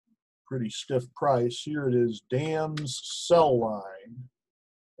pretty stiff price. Here it is, Dan's cell line.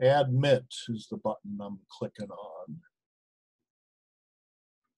 Admit is the button I'm clicking on.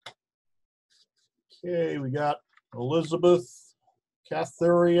 Okay, we got Elizabeth,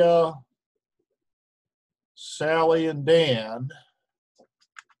 Cathuria, Sally, and Dan.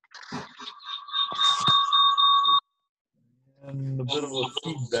 And a bit of a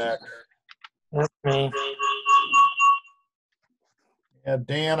feedback. That's me. Yeah,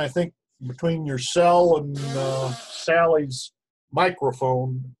 Dan, I think between your cell and Sally's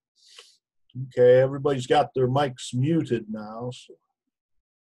microphone, okay, everybody's got their mics muted now. So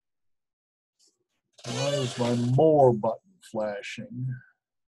why is my more button flashing?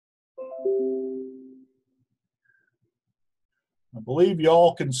 I believe you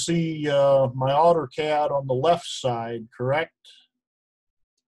all can see my AutoCAD on the left side, correct?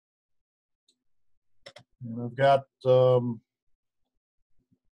 And I've got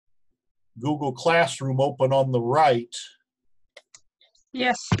Google Classroom open on the right.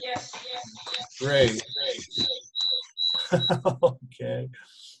 Yes. Great. Okay.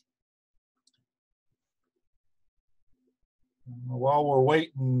 While we're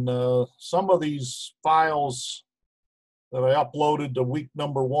waiting, some of these files that I uploaded to week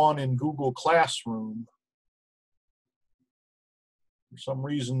number 1 in Google Classroom, for some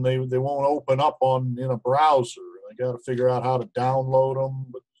reason they won't open up in a browser. I got to figure out how to download them,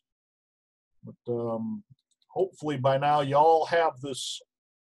 but hopefully by now y'all have this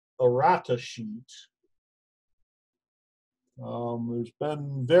errata sheet. There's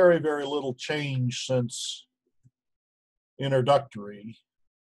been very, very little change since introductory.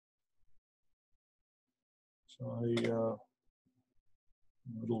 So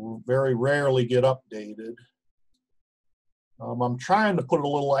it'll very rarely get updated. I'm trying to put a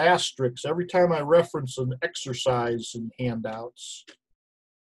little asterisk every time I reference an exercise in handouts.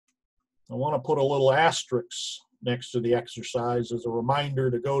 I want to put a little asterisk next to the exercise as a reminder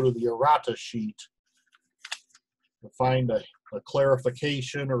to go to the errata sheet to find a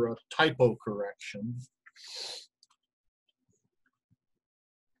clarification or a typo correction.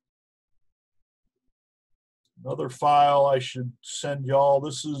 Another file I should send y'all.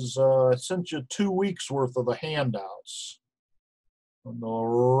 This is, I sent you 2 weeks worth of the handouts. On the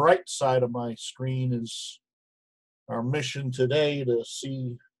right side of my screen is our mission today to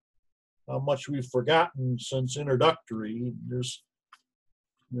see how much we've forgotten since introductory. There's,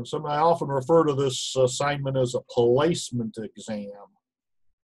 I often refer to this assignment as a placement exam.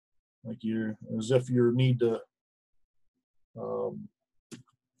 Like as if you need to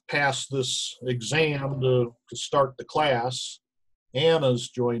pass this exam to start the class. Anna's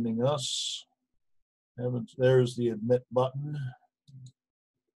joining us. There's the admit button.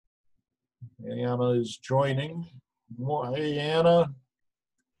 Anna is joining. Hey, Anna.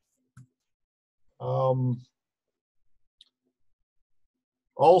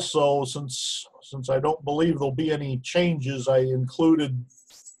 Also, since I don't believe there'll be any changes, I included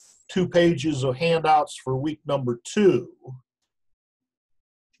 2 pages of handouts for week number 2.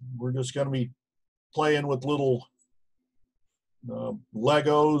 We're just going to be playing with little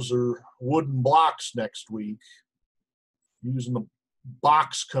Legos or wooden blocks next week, using the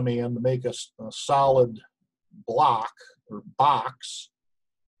box command to make a solid block or box,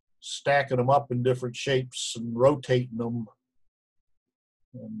 stacking them up in different shapes and rotating them,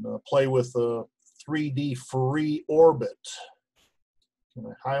 and play with a 3D free orbit. Can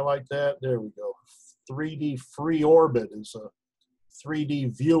I highlight that? There we go. 3D free orbit is a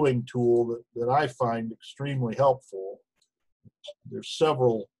 3D viewing tool that I find extremely helpful. There's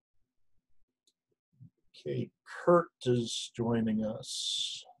several. Okay, Kurt is joining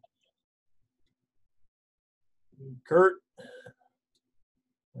us. Kurt,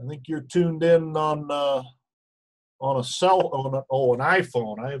 I think you're tuned in on an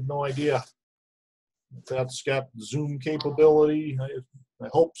iPhone. I have no idea if that's got Zoom capability. I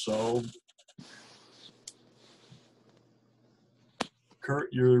hope so.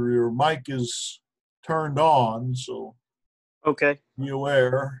 Kurt, your mic is turned on, so okay. Be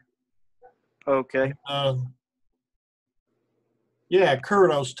aware. Okay. Yeah,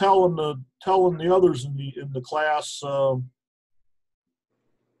 Kurt, I was telling the others in the class,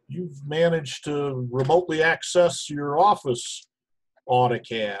 you've managed to remotely access your Office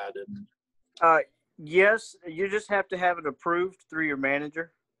AutoCAD. And yes, you just have to have it approved through your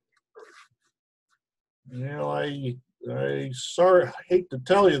manager. I hate to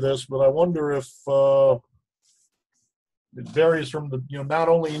tell you this, but I wonder if it varies from the, not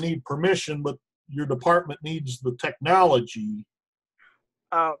only you need permission, but your department needs the technology.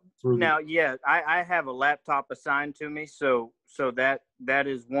 Now, yeah, I have a laptop assigned to me, so So that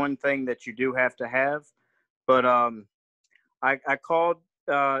is one thing that you do have to have. But I called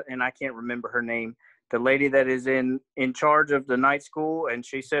and I can't remember her name, the lady that is in charge of the night school, and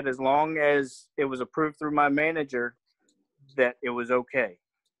she said as long as it was approved through my manager, that it was okay.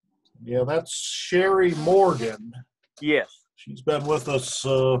 Yeah, that's Sherry Morgan. Yes. She's been with us,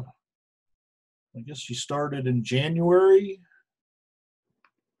 I guess she started in January.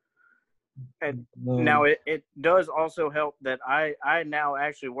 And now it does also help that I now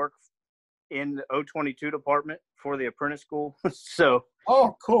actually work in the O22 department for the apprentice school. So.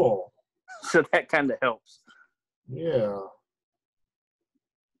 Oh, cool. So that kind of helps. Yeah.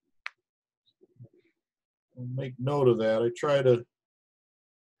 I'll make note of that. I try to,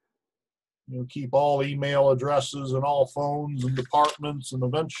 keep all email addresses and all phones and departments, and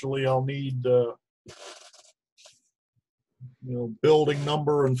eventually I'll need, building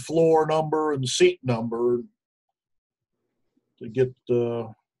number and floor number and seat number to get,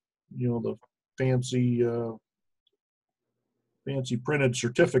 the fancy printed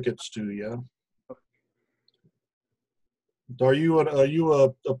certificates to you. Are you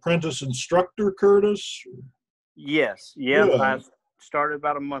a apprentice instructor, Curtis? Yes. Yeah. Good. I started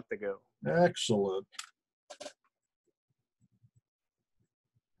about a month ago. Excellent.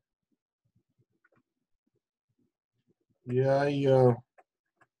 Yeah, I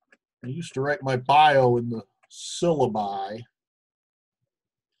used to write my bio in the syllabi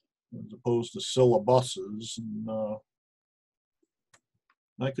as opposed to syllabuses, and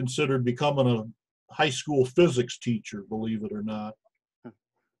I considered becoming a high school physics teacher, believe it or not.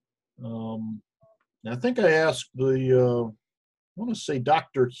 I think I asked I want to say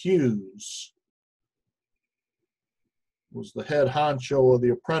Dr. Hughes was the head honcho of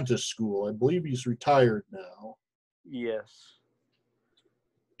the apprentice school. I believe he's retired now. Yes.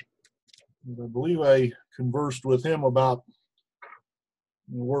 I believe I conversed with him about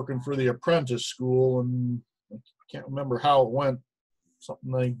working for the apprentice school, and I can't remember how it went.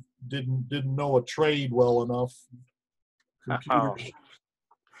 Something I didn't know a trade well enough. Computers.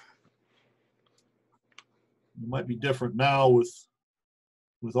 It might be different now with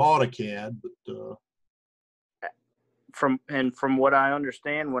AutoCAD, but from what I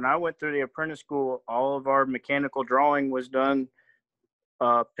understand, when I went through the apprentice school, all of our mechanical drawing was done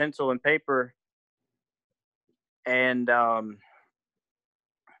pencil and paper, and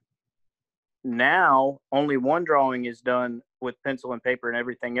now only one drawing is done with pencil and paper, and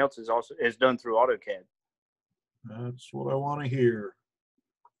everything else is done through AutoCAD. That's what I want to hear.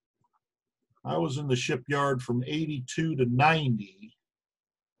 I was in the shipyard from 82 to 90.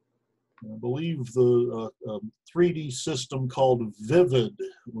 I believe the 3D system called Vivid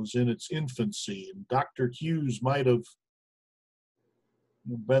was in its infancy, and Dr. Hughes might have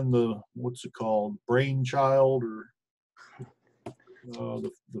been the, what's it called, brainchild, or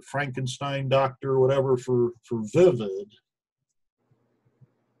the Frankenstein doctor, whatever, for Vivid.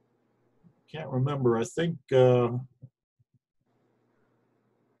 Can't remember. I think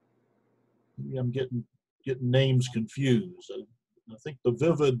maybe I'm getting names confused. I think the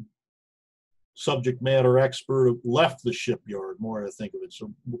Vivid subject matter expert left the shipyard, more I think of it,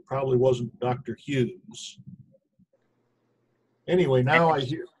 so it probably wasn't Dr. Hughes. Anyway, now I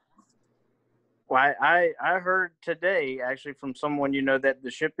hear. Well, I heard today actually from someone, that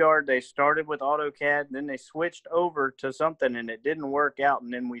the shipyard, they started with AutoCAD, then they switched over to something and it didn't work out,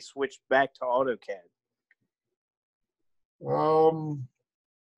 and then we switched back to AutoCAD.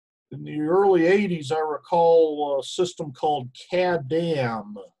 In the early 80s, I recall a system called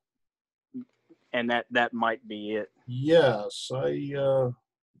CAD-AM. And that might be it. Yes,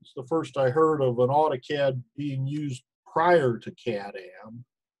 it's the first I heard of an AutoCAD being used prior to CAD-AM.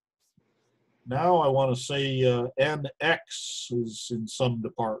 Now I want to say NX is in some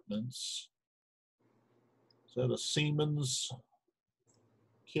departments. Is that a Siemens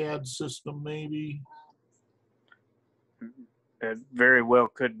CAD system, maybe? It very well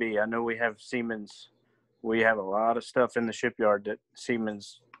could be. I know we have Siemens. We have a lot of stuff in the shipyard that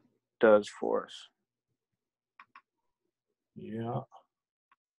Siemens does for us. Yeah.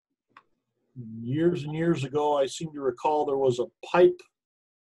 Years and years ago, I seem to recall there was a pipe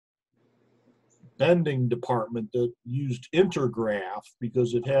bending department that used Intergraph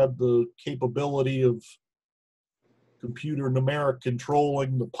because it had the capability of computer numeric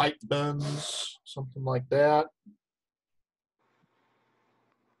controlling the pipe bends, something like that.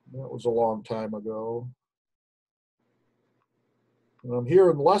 That was a long time ago. And I'm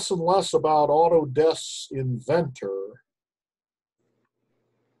hearing less and less about Autodesk's Inventor.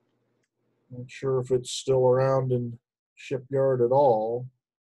 Not sure if it's still around in shipyard at all.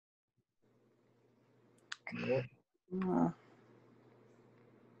 Yeah.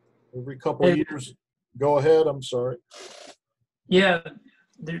 every couple of years. Go ahead, I'm sorry. Yeah,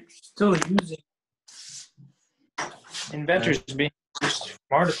 they're still using inventors being used from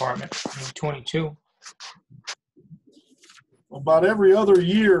our department in 22. About every other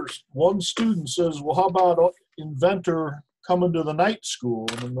year, one student says, well, how about inventor coming to the night school?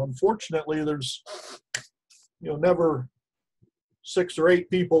 And unfortunately, there's, never 6 or 8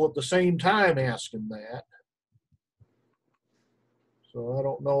 people at the same time asking that. So I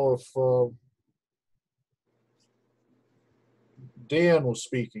don't know if Dan was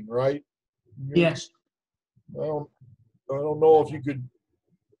speaking, right? Yes. I don't know if you could,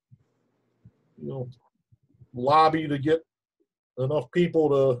 lobby to get enough people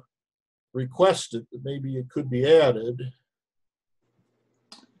to request it, that maybe it could be added.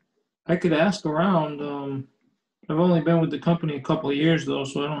 I could ask around. I've only been with the company a couple of years, though,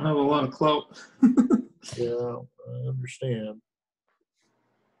 so I don't have a lot of clout. Yeah, I understand.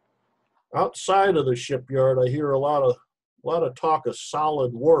 Outside of the shipyard, I hear a lot of talk of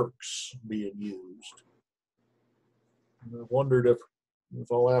solid works being used. And I wondered if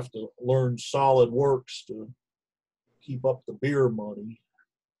I'll have to learn solid works to keep up the beer money.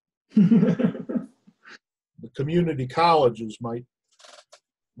 The community colleges might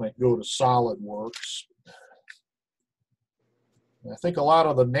go to solid works. I think a lot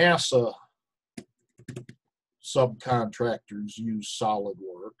of the NASA subcontractors use solid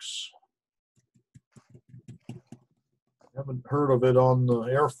works. I haven't heard of it on the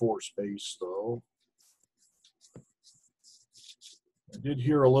Air Force Base, though. I did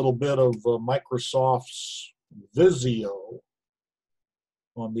hear a little bit of Microsoft's Visio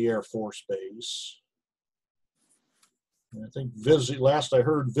on the Air Force Base. And I think last I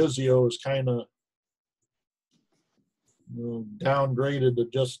heard, Visio is kind of downgraded to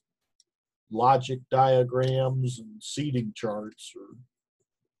just logic diagrams and seating charts, or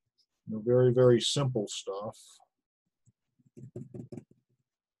very, very simple stuff.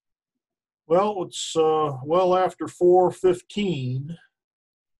 Well, it's well after 4:15.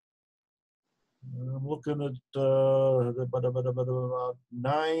 I'm looking at about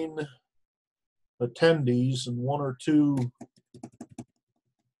 9 attendees and 1 or 2.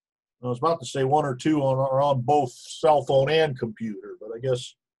 I was about to say 1 or 2 are on both cell phone and computer, but I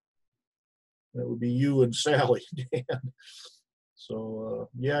guess that would be you and Sally, Dan. So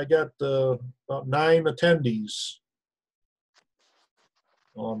yeah, I got about 9 attendees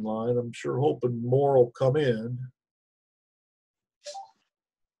online. I'm sure hoping more will come in.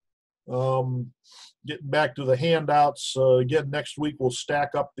 Getting back to the handouts, again, next week we'll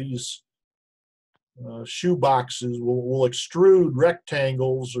stack up these shoe boxes. We'll extrude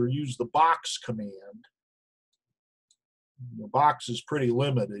rectangles or use the box command. The box is pretty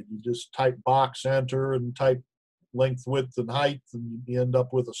limited. You just type box, enter, and type length, width, and height, and you end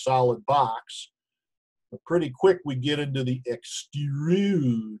up with a solid box. But pretty quick we get into the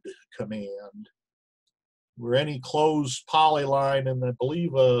extrude command, where any closed polyline in, I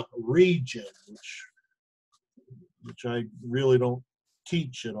believe, a region, which I really don't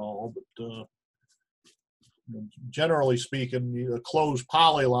teach at all, but generally speaking, a closed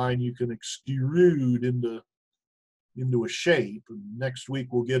polyline you can extrude into a shape. And next week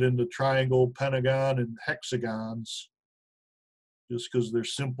we'll get into triangle, pentagon, and hexagons, just because they're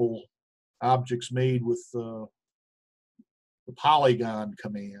simple objects made with the polygon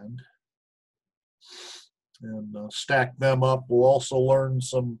command. And stack them up. We'll also learn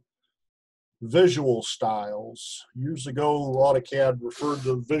some visual styles. Years ago, AutoCAD referred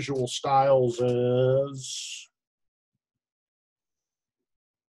to visual styles as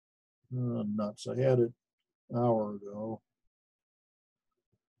nuts. I had it an hour ago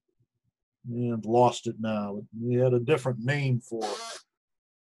and lost it now. We had a different name for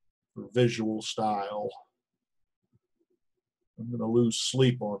visual style. I'm going to lose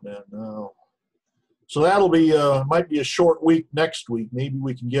sleep on that now. So that'll be, might be a short week next week. Maybe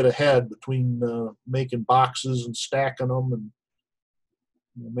we can get ahead between making boxes and stacking them, and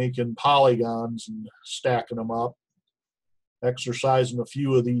making polygons and stacking them up, exercising a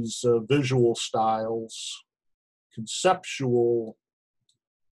few of these visual styles. Conceptual,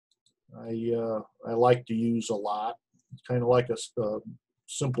 I like to use a lot. It's kind of like a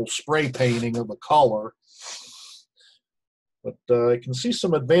simple spray painting of a color. But I can see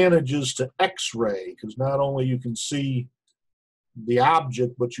some advantages to X-ray, because not only you can see the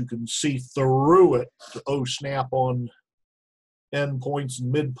object, but you can see through it to snap on endpoints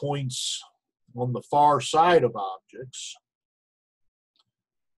and midpoints on the far side of objects.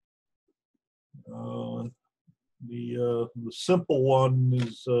 The simple one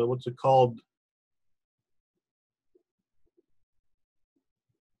is, what's it called?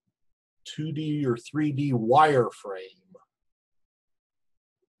 2D or 3D wireframe.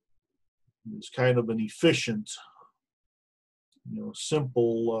 It's kind of an efficient,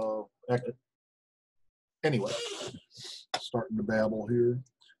 simple, anyway, starting to babble here.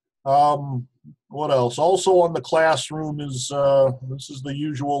 What else? Also on the classroom is, this is the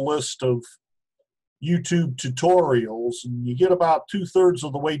usual list of YouTube tutorials, and you get about 2/3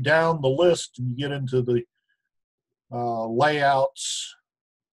 of the way down the list and you get into the layouts.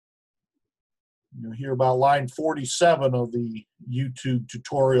 You hear about line 47 of the YouTube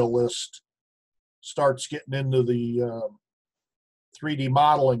tutorial list starts getting into the 3D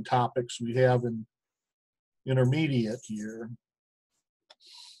modeling topics we have in intermediate here.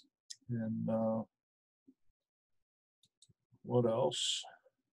 And what else?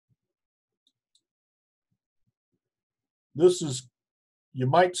 This is, you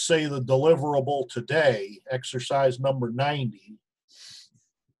might say, the deliverable today, exercise number 90.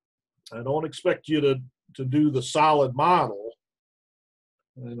 I don't expect you to do the solid model.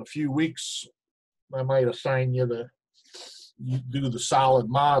 In a few weeks, I might assign you to do the solid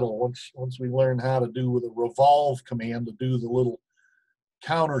model once we learn how to do with a revolve command to do the little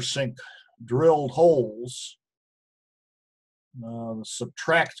countersink drilled holes. The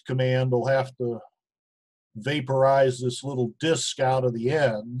subtract command will have to vaporize this little disc out of the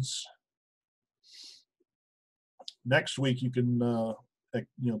ends. Next week you can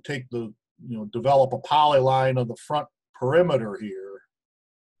take the develop a polyline of the front perimeter here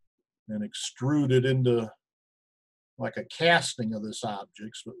and extrude it into like a casting of this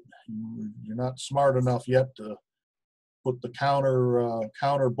object, but you're not smart enough yet to put the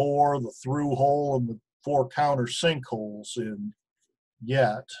counter bore, the through hole, and the 4 counter sink holes in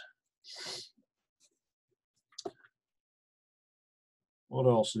yet. What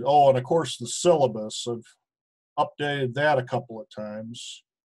else? Oh, and of course the syllabus. I've updated that a couple of times.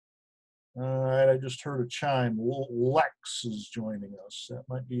 All right, I just heard a chime. Lex is joining us. That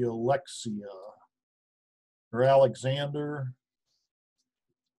might be Alexia or Alexander.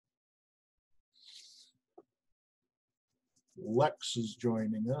 Lex is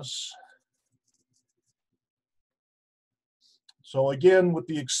joining us. So again, with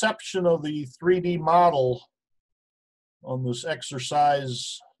the exception of the 3D model on this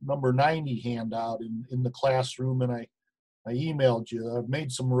exercise number 90 handout in the classroom, and I emailed you. I've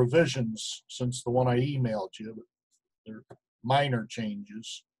made some revisions since the one I emailed you, but they're minor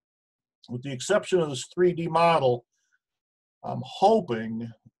changes. With the exception of this 3D model, I'm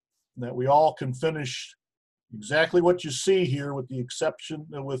hoping that we all can finish exactly what you see here, with the exception,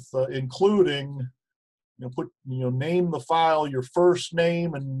 including, name the file your first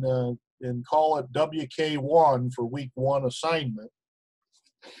name and call it WK1 for week 1 assignment.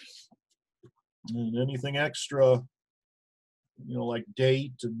 And anything extra, like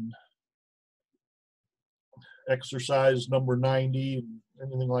date and exercise number 90 and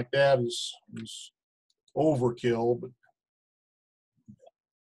anything like that is overkill. But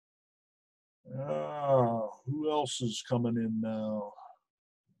who else is coming in now?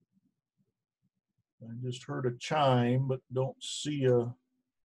 I just heard a chime, but don't see a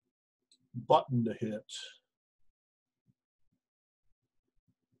button to hit.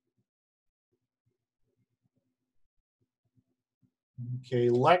 Okay,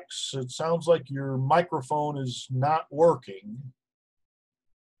 Lex, it sounds like your microphone is not working.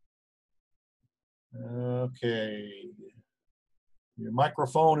 Okay, your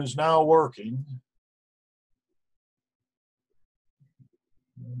microphone is now working.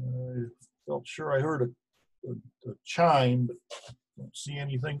 I felt sure I heard a chime, but don't see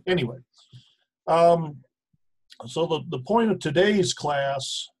anything. Anyway, so the point of today's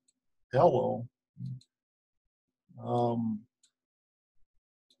class, hello.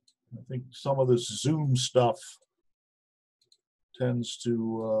 I think some of this Zoom stuff tends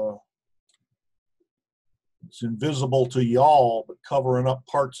to, it's invisible to y'all, but covering up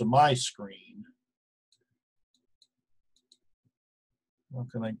parts of my screen. How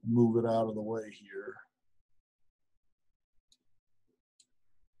can I move it out of the way here?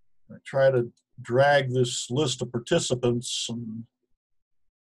 I try to drag this list of participants, and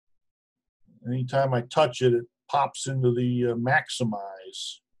anytime I touch it, it pops into the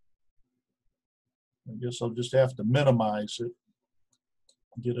maximize. I guess I'll just have to minimize it,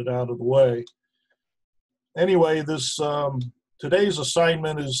 get it out of the way. Anyway, this today's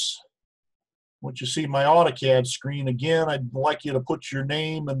assignment is what you see my AutoCAD screen. Again, I'd like you to put your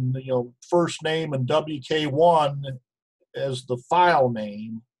name and first name and WK1 as the file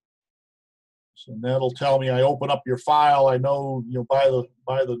name. So that'll tell me I open up your file. I know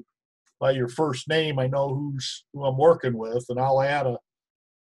by your first name, I know who I'm working with, and I'll add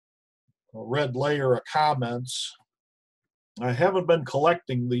red layer of comments. I haven't been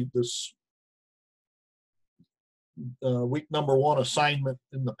collecting this week number 1 assignment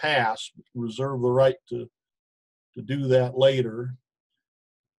in the past. Reserve the right to do that later.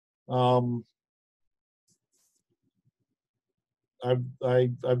 I've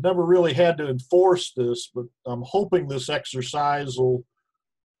never really had to enforce this, but I'm hoping this exercise will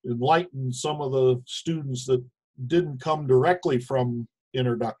enlighten some of the students that didn't come directly from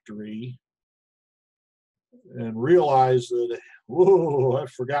introductory and realize that, whoa, I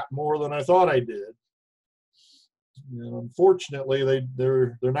forgot more than I thought I did. And unfortunately,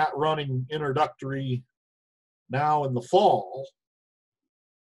 they're not running introductory now in the fall,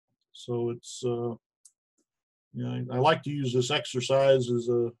 so it's you know, I like to use this exercise as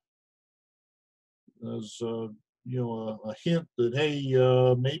you know, a hint that, hey,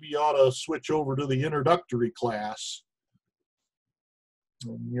 maybe you ought to switch over to the introductory class.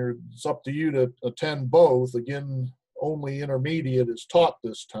 And it's up to you to attend both. Again, only intermediate is taught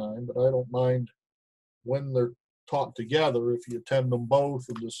this time, but I don't mind when they're taught together if you attend them both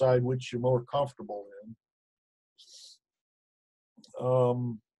and decide which you're more comfortable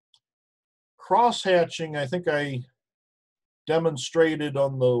in. Cross-hatching, I think I demonstrated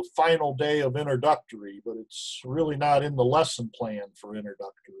on the final day of introductory, but it's really not in the lesson plan for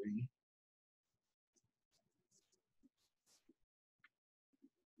introductory.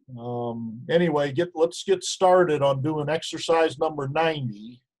 Anyway, let's get started on doing exercise number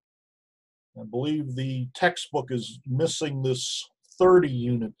 90. I believe the textbook is missing this 30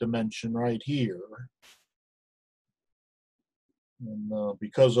 unit dimension right here. And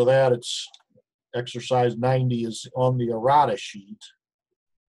because of that, it's exercise 90 is on the errata sheet.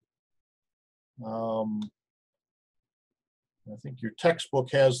 I think your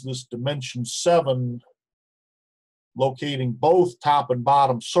textbook has this dimension 7 locating both top and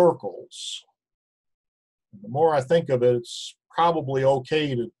bottom circles. And the more I think of it, it's probably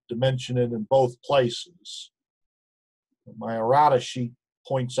okay to dimension it in both places. But my errata sheet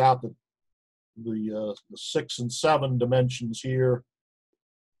points out that the 6 and 7 dimensions here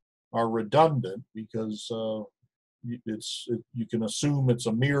are redundant because you can assume it's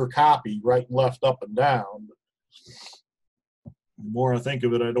a mirror copy, right and left, up and down. But the more I think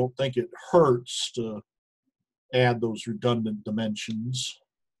of it, I don't think it hurts to add those redundant dimensions.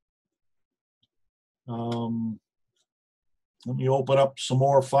 Let me open up some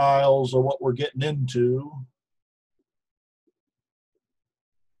more files of what we're getting into.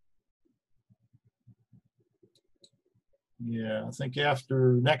 Yeah, I think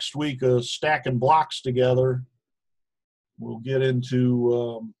after next week of stacking blocks together, we'll get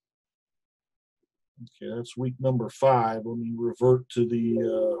into, okay, that's week number 5. Let me revert to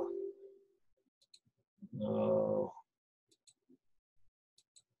the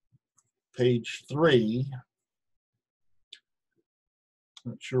page 3.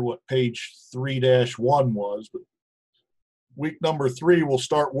 Not sure what page 3-1 was, but week number 3, we'll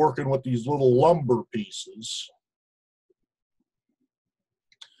start working with these little lumber pieces.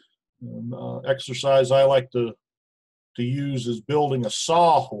 And, exercise I like to use is building a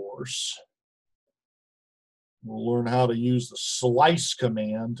sawhorse. We'll learn how to use the slice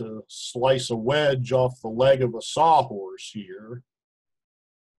command to slice a wedge off the leg of a sawhorse here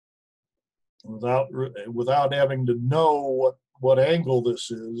without having to know what angle this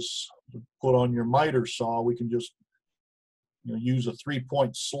is to put on your miter saw. We can just, you know, use a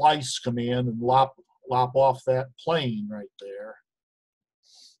 3-point slice command and lop off that plane right there.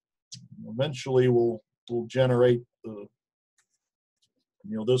 Eventually we'll generate the,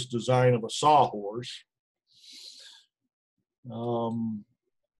 you know, this design of a sawhorse. All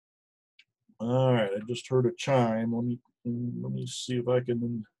right, I just heard a chime. Let me see if I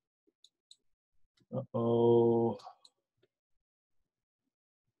can. Uh-oh.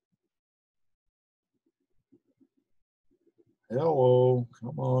 Hello,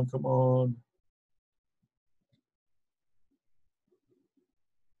 come on, come on.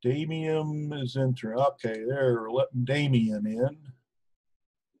 Damien is entering. Okay, they're letting Damien in.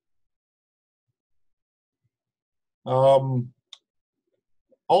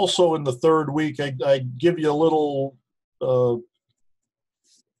 Also in the 3rd week, I give you a little, how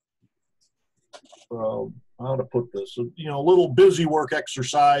to put this, you know, a little busy work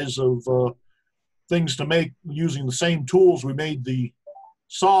exercise of things to make using the same tools we made the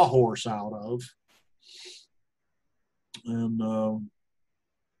sawhorse out of. And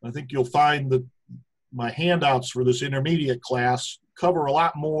I think you'll find that my handouts for this intermediate class cover a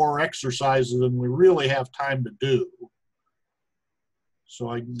lot more exercises than we really have time to do. So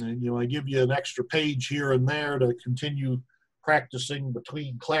I give you an extra page here and there to continue practicing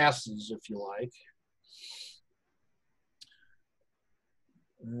between classes, if you like.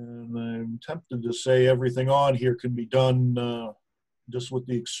 And I'm tempted to say everything on here can be done just with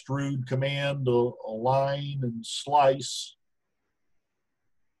the extrude command, align and slice.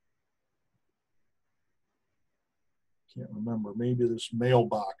 Can't remember. Maybe this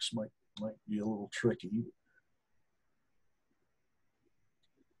mailbox might be a little tricky.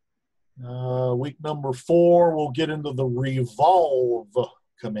 Week number 4, we'll get into the revolve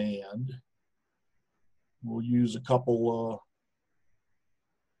command. We'll use a couple.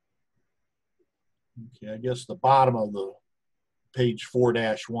 Okay, I guess the bottom of the page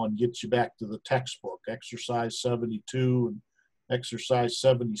 4-1 gets you back to the textbook, exercise 72 and exercise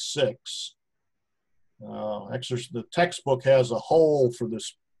 76. The textbook has a hole for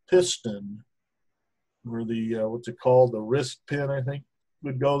this piston where the, what's it called, the wrist pin, I think,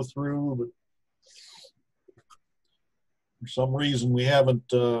 would go through, but for some reason we haven't,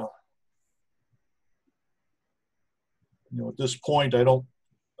 at this point, I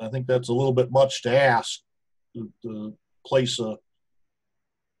think that's a little bit much to ask to place a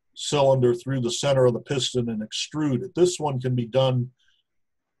cylinder through the center of the piston and extrude it. This one can be done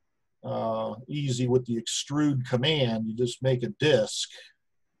easy with the extrude command. You just make a disc.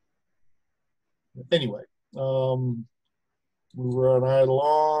 Anyway, move right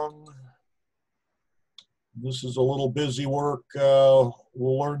along. This is a little busy work. We'll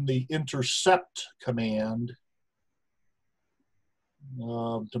learn the intercept command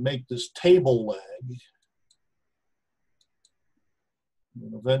to make this table leg.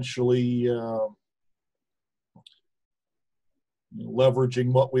 And eventually,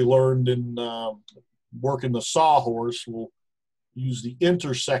 leveraging what we learned in working the sawhorse, we'll use the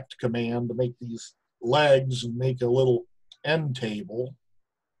intersect command to make these legs and make a little end table.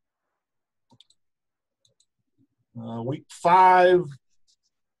 Week 5,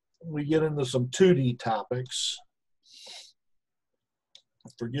 we get into some 2D topics.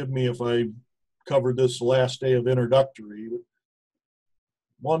 Forgive me if I covered this the last day of introductory. But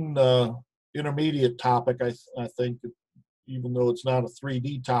one intermediate topic, I think, even though it's not a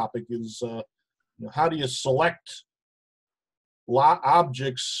 3D topic, is how do you select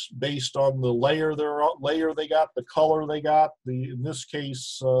objects based on the layer they got, the color they got, in this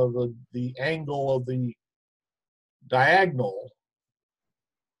case the angle of the diagonal.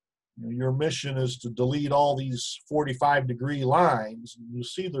 Your mission is to delete all these 45-degree lines. And you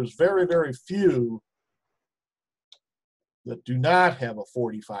see there's very, very few that do not have a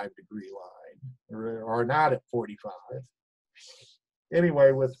 45-degree line or are not at 45.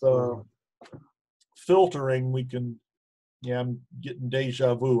 Anyway, with filtering, we can, I'm getting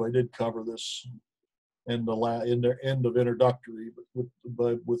deja vu. I did cover this in the end of introductory,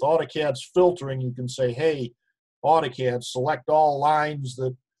 but with AutoCAD's filtering, you can say, hey, AutoCAD, select all lines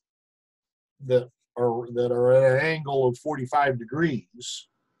that are at an angle of 45 degrees.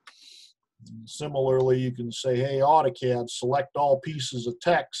 And similarly, you can say, hey, AutoCAD, select all pieces of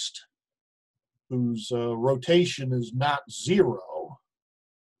text whose rotation is not 0.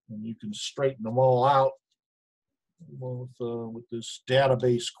 And you can straighten them all out with this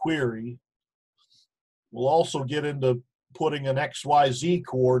database query. We'll also get into putting an XYZ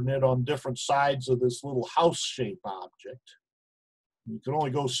coordinate on different sides of this little house shape object. You can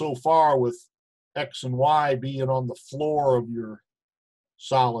only go so far with X and Y being on the floor of your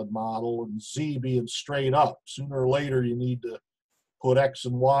solid model and Z being straight up. Sooner or later, you need to put X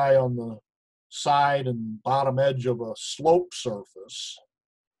and Y on the side and bottom edge of a slope surface.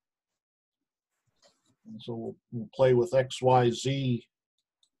 And so we'll play with XYZ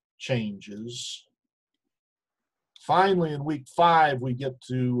changes. Finally, in week 5, we get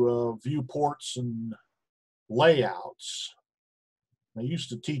to viewports and layouts. I used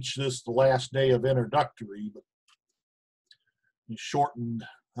to teach this the last day of introductory, but we shortened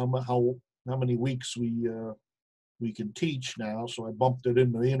how many weeks we can teach now, so I bumped it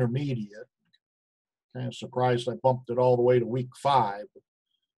into the intermediate. Kind of surprised I bumped it all the way to week 5.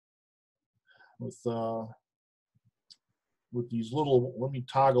 With these little, let me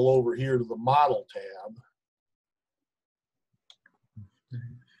toggle over here to the model tab.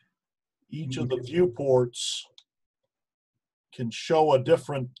 Each of the viewports can show a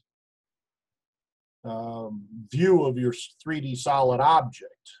different view of your 3D solid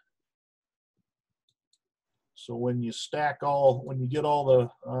object. So when you when you get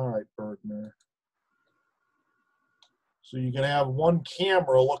all right, Burgener. So you can have one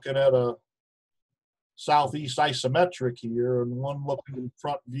camera looking at a southeast isometric here and one looking in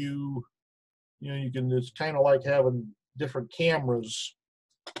front view. It's kind of like having different cameras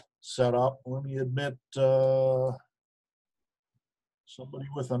set up. Let me admit, Somebody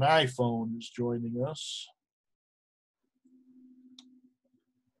with an iPhone is joining us.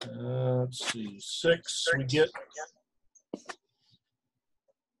 Let's see, 6,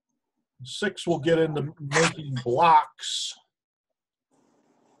 we'll get into making blocks.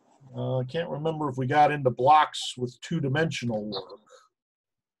 I can't remember if we got into blocks with two-dimensional work.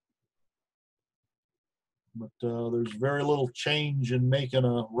 But there's very little change in making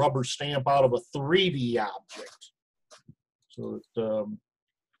a rubber stamp out of a 3D object. So that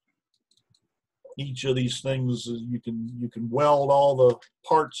each of these things, you can weld all the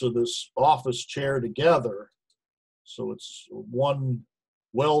parts of this office chair together. So it's one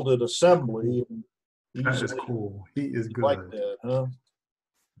welded assembly. That is cool. He is good. Like that, huh?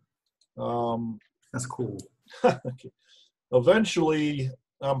 That's cool. Okay. Eventually,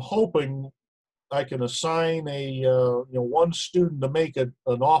 I'm hoping I can assign one student to make an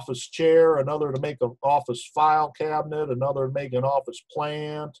office chair, another to make an office file cabinet, another to make an office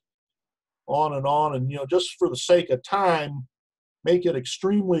plant, on, and just for the sake of time, make it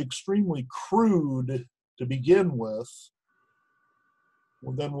extremely crude to begin with.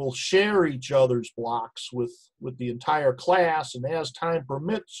 Well, then we'll share each other's blocks with the entire class, and as time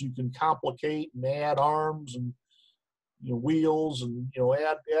permits, you can complicate and add arms and wheels and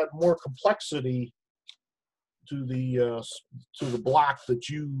add more complexity to the block that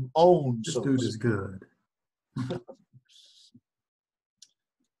you own. This dude is good.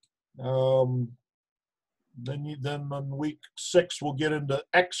 Then on week 6 we'll get into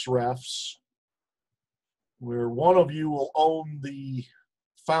XREFs, where one of you will own the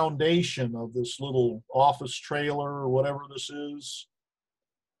foundation of this little office trailer or whatever this is.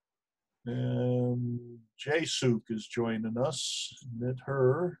 And Jae-Suk is joining us. Met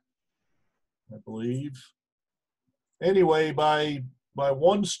her, I believe. Anyway, by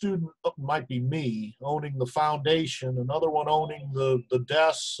one student, might be me, owning the foundation, another one owning the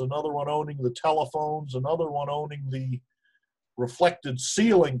desks, another one owning the telephones, another one owning the reflected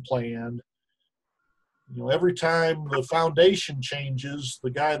ceiling plan. Every time the foundation changes, the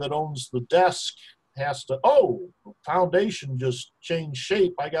guy that owns the desk has to, the foundation just changed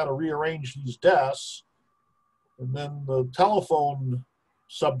shape. I got to rearrange these desks. And then the telephone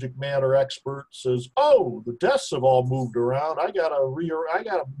subject matter expert says, the desks have all moved around. I got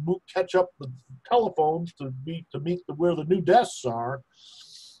to catch up the telephones to meet where the new desks are.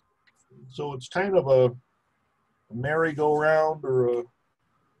 So it's kind of a merry-go-round or a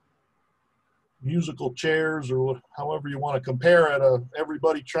musical chairs, or however you want to compare it,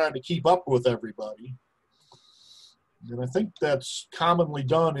 everybody trying to keep up with everybody. And I think that's commonly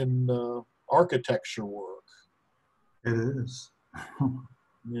done in architecture work. It is.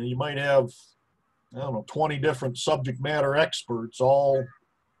 You might have, 20 different subject matter experts all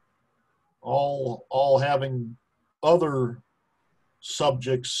having other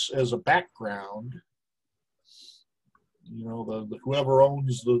subjects as a background. Whoever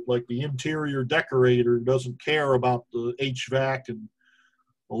owns the interior decorator doesn't care about the HVAC and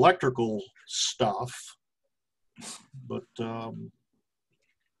electrical stuff. But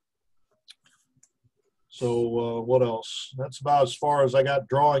what else? That's about as far as I got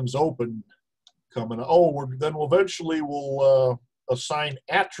drawings open coming. Then eventually we'll assign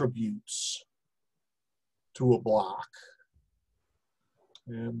attributes to a block.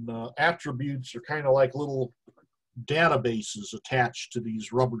 And attributes are kind of like little databases attached to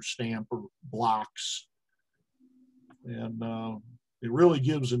these rubber stamp or blocks, and it really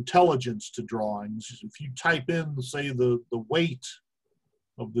gives intelligence to drawings. If you type in, say, the weight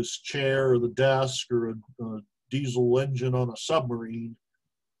of this chair or the desk or a diesel engine on a submarine,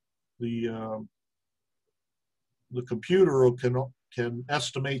 the computer can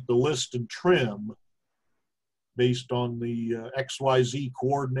estimate the list and trim based on the XYZ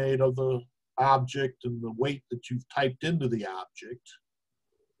coordinate of the object and the weight that you've typed into the object,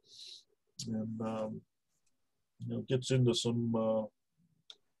 and gets into some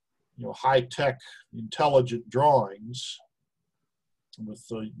high-tech intelligent drawings with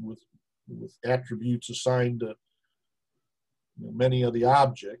attributes assigned to many of the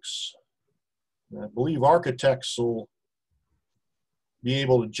objects. And I believe architects will be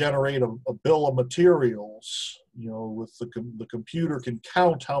able to generate a bill of materials. With the computer can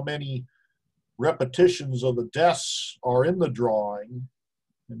count how many repetitions of the desks are in the drawing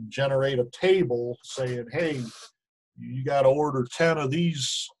and generate a table saying, hey, you got to order 10 of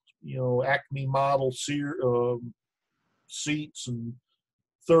these, Acme model seats, and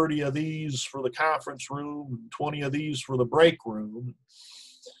 30 of these for the conference room, and 20 of these for the break room.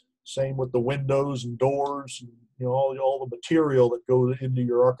 Same with the windows and doors, and all the material that goes into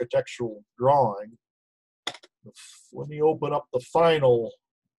your architectural drawing. let me open up the final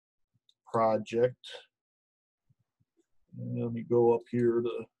project. And let me go up here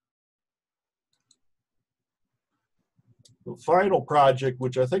to the final project,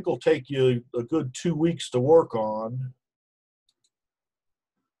 which I think will take you a good 2 weeks to work on.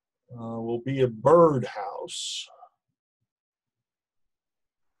 Will be a birdhouse.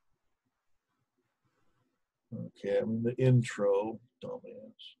 Okay, I'm in the intro,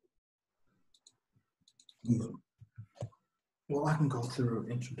 dumbass. Well, I can go through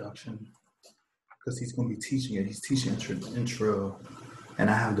introduction because he's going to be teaching it. He's teaching intro, and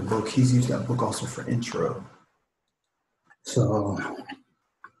I have the book. He's used that book also for intro. So,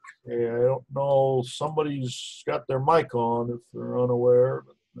 yeah, I don't know. Somebody's got their mic on if they're unaware.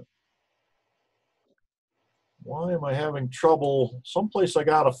 Why am I having trouble? Someplace I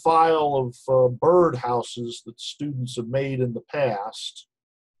got a file of bird houses that students have made in the past.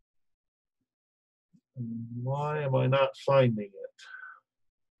 And why am I not finding it?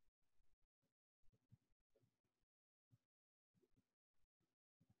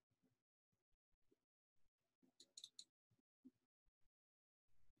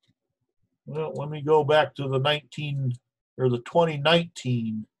 Well, let me go back to the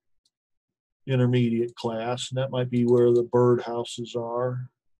 2019 intermediate class, and that might be where the birdhouses are.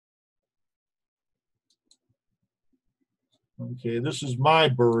 Okay, this is my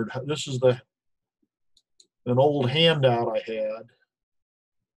bird. This is an old handout I had.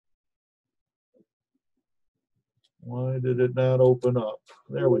 Why did it not open up?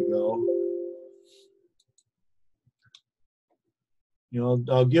 There we go. You know,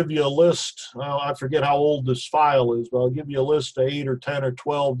 I'll give you a list. I forget how old this file is, but I'll give you a list of 8 or 10 or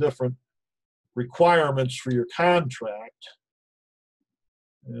 12 different requirements for your contract.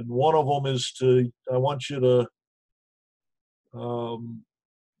 And one of them is I want you to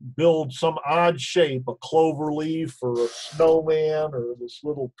build some odd shape, a clover leaf or a snowman or this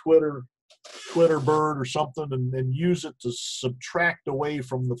little Twitter bird or something, and use it to subtract away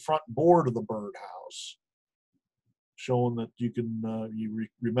from the front board of the birdhouse, showing that you can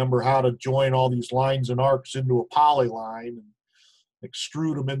remember how to join all these lines and arcs into a polyline and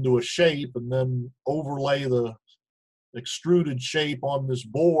extrude them into a shape, and then overlay the extruded shape on this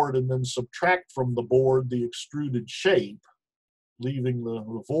board and then subtract from the board the extruded shape, leaving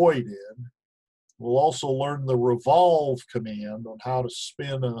the void in. We'll also learn the revolve command on how to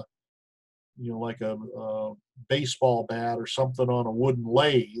spin like a baseball bat or something on a wooden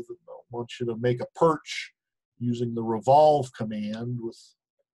lathe. I want you to make a perch using the revolve command with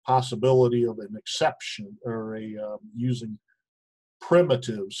possibility of an exception or using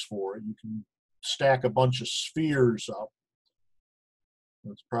primitives for it. You can stack a bunch of spheres up.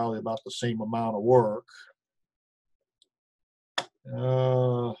 It's probably about the same amount of work.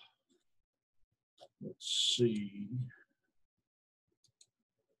 Let's see.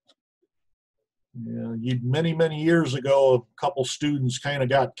 Yeah, many years ago, a couple students kind of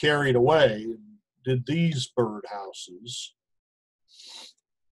got carried away and did these birdhouses.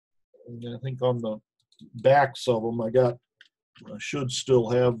 And I think on the backs of them, I should still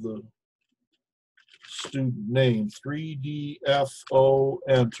have the student name, 3DFO,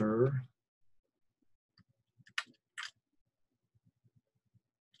 enter.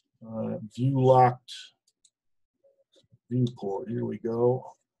 View locked viewport, here we go.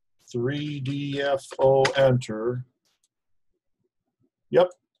 3DFO, enter. Yep,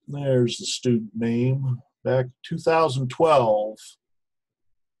 there's the student name. Back 2012,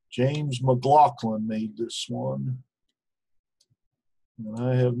 James McLaughlin made this one. And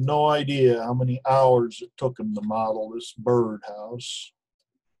I have no idea how many hours it took him to model this birdhouse.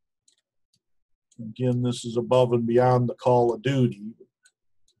 Again, this is above and beyond the Call of Duty.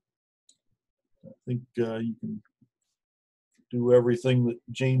 I think you can do everything that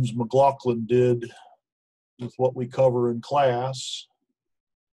James McLaughlin did with what we cover in class.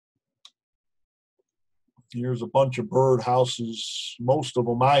 Here's a bunch of birdhouses, most of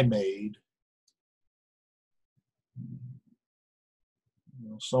them I made.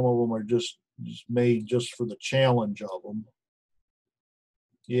 Some of them are just made just for the challenge of them.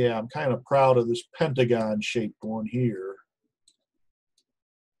 Yeah, I'm kind of proud of this pentagon-shaped one here.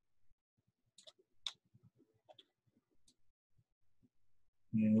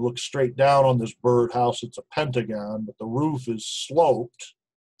 You look straight down on this birdhouse, it's a pentagon, but the roof is sloped.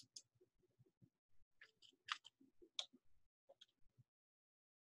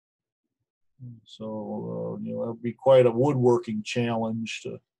 So, that'll be quite a woodworking challenge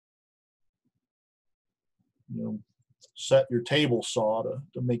to, set your table saw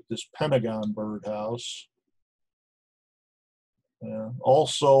to make this pentagon birdhouse.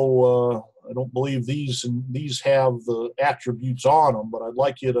 Also, I don't believe these have the attributes on them, but I'd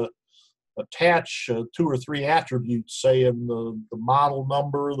like you to attach 2 or 3 attributes, saying the model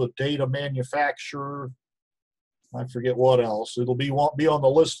number, the date of manufacturer, I forget what else. It'll be on the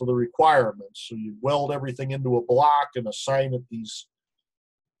list of the requirements. So you weld everything into a block and assign it these,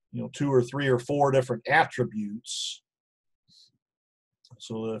 2 or 3 or 4 different attributes.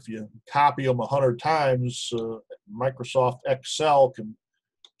 So that if you copy them 100 times, Microsoft Excel can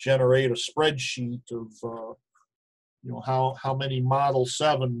generate a spreadsheet of how many Model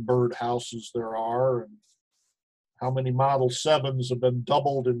 7 birdhouses there are, and how many Model 7s have been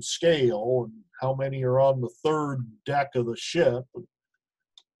doubled in scale, and how many are on the 3rd deck of the ship, and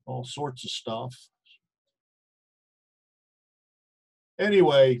all sorts of stuff.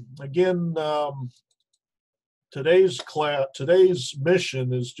 Anyway, again, today's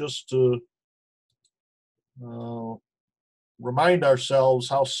mission is just to remind ourselves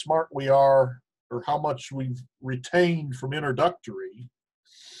how smart we are, or how much we've retained from introductory.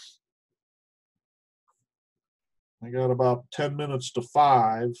 I got about 10 minutes to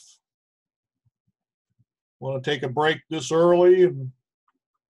 5. Want to take a break this early, and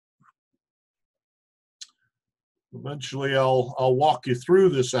eventually I'll walk you through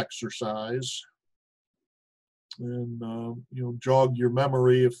this exercise, and jog your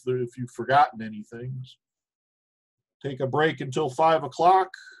memory if you've forgotten anything. Take a break until 5 o'clock.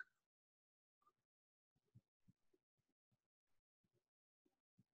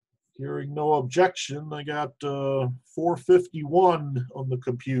 Hearing no objection, I got 4:51 on the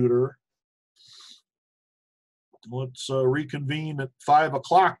computer. Let's reconvene at 5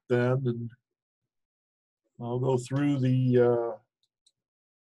 o'clock then, and I'll go through the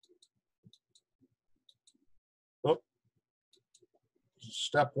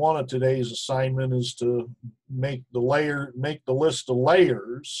step 1 of today's assignment is to make the list of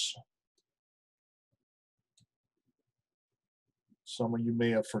layers. Some of you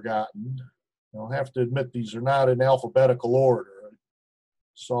may have forgotten. I'll have to admit these are not in alphabetical order. I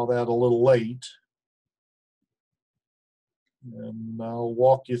saw that a little late. And I'll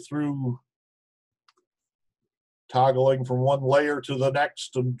walk you through toggling from one layer to the next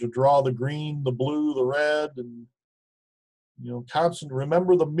to draw the green, the blue, the red, and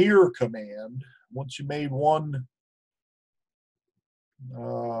remember the mirror command. Once you made one,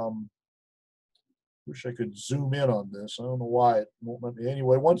 wish I could zoom in on this. I don't know why it won't let me.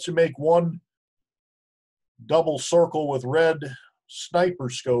 Anyway, once you make one double circle with red sniper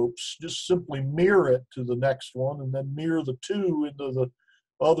scopes, just simply mirror it to the next one, and then mirror the 2 into the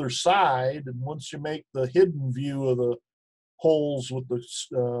other side. And once you make the hidden view of the holes with the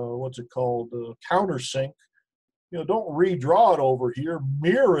what's it called, the countersink, don't redraw it over here,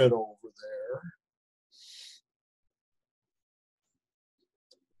 mirror it over there.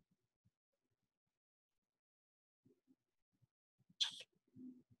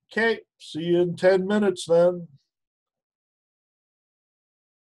 Okay, see you in 10 minutes then.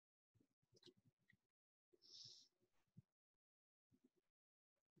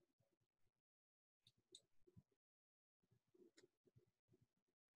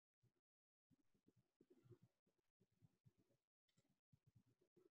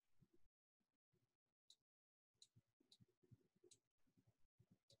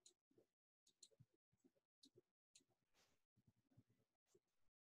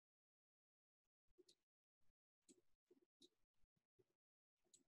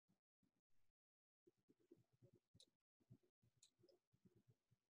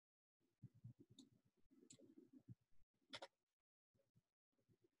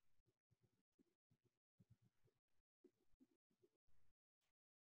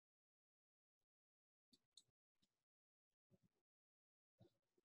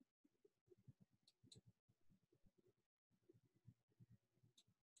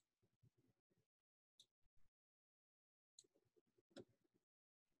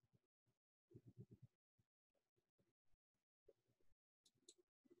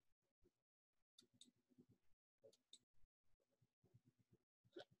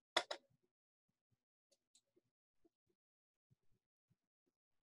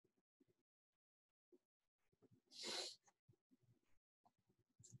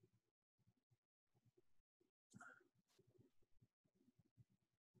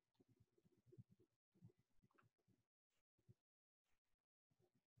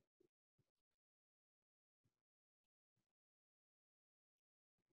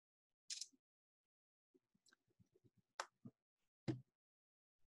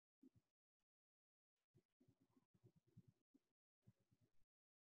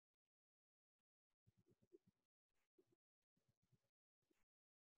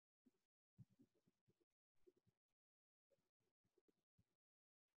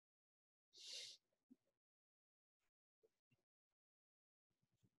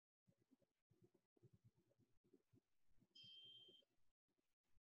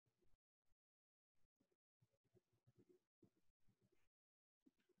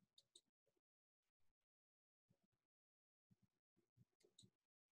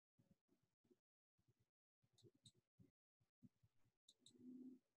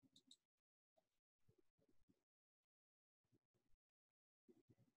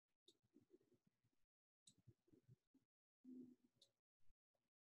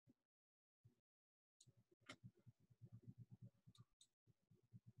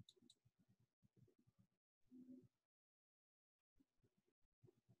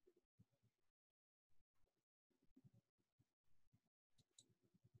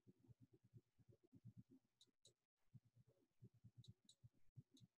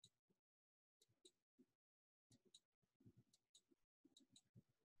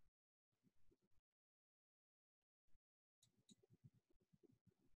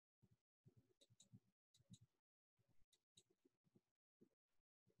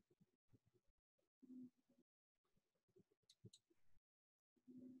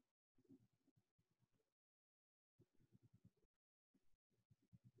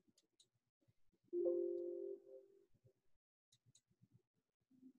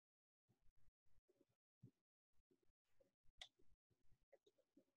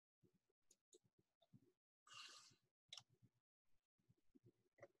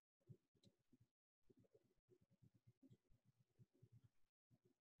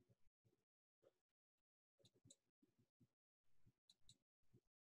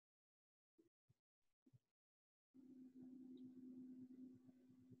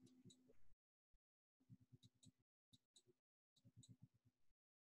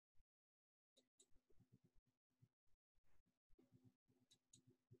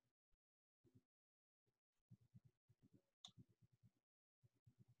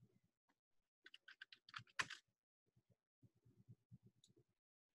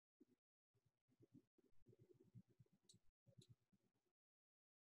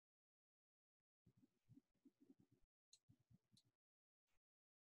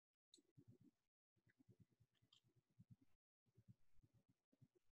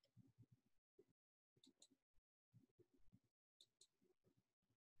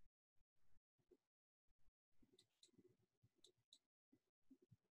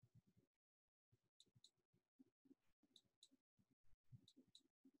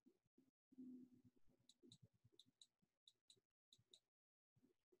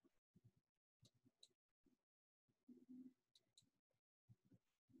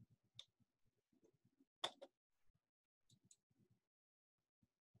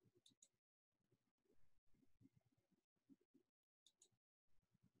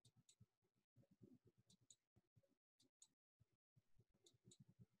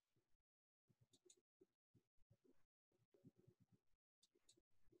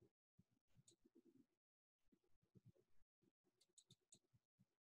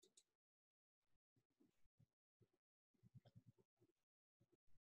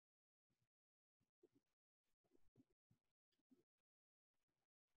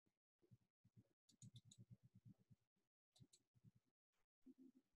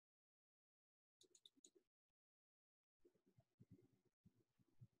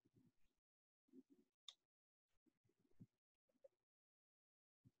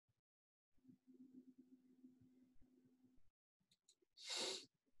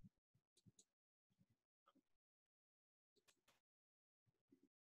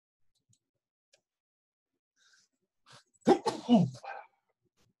 Oh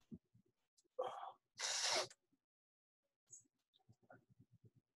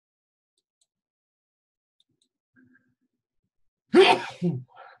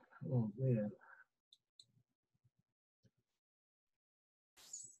man.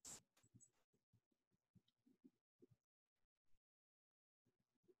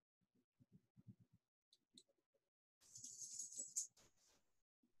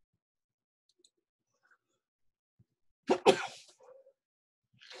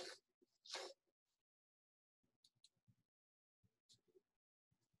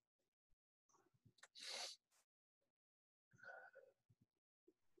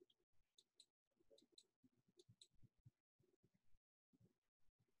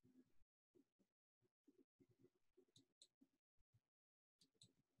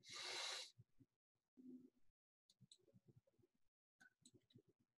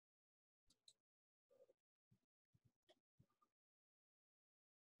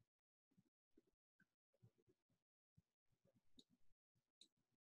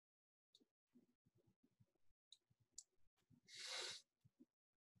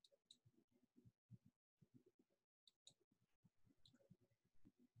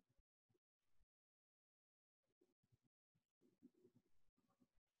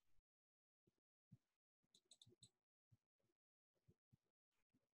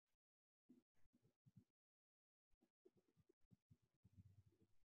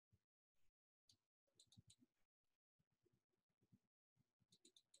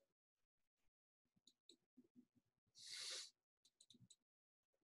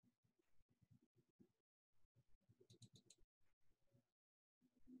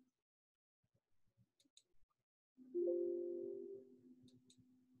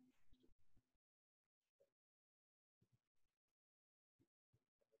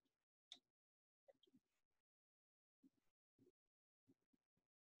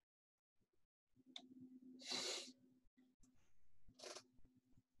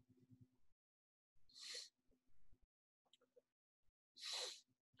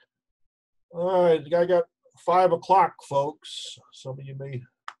 All right, I got 5 o'clock, folks. Some of you may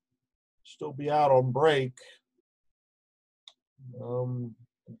still be out on break.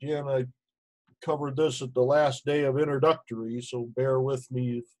 Again, I covered this at the last day of introductory, so bear with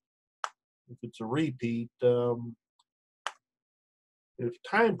me if it's a repeat. If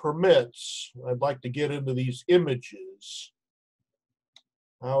time permits, I'd like to get into these images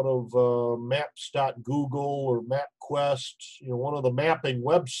out of maps.google or MapQuest. You know, one of the mapping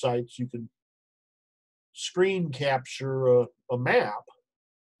websites, you can screen capture a map,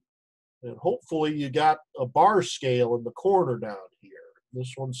 and hopefully you got a bar scale in the corner down here.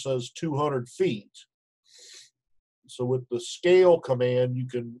 This one says 200 feet. So with the scale command, you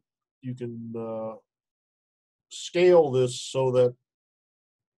can scale this so that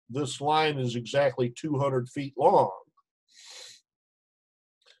this line is exactly 200 feet long.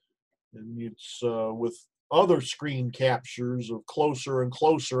 And it's with other screen captures of closer and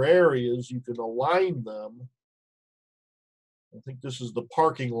closer areas, you can align them. I think this is the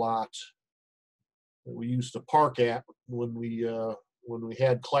parking lot that we used to park at when we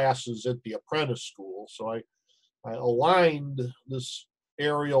had classes at the apprentice school. So I aligned this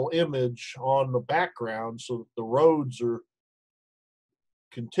aerial image on the background so that the roads are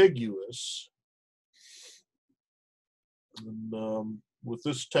contiguous. And with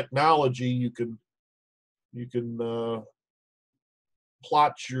this technology, you can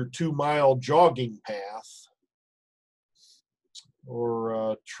plot your 2-mile jogging path,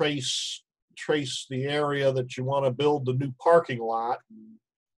 or trace the area that you want to build the new parking lot. And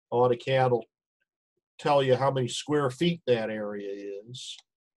AutoCAD will tell you how many square feet that area is.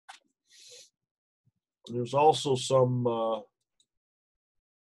 There's also some, I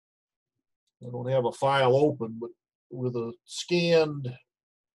don't have a file open, but with a scanned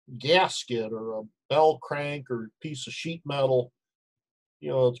gasket or a bell crank or piece of sheet metal, you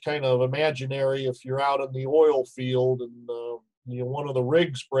know, it's kind of imaginary if you're out in the oil field and you know, one of the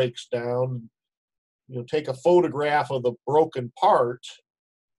rigs breaks down, you know, take a photograph of the broken part,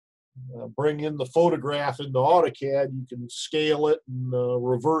 bring in the photograph into AutoCAD, you can scale it and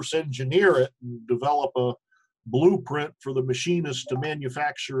reverse engineer it and develop a blueprint for the machinist to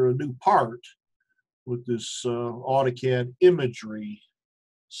manufacture a new part with this AutoCAD imagery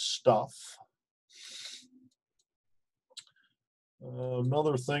stuff.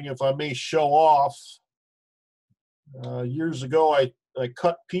 Another thing, if I may show off, years ago I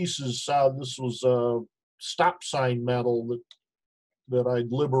cut pieces out. This was stop sign metal that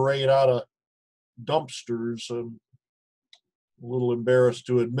I'd liberate out of dumpsters. little embarrassed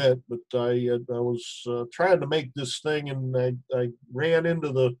to admit, but I was trying to make this thing, and I ran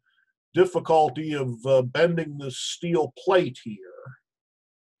into the difficulty of bending this steel plate here.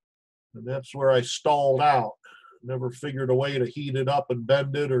 And that's where I stalled out. Never figured a way to heat it up and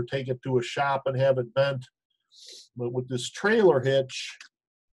bend it or take it to a shop and have it bent. But with this trailer hitch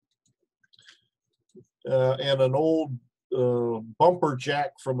and an old bumper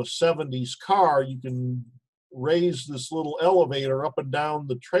jack from a 70s car, you can raise this little elevator up and down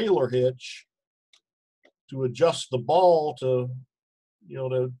the trailer hitch to adjust the ball to,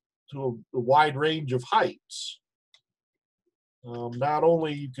 to a wide range of heights. Not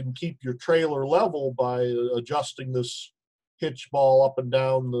only you can keep your trailer level by adjusting this hitch ball up and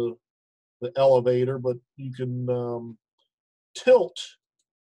down the elevator, but you can tilt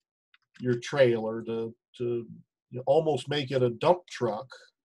your trailer to almost make it a dump truck,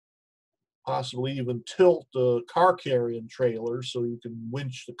 possibly even tilt the car carrying trailer so you can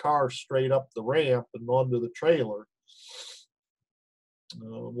winch the car straight up the ramp and onto the trailer.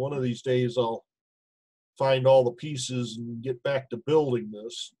 One of these days I'll find all the pieces and get back to building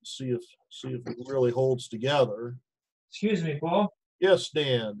this, see if it really holds together. Excuse me, Paul. Yes,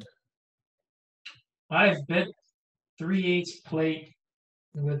 Dan. I've bent 3/8 plate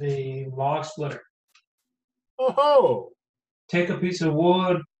with a log splitter. Oh, Take a piece of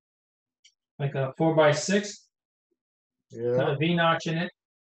wood, like a 4x6, put yeah. a V-notch in it,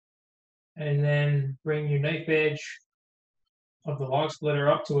 and then bring your knife edge of the log splitter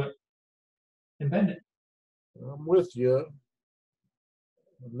up to it and bend it. I'm with you. A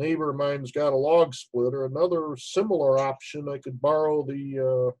neighbor of mine's got a log splitter. Another similar option, I could borrow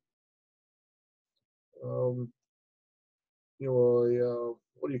the, what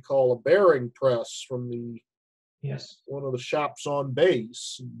do you call, a bearing press from Yes. one of the shops on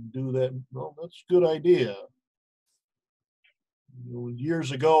base and do that. Well, that's a good idea.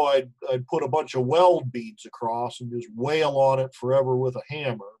 Years ago, I'd put a bunch of weld beads across and just wail on it forever with a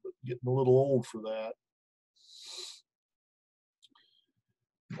hammer, but getting a little old for that.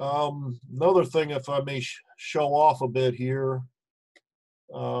 Another thing, if I may show off a bit here,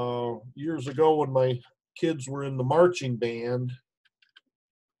 years ago when my kids were in the marching band,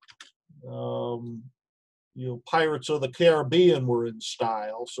 Pirates of the Caribbean were in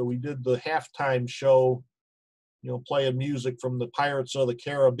style, so we did the halftime show, playing music from the Pirates of the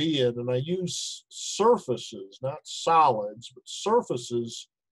Caribbean, and I used surfaces, not solids, but surfaces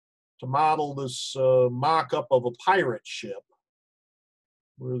to model this mock-up of a pirate ship,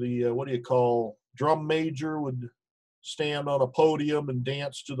 where the, drum major would stand on a podium and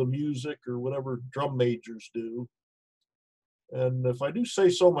dance to the music or whatever drum majors do. And if I do say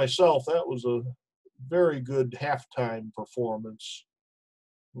so myself, that was a very good halftime performance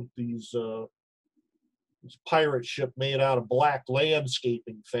with this pirate ship made out of black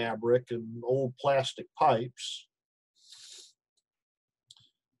landscaping fabric and old plastic pipes.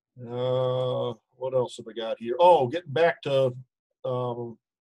 What else have I got here? Oh, getting back to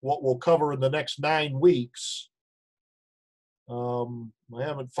what we'll cover in the next 9 weeks. I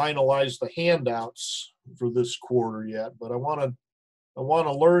haven't finalized the handouts for this quarter yet, but I want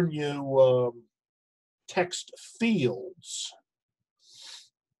to learn you text fields.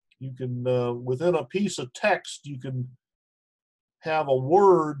 You can within a piece of text, you can have a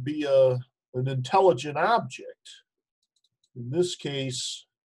word be an intelligent object. In this case,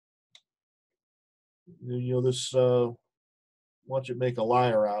 this. Watch it make a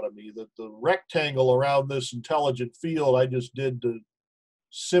liar out of me. That the rectangle around this intelligent field I just did to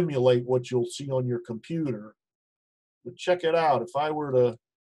simulate what you'll see on your computer. But check it out. If I were to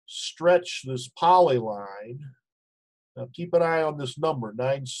stretch this polyline, now keep an eye on this number,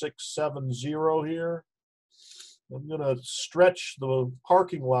 9670 here. I'm going to stretch the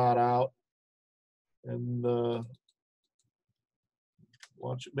parking lot out and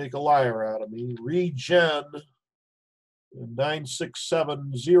watch it make a liar out of me. Regen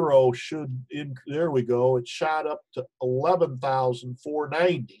 9670 should, there we go, it shot up to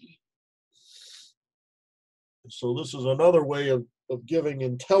 11,490. So this is another way of giving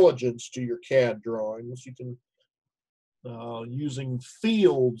intelligence to your CAD drawings. You can, using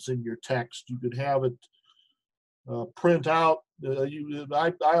fields in your text, you could have it print out.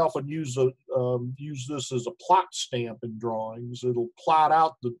 I often use this as a plot stamp in drawings. It'll plot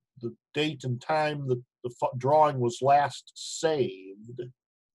out the date and time that the drawing was last saved.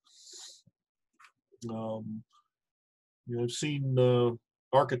 I've seen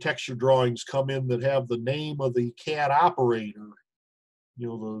architecture drawings come in that have the name of the CAD operator,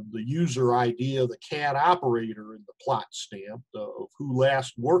 the user ID of the CAD operator in the plot stamp of who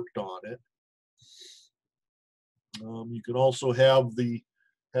last worked on it. You can also have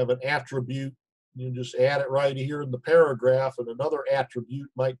an attribute. You just add it right here in the paragraph, and another attribute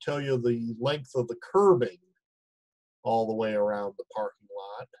might tell you the length of the curbing all the way around the parking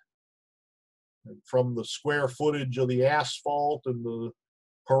lot. And from the square footage of the asphalt and the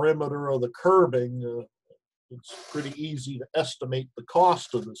perimeter of the curbing, it's pretty easy to estimate the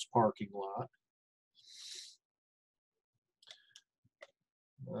cost of this parking lot.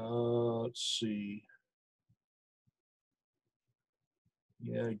 Let's see.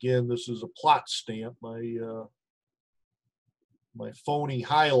 Yeah, again, this is a plot stamp. My phony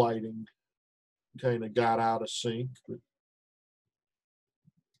highlighting kind of got out of sync. But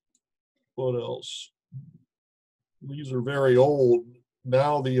what else? These are very old.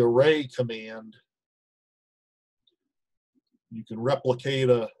 Now the array command, you can replicate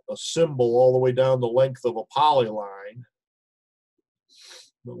a symbol all the way down the length of a polyline.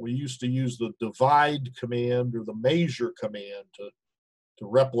 But we used to use the divide command or the measure command to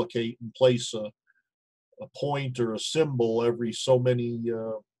replicate and place a point or a symbol every so many,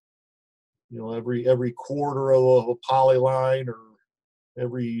 every quarter of a polyline or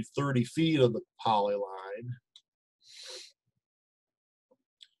every 30 feet of the polyline.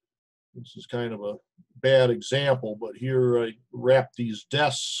 This is kind of a bad example, but here I wrap these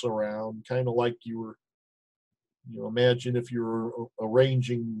desks around, kind of like you were, imagine if you were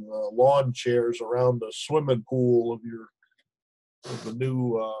arranging lawn chairs around the swimming pool of the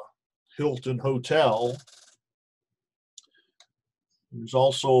new Hilton Hotel. There's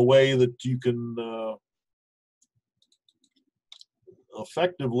also a way that you can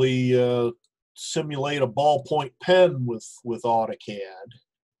effectively simulate a ballpoint pen with AutoCAD.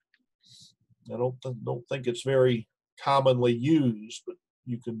 I don't think it's very commonly used, but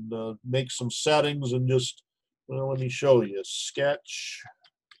you can make some settings and just, let me show you. Sketch.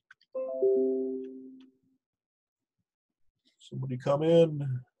 Somebody come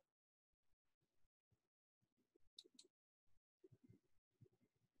in.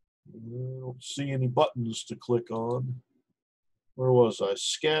 I don't see any buttons to click on. Where was I?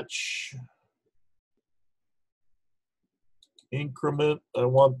 Sketch. Increment. I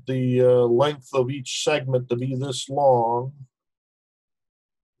want the length of each segment to be this long.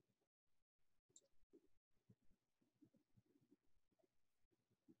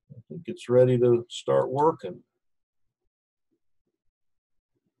 I think it's ready to start working.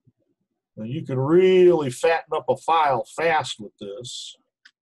 Now you can really fatten up a file fast with this.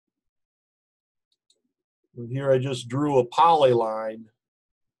 And here I just drew a polyline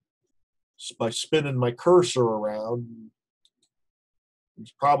by spinning my cursor around.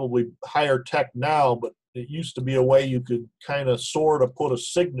 It's probably higher tech now, but it used to be a way you could kind of sort of put a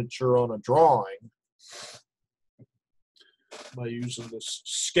signature on a drawing by using this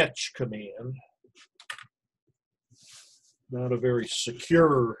sketch command. Not a very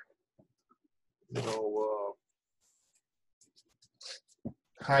secure,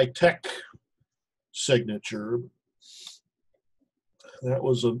 high-tech signature. That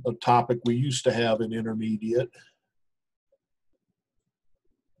was a topic we used to have in intermediate.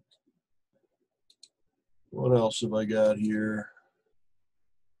 What else have I got here?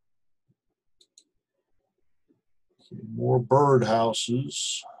 Okay, more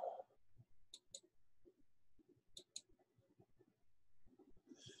birdhouses.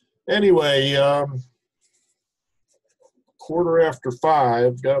 Anyway,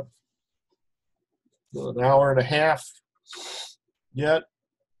 5:15, got an hour and a half yet.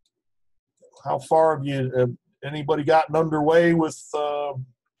 How far have anybody gotten underway with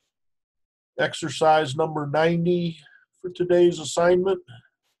exercise number 90 for today's assignment?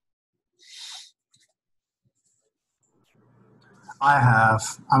 I have.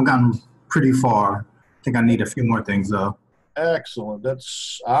 I've gotten pretty far. I think I need a few more things though. Excellent.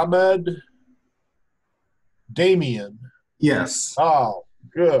 That's Ahmed. Damien. Yes. Oh,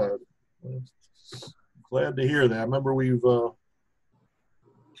 good. Glad to hear that. I remember we've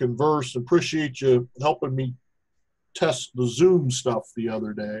conversed. Appreciate you helping me test the Zoom stuff the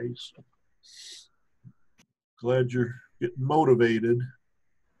other day. So glad you're getting motivated.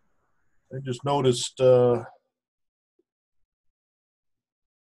 I just noticed okay,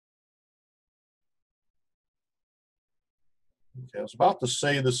 I was about to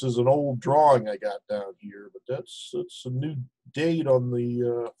say this is an old drawing I got down here, but that's a new date on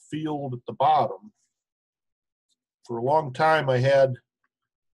the field at the bottom. For a long time, I had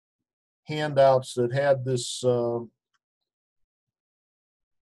handouts that had this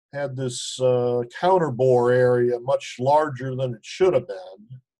counterbore area much larger than it should have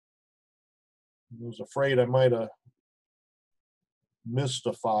been. I was afraid I might have missed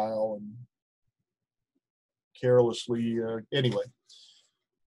a file and carelessly. Anyway.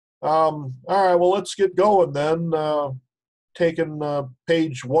 All right, well, let's get going then. Taking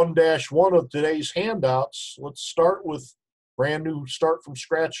page 1-1 of today's handouts, let's start with brand new start from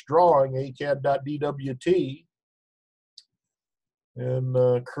scratch drawing, AutoCAD.dwt,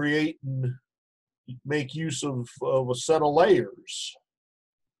 and create and make use of a set of layers.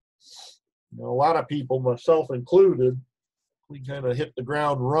 You know, a lot of people, myself included, we kind of hit the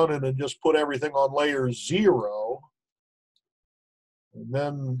ground running and just put everything on layer 0. And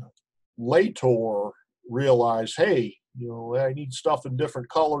then later realize, hey, you know, I need stuff in different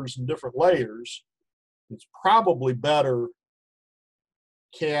colors and different layers. It's probably better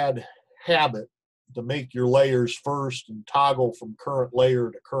CAD habit to make your layers first and toggle from current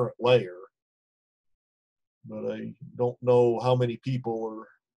layer to current layer. But I don't know how many people are,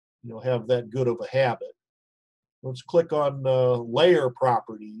 you know, have that good of a habit. Let's click on layer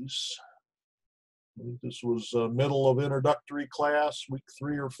properties. I think this was middle of introductory class, week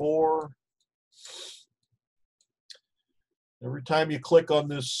 3 or 4. Every time you click on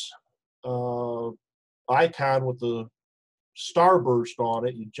this icon with the starburst on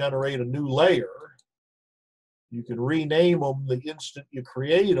it, you generate a new layer. You can rename them the instant you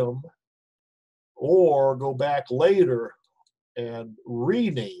create them, or go back later and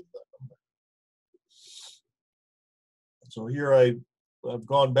rename them. So here I've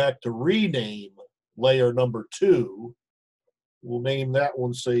gone back to rename layer number 2. We'll name that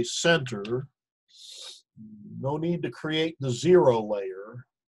one, say, center. No need to create the 0 layer.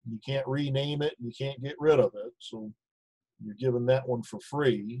 You can't rename it, and you can't get rid of it, so you're given that one for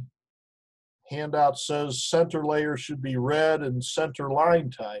free. Handout says center layer should be red and center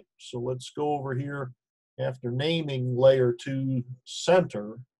line type. So let's go over here. After naming layer 2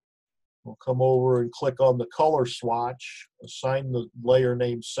 center, we'll come over and click on the color swatch, assign the layer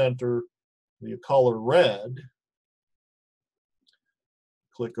name center the color red.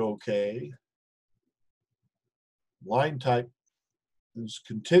 Click OK. Line type is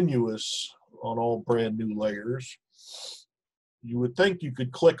continuous on all brand new layers. You would think you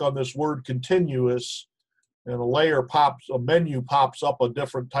could click on this word continuous and a menu pops up of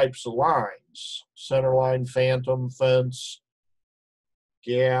different types of lines. Centerline, phantom, fence,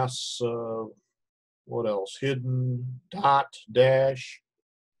 gas, what else? Hidden, dot, dash.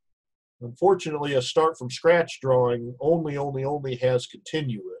 Unfortunately, a start from scratch drawing only has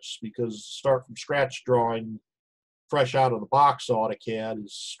continuous, because start from scratch drawing fresh out of the box AutoCAD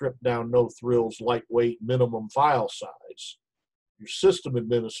is stripped down, no frills, lightweight, minimum file size. Your system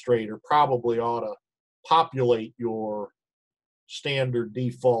administrator probably ought to populate your standard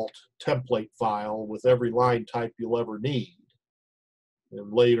default template file with every line type you'll ever need.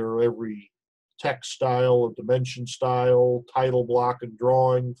 And later, every text style, a dimension style, title block and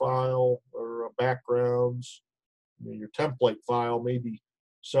drawing file, or backgrounds. You know, your template file may be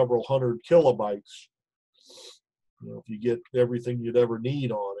several hundred kilobytes. You know, if you get everything you'd ever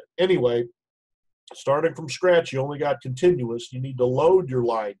need on it. Anyway, starting from scratch, you only got continuous. You need to load your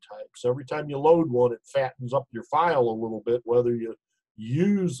line types. Every time you load one, it fattens up your file a little bit, whether you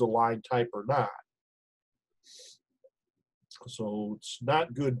use the line type or not. So it's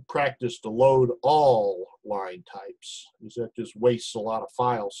not good practice to load all line types, because that just wastes a lot of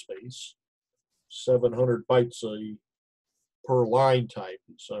file space. 700 bytes per line type,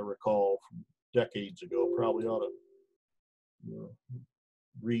 as I recall from decades ago. Probably ought to, you know,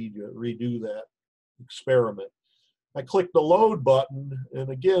 redo that experiment. I click the load button,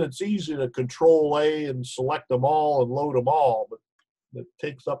 and again, it's easy to Control A and select them all and load them all, but it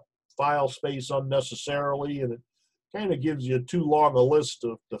takes up file space unnecessarily, and it kind of gives you too long a list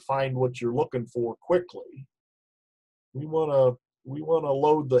to find what you're looking for quickly. We want to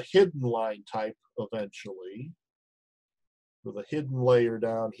load the hidden line type eventually, with a hidden layer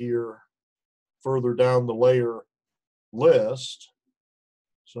down here, further down the layer list.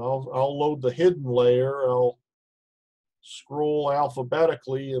 So I'll load the hidden layer. I'll scroll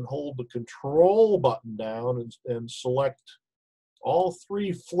alphabetically and hold the Control button down and select all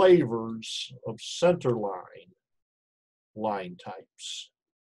 3 flavors of centerline line types.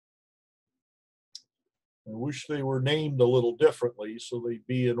 I wish they were named a little differently so they'd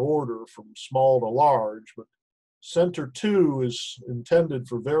be in order from small to large, but center 2 is intended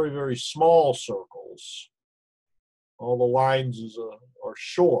for very, very small circles. All the lines are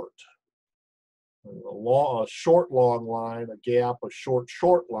short. A short long line, a gap, a short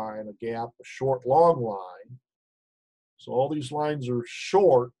line, a gap, a short long line. So all these lines are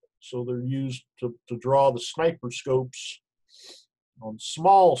short, so they're used to draw the sniper scopes on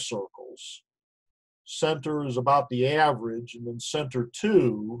small circles. Center is about the average, and then center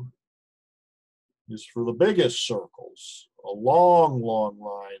 2 is for the biggest circles. A long, long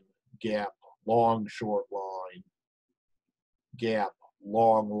line, gap, long, short line, gap,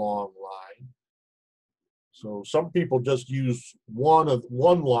 long, long line. So some people just use one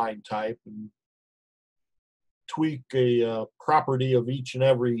line type and tweak a property of each and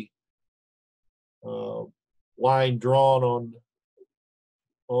every line drawn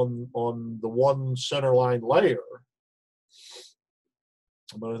on the one center line layer.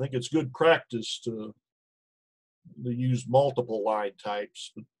 But I think it's good practice to use multiple line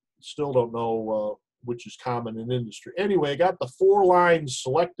types, but still don't know which is common in industry. Anyway, I got the 4 lines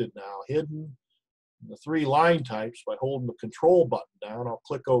selected now, hidden in the 3 line types by holding the control button down. I'll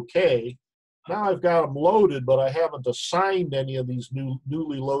click OK. Now I've got them loaded, but I haven't assigned any of these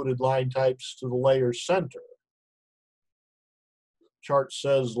newly loaded line types to the layer center. Chart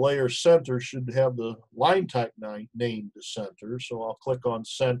says layer center should have the line type named to center, so I'll click on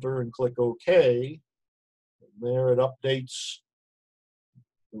center and click OK. And there it updates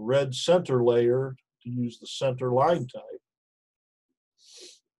the red center layer to use the center line type.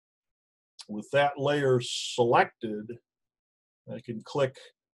 With that layer selected, I can click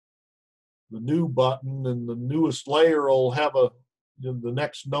the new button, and the newest layer will have the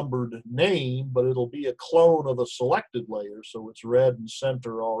next numbered name, but it'll be a clone of a selected layer, so it's red and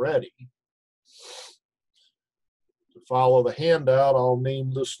center already. To follow the handout, I'll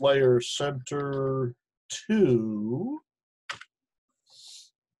name this layer Center 2.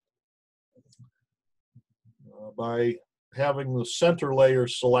 By having the center layer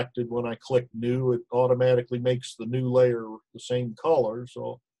selected when I click new, it automatically makes the new layer the same color.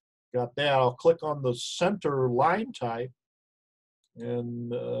 So got that. I'll click on the center line type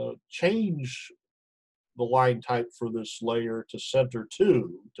and change the line type for this layer to Center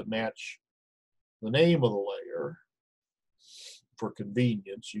 2 to match the name of the layer for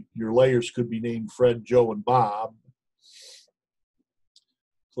convenience. Your layers could be named Fred, Joe, and Bob.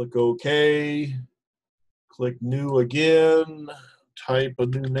 Click OK. Click new again. Type a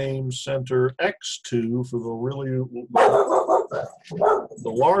new name, Center X2 for the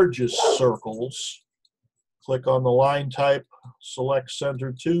largest circles. Click on the line type, select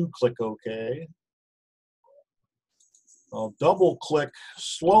Center 2, click OK. I'll double click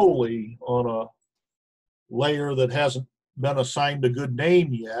slowly on a layer that hasn't been assigned a good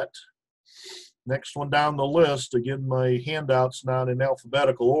name yet. Next one down the list, again, my handout's not in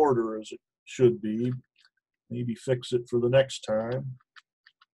alphabetical order as it should be. Maybe fix it for the next time.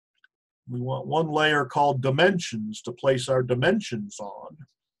 We want one layer called Dimensions to place our dimensions on.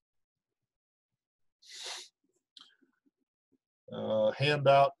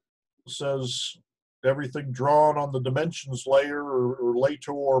 Handout says everything drawn on the dimensions layer or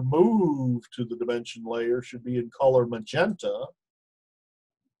later or move to the dimension layer should be in color magenta.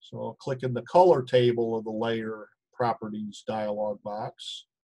 So I'll click in the color table of the layer properties dialog box,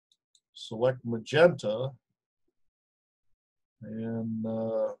 select magenta, and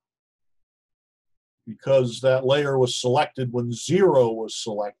because that layer was selected when 0 was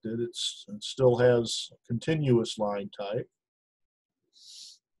selected, it still has a continuous line type.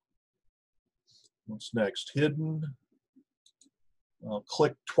 What's next? Hidden. I'll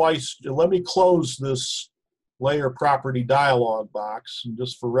click twice. Let me close this layer property dialog box, and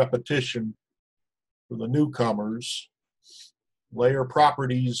just for repetition for the newcomers, layer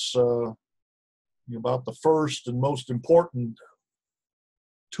properties, about the first and most important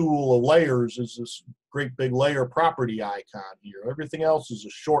tool of layers is this great big layer property icon here. Everything else is a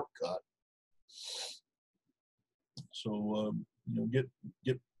shortcut. So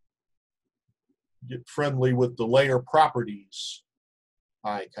get friendly with the layer properties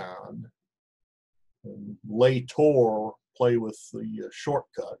icon, and later play with the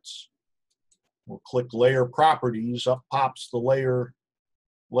shortcuts. We'll click layer properties. Up pops the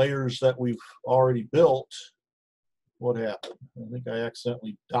layers that we've already built. What happened? I think I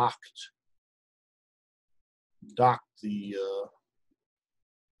accidentally docked the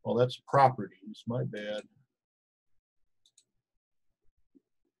oh, that's properties, my bad.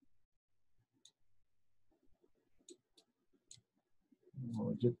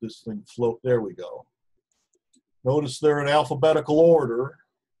 I'll get this thing float. There we go. Notice they're in alphabetical order.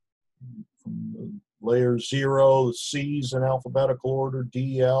 From the layer 0, the C's in alphabetical order,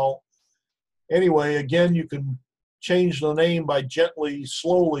 D, L. Anyway, again, you can change the name by gently,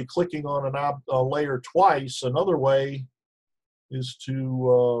 slowly clicking on a layer twice. Another way is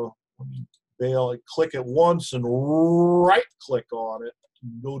to click it once and right-click on it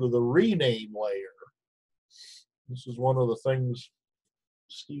and go to the rename layer. This is one of the things,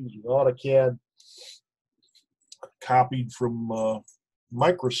 AutoCAD copied from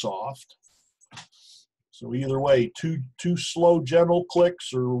Microsoft. So either way, two slow gentle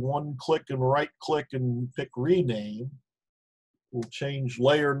clicks or one click and right click and pick rename. We'll change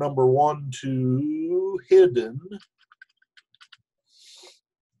layer number 1 to hidden.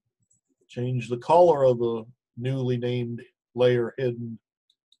 Change the color of the newly named layer hidden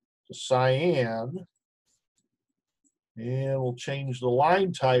to cyan. And we'll change the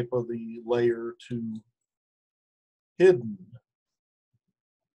line type of the layer to hidden.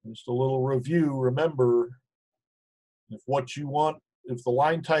 Just a little review. Remember, if the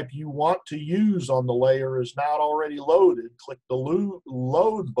line type you want to use on the layer is not already loaded, click the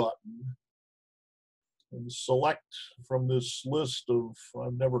load button and select from this list of,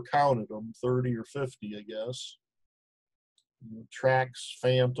 I've never counted them, 30 or 50, I guess. Tracks,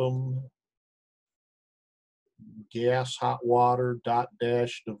 phantom, gas, hot water, dot,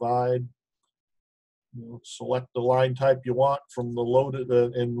 dash, divide. Select the line type you want from the loaded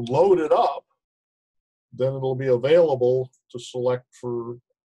and load it up. Then it'll be available to select for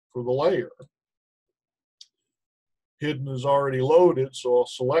the layer. Hidden is already loaded, so I'll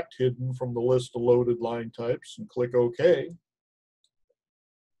select hidden from the list of loaded line types and click OK.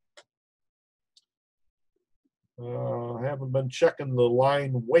 I haven't been checking the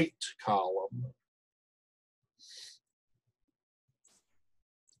line weight column.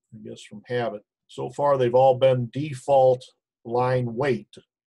 I guess from habit. So far, they've all been default line weight.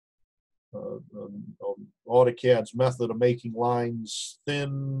 AutoCAD's method of making lines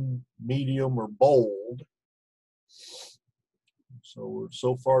thin, medium, or bold.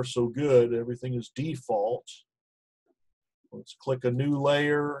 So far, so good. Everything is default. Let's click a new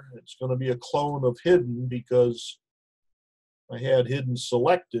layer. It's going to be a clone of hidden because I had hidden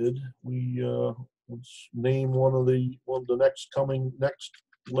selected. Let's name one of the next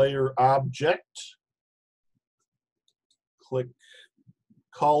layer object. Click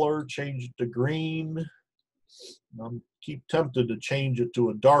color, change it to green. I'm keep tempted to change it to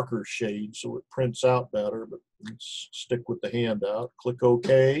a darker shade so it prints out better, but let's stick with the handout. Click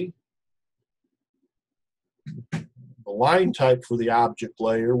OK. The line type for the object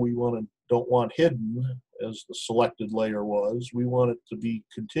layer, we don't want hidden as the selected layer was. We want it to be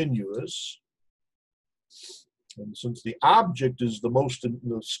continuous. And since the object is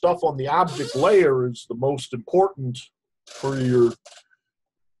the stuff on the object layer is the most important for your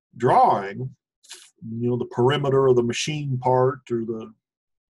drawing, the perimeter of the machine part or the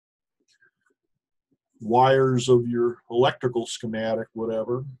wires of your electrical schematic,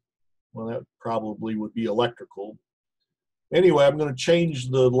 whatever. Well, that probably would be electrical. Anyway, I'm going to change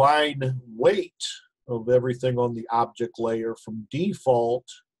the line weight of everything on the object layer from default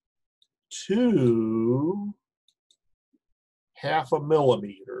to 0.5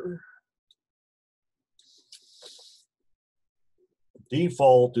 millimeter.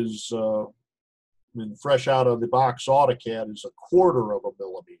 Default is, fresh out of the box AutoCAD, is 1/4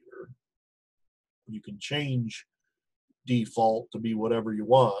 millimeter. You can change default to be whatever you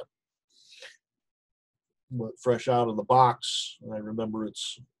want. But fresh out of the box, I remember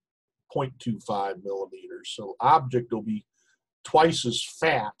it's 0.25 millimeters. So object will be twice as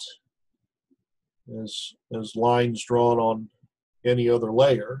fat as lines drawn on any other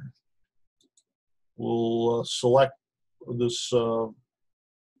layer. We'll select this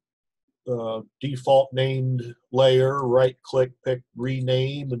default named layer, right click, pick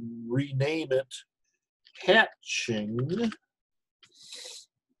rename, and rename it hatching.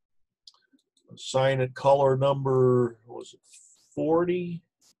 Assign it color number, was it 40?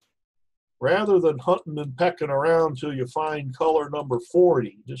 Rather than hunting and pecking around till you find color number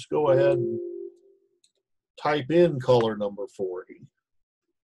 40, just go ahead and type in color number 40.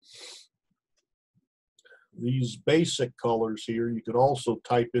 These basic colors here, you can also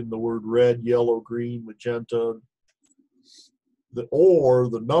type in the word red, yellow, green, magenta, or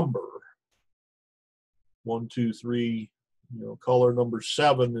the number. 1, 2, 3, color number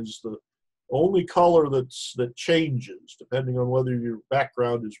 7 is the only color that changes, depending on whether your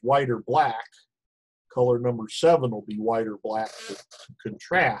background is white or black. Color number 7 will be white or black to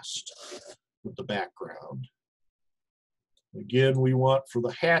contrast with the background. Again, we want for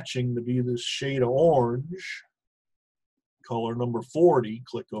the hatching to be this shade of orange. Color number 40,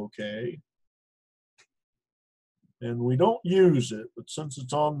 click OK. And we don't use it, but since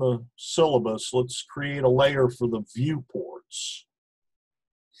it's on the syllabus, let's create a layer for the viewports.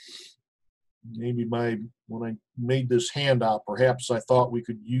 Maybe when I made this handout, perhaps I thought we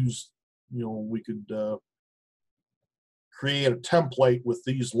could use, create a template with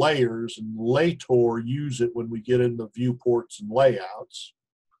these layers and later use it when we get into viewports and layouts.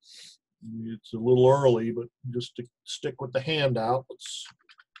 It's a little early, but just to stick with the handout, let's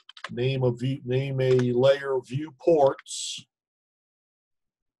Name a layer viewports.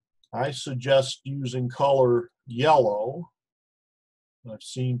 I suggest using color yellow. I've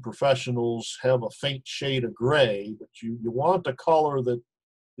seen professionals have a faint shade of gray, but you want a color that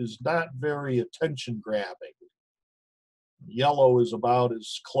is not very attention grabbing. Yellow is about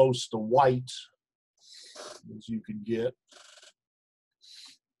as close to white as you can get.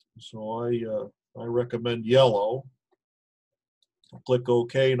 So I recommend yellow. Click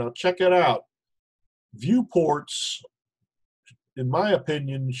OK. Now check it out. Viewports, in my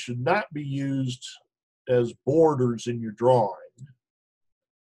opinion, should not be used as borders in your drawing.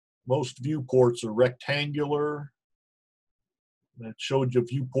 Most viewports are rectangular. I showed you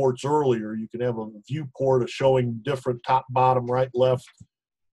viewports earlier. You can have a viewport of showing different top, bottom, right, left,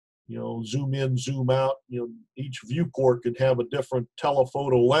 zoom in, zoom out. Each viewport could have a different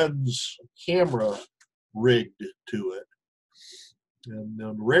telephoto lens camera rigged to it. And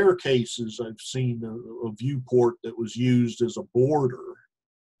in rare cases, I've seen a viewport that was used as a border,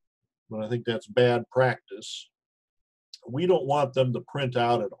 but I think that's bad practice. We don't want them to print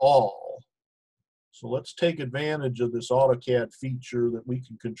out at all. So let's take advantage of this AutoCAD feature that we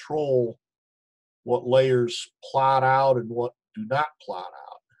can control what layers plot out and what do not plot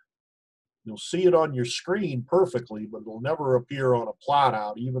out. You'll see it on your screen perfectly, but it'll never appear on a plot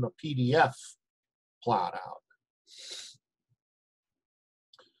out, even a PDF plot out.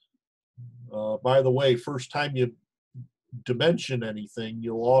 By the way, first time you dimension anything,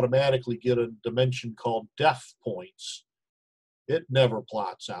 you'll automatically get a dimension called depth points. It never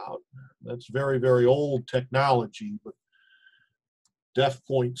plots out. That's very, very old technology, but depth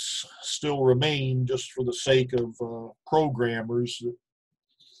points still remain just for the sake of programmers that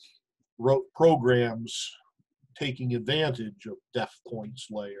wrote programs taking advantage of depth points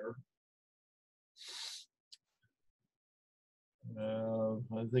layer.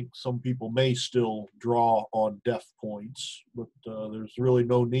 I think some people may still draw on depth points, but there's really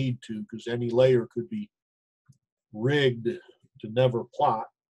no need to, because any layer could be rigged to never plot.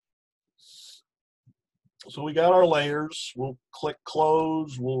 So we got our layers. We'll click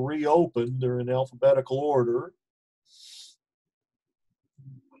close. We'll reopen. They're in alphabetical order.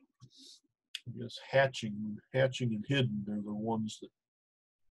 I guess hatching and hidden are the ones that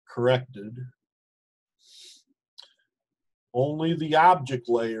corrected. Only the object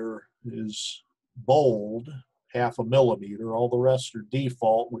layer is bold, 0.5 millimeter. All the rest are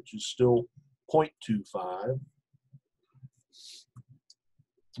default, which is still 0.25.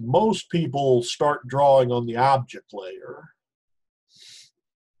 Most people start drawing on the object layer.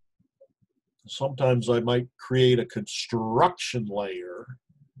 Sometimes I might create a construction layer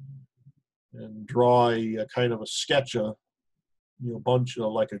and draw a kind of a sketch, a bunch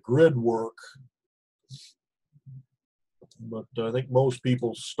of like a grid work. But I think most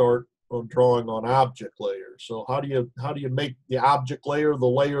people start on drawing on object layer. So how do you make the object layer the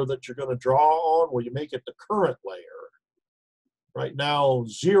layer that you're going to draw on? Well, you make it the current layer. Right now,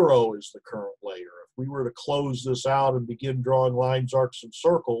 0 is the current layer. If we were to close this out and begin drawing lines, arcs, and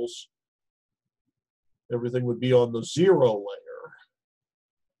circles, everything would be on the 0 layer.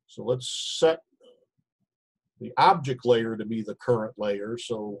 So let's set the object layer to be the current layer.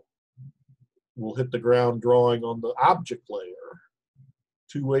 So we'll hit the ground drawing on the object layer.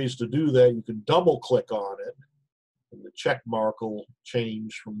 Two ways to do that. You can double click on it, and the check mark will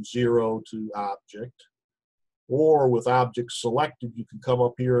change from 0 to object. Or with object selected, you can come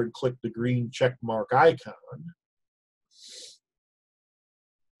up here and click the green check mark icon.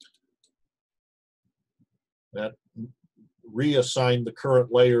 That reassigned the current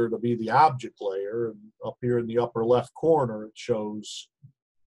layer to be the object layer. And up here in the upper left corner, it shows,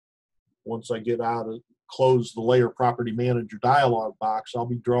 once I get out of close the layer property manager dialog box, I'll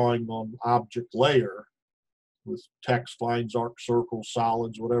be drawing on object layer with text, lines, arcs, circles,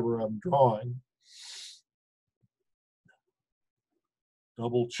 solids, whatever I'm drawing.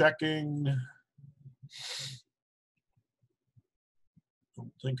 Double checking.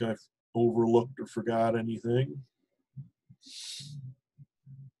 Don't think I've overlooked or forgot anything.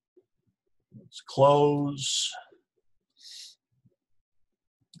 Let's close.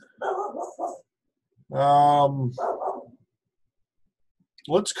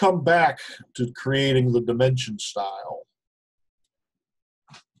 Let's come back to creating the dimension style.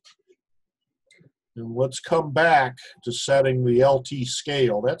 And let's come back to setting the LT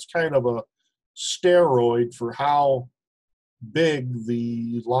scale. That's kind of a steroid for how big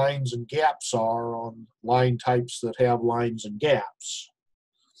the lines and gaps are on line types that have lines and gaps.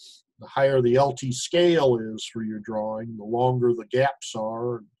 The higher the LT scale is for your drawing, the longer the gaps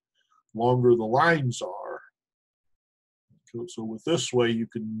are, and longer the lines are. So with this way, you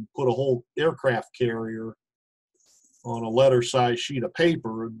can put a whole aircraft carrier on a letter size sheet of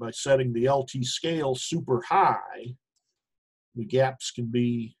paper, and by setting the LT scale super high, the gaps can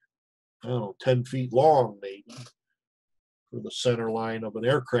be, I don't know, 10 feet long maybe for the center line of an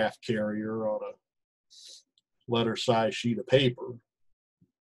aircraft carrier on a letter size sheet of paper.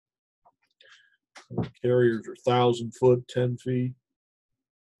 Carriers are 1,000 foot, 10 feet.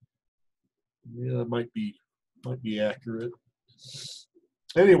 Yeah, that might be accurate.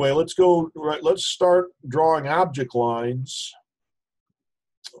 Anyway, let's start drawing object lines.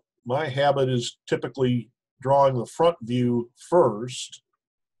 My habit is typically drawing the front view first.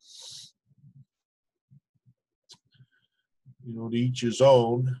 You know, to each his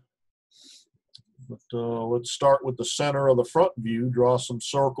own. But let's start with the center of the front view, draw some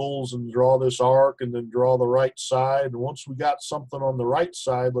circles and draw this arc, and then draw the right side. And once we got something on the right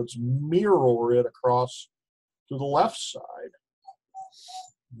side, let's mirror it across to the left side.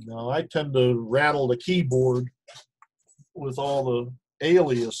 Now, I tend to rattle the keyboard with all the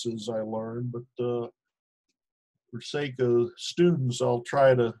aliases I learned, but for sake of students, I'll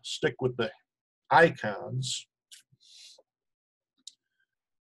try to stick with the icons.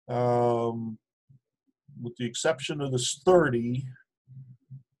 With the exception of this 30,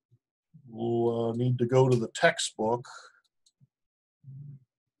 we'll need to go to the textbook.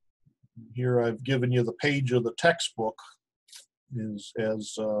 Here I've given you the page of the textbook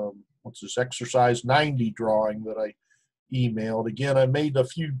as what's this, exercise 90 drawing that I emailed. Again, I made a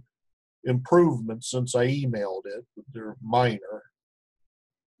few improvements since I emailed it, but they're minor.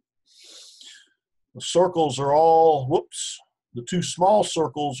 The circles are all, whoops, the two small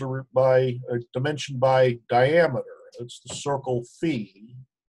circles are dimensioned by diameter. It's the circle phi.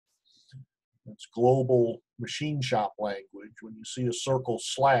 It's global machine shop language. When you see a circle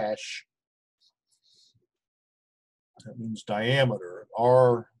slash, that means diameter.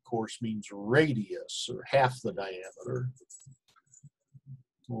 R, of course, means radius, or half the diameter.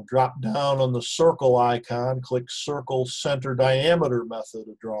 We'll drop down on the circle icon, click Circle Center Diameter method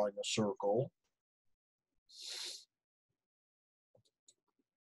of drawing a circle.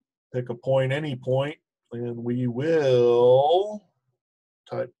 Pick a point, any point, and we will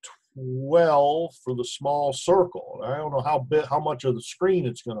type 12 for the small circle. I don't know how much of the screen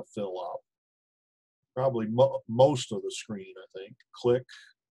it's going to fill up. Probably most of the screen, I think. Click.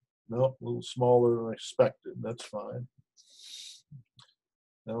 Nope, a little smaller than I expected. That's fine.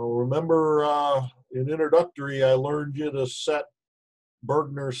 Now remember, in introductory, I learned you to set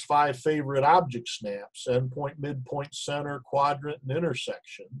Burgener's 5 favorite object snaps: endpoint, midpoint, center, quadrant, and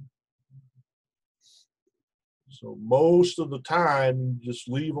intersection. So most of the time, you just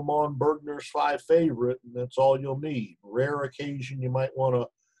leave them on Burgener's 5 favorite, and that's all you'll need. Rare occasion, you might want to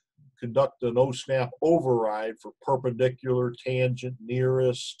conduct an O-snap override for perpendicular, tangent,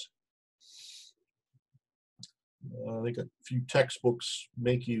 nearest. I think a few textbooks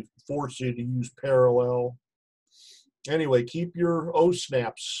force you to use parallel. Anyway, keep your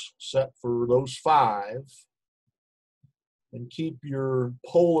O-snaps set for those 5. And keep your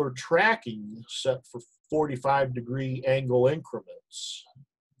polar tracking set for 45-degree angle increments.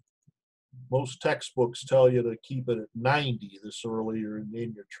 Most textbooks tell you to keep it at 90 this earlier in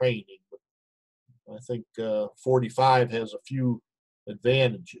your training, but I think 45 has a few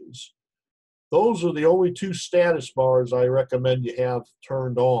advantages. Those are the only 2 status bars I recommend you have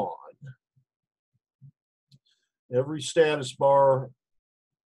turned on. Every status bar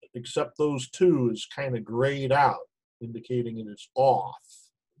except those 2 is kind of grayed out, indicating it is off.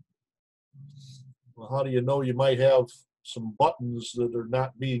 Well, how do you know you might have some buttons that are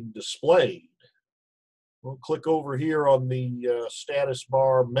not being displayed? Well, click over here on the status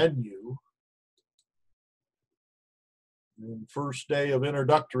bar menu. In first day of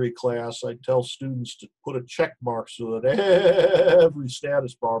introductory class, I tell students to put a check mark so that every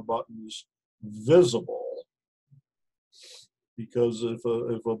status bar button is visible. Because if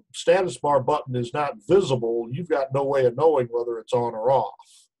a status bar button is not visible, you've got no way of knowing whether it's on or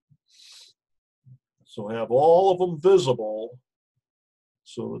off. So have all of them visible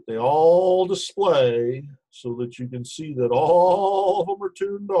so that they all display, so that you can see that all of them are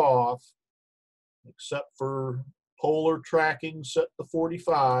tuned off, except for polar tracking set to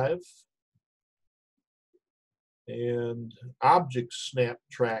 45 and object snap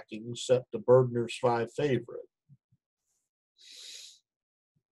tracking set to Burgener's 5 favorite.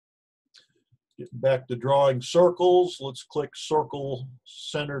 Getting back to drawing circles, let's click Circle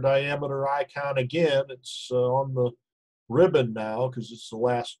Center Diameter icon again. It's on the ribbon now because it's the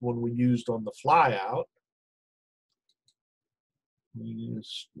last one we used on the flyout. You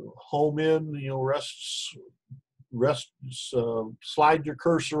just home in, rest slide your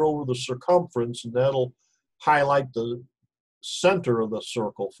cursor over the circumference, and that'll highlight the center of the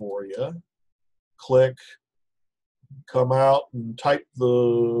circle for you. Click, come out and type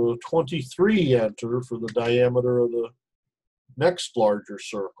the 23, enter for the diameter of the next larger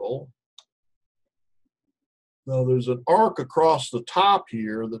circle. Now there's an arc across the top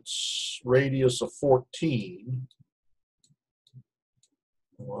here that's radius of 14.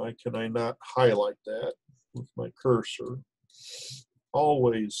 Why can I not highlight that with my cursor?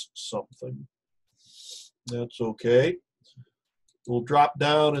 Always something. That's okay. We'll drop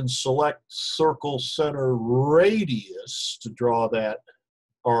down and select circle center radius to draw that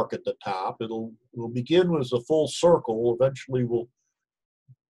arc at the top. We'll begin with a full circle. Eventually we'll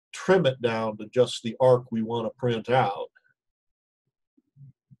trim it down to just the arc we want to print out.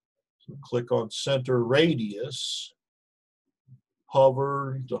 So click on center radius,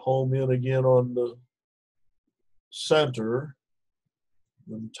 hover to home in again on the center,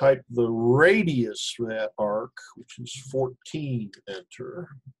 and type the radius for that arc, which is 14, enter.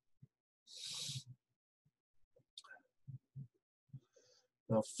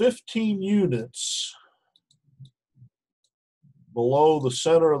 Now 15 units below the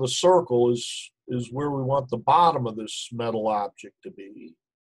center of the circle is where we want the bottom of this metal object to be.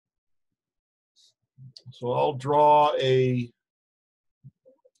 So I'll draw a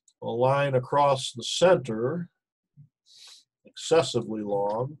line across the center, excessively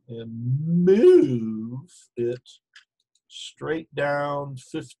long, and move it straight down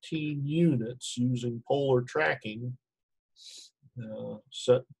 15 units using polar tracking,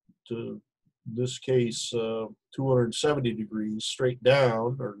 set to, in this case, 270 degrees straight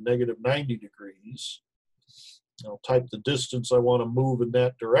down, or negative 90 degrees. I'll type the distance I want to move in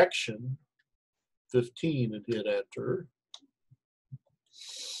that direction, 15, and hit enter.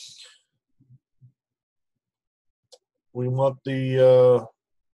 We want the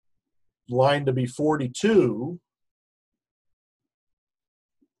line to be 42.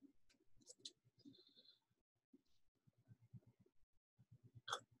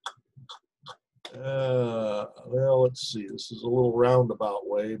 Well, let's see. This is a little roundabout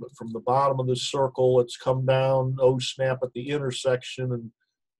way, but from the bottom of this circle, let's come down, snap at the intersection, and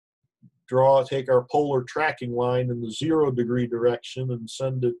take our polar tracking line in the 0 degree direction and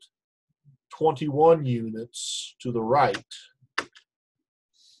send it 21 units to the right. And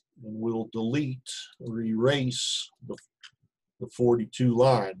we'll delete or erase the 42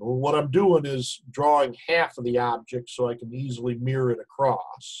 line. Well, what I'm doing is drawing half of the object so I can easily mirror it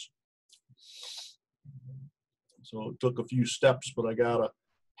across. So it took a few steps, but I got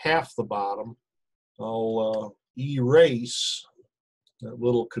half the bottom. I'll erase that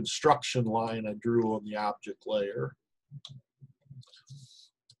little construction line I drew on the object layer.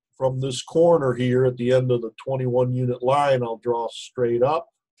 From this corner here at the end of the 21 unit line, I'll draw straight up,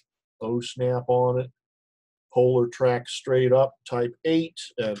 snap on it, polar track straight up, type 8,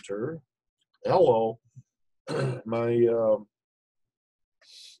 enter. Hello, my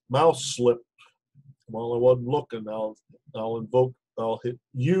mouse slipped while I wasn't looking. I'll hit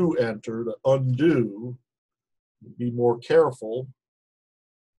U, enter, to undo. Be more careful.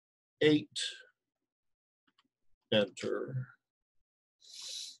 8, enter.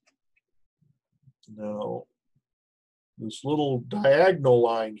 Now, this little diagonal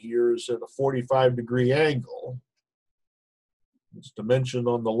line here is at a 45 degree angle. It's dimensioned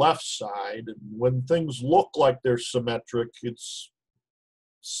on the left side, and when things look like they're symmetric, it's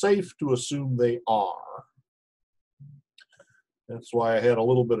safe to assume they are. That's why I had a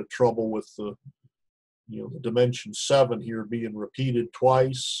little bit of trouble with the dimension 7 here being repeated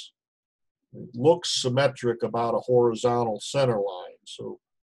twice. It looks symmetric about a horizontal center line, so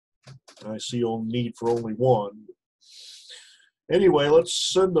I see need for only one. Anyway,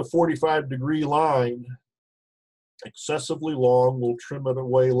 let's send the 45 degree line excessively long. We'll trim it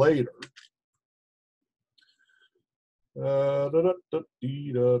away later. There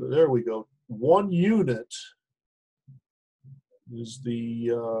we go. 1 unit is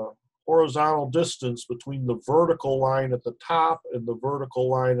the horizontal distance between the vertical line at the top and the vertical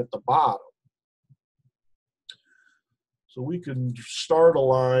line at the bottom. So we can start a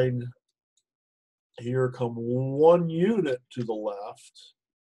line here, come 1 unit to the left,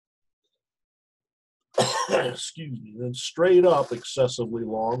 excuse me, then straight up excessively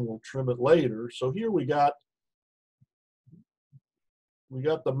long. We'll trim it later. So here we got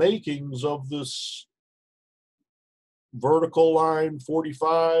the makings of this vertical line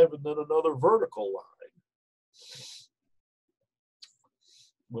 45 and then another vertical line.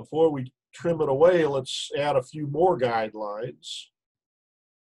 Before we trim it away, let's add a few more guidelines.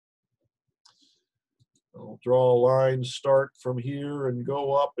 I'll draw a line, start from here and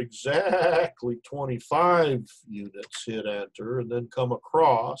go up exactly 25 units, hit enter, and then come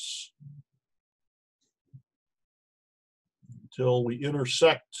across until we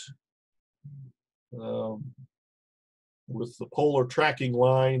intersect with the polar tracking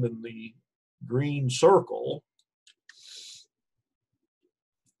line and the green circle.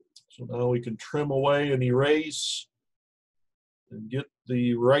 So now we can trim away and erase and get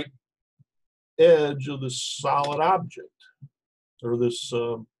the right edge of this solid object, or this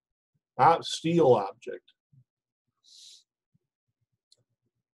steel object.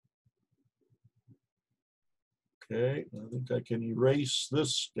 Okay, I think I can erase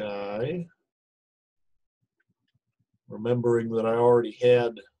this guy, remembering that I already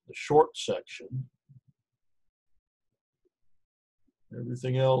had the short section.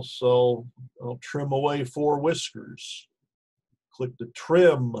 Everything else I'll trim away 4 whiskers. Click the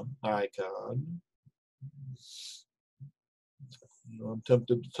trim icon. I'm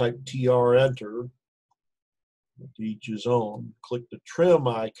tempted to type TR enter. To each his own. Click the trim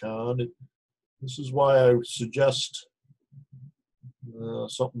icon. This is why I suggest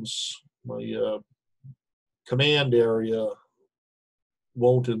my command area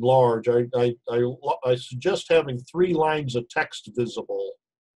won't enlarge. I suggest having 3 lines of text visible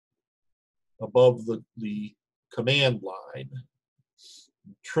above the command line.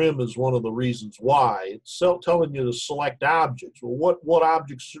 Trim is one of the reasons why. It's telling you to select objects. Well, what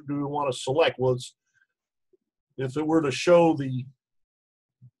objects do we want to select? Well, if it were to show the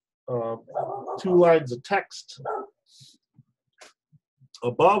 2 lines of text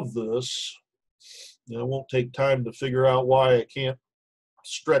above this, it won't take time to figure out why I can't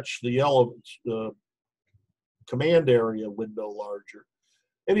stretch the elements, command area window larger.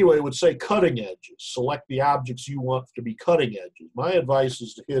 Anyway, it would say cutting edges. Select the objects you want to be cutting edges. My advice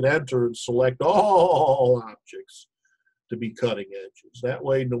is to hit enter and select all objects to be cutting edges. That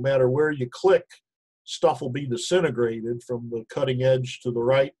way, no matter where you click, stuff will be disintegrated from the cutting edge to the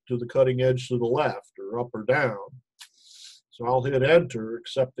right to the cutting edge to the left, or up or down. So I'll hit enter,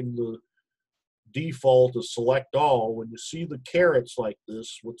 accepting the default is select all. When you see the carrots like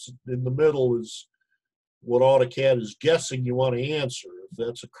this, what's in the middle is what AutoCAD is guessing you want to answer. If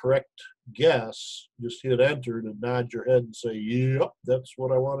that's a correct guess, just hit enter and nod your head and say, yep, that's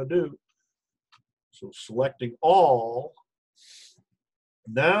what I want to do. So selecting all.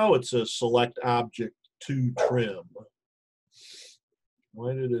 Now it says select object to trim.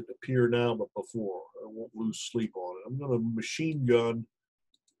 Why did it appear now but before? I won't lose sleep on it. I'm going to machine gun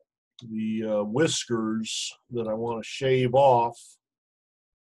the whiskers that I want to shave off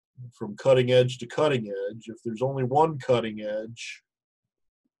from cutting edge to cutting edge. If there's only one cutting edge,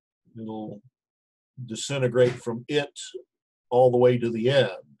 it'll disintegrate from it all the way to the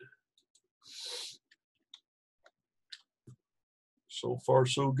end. So far,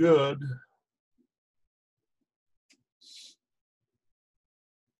 so good.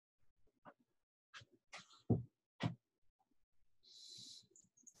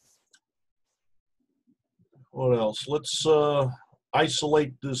 What else? Let's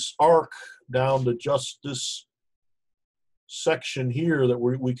isolate this arc down to just this section here that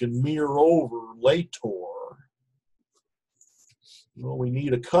we can mirror over later. Well, we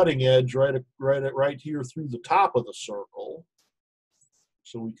need a cutting edge right here through the top of the circle,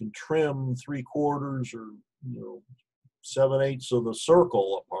 so we can trim 3/4 or 7/8 of the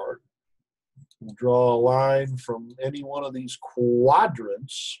circle apart. We'll draw a line from any one of these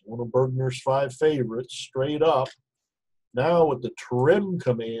quadrants, one of Burgener's 5 favorites, straight up. Now with the trim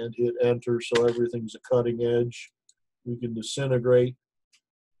command, hit enter so everything's a cutting edge. We can disintegrate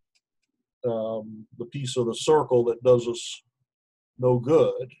the piece of the circle that does us no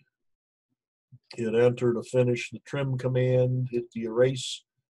good. Hit enter to finish the trim command, hit the erase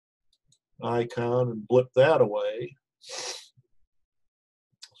icon and blip that away.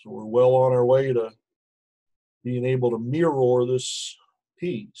 So we're well on our way to being able to mirror this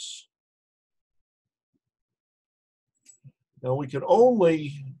piece. Now we can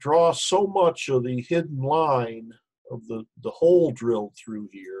only draw so much of the hidden line of the hole drilled through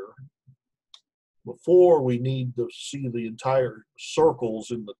here before we need to see the entire circles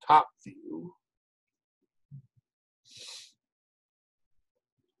in the top view.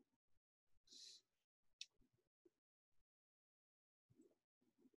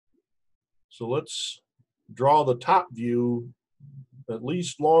 So let's draw the top view at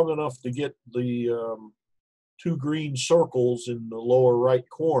least long enough to get the 2 green circles in the lower right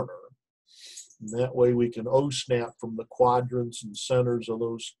corner. And that way we can O-snap from the quadrants and centers of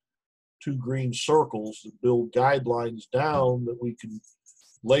those 2 green circles to build guidelines down that we can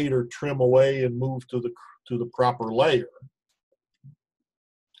later trim away and move to the to the proper layer.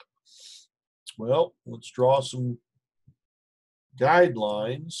 Well, let's draw some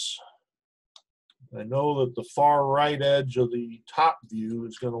guidelines. I know that the far right edge of the top view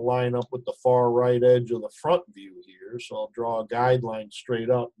is going to line up with the far right edge of the front view here, so I'll draw a guideline straight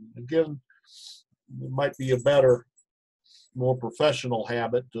up. Again, it might be a better, more professional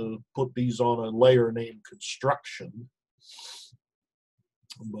habit to put these on a layer named construction,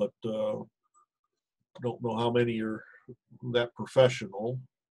 but don't know how many are that professional.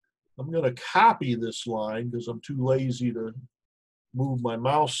 I'm going to copy this line because I'm too lazy to move my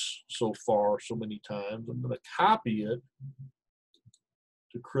mouse so many times. I'm going to copy it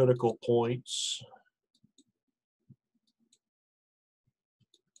to critical points.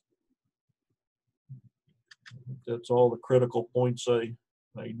 That's all the critical points I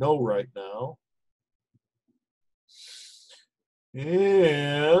know right now.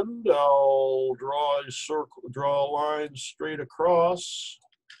 And I'll draw a circle, draw a line straight across.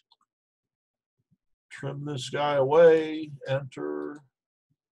 Trim this guy away, enter.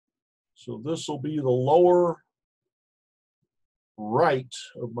 So this will be the lower right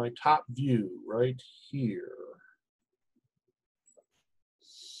of my top view, right here.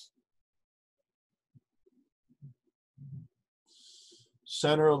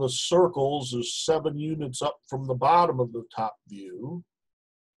 Center of the circles is 7 units up from the bottom of the top view.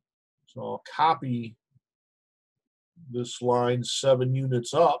 So I'll copy this line 7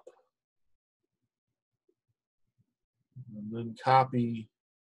 units up. And then copy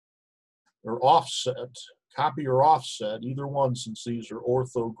or offset, either one, since these are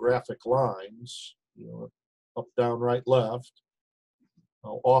orthographic lines, you know, up, down, right, left.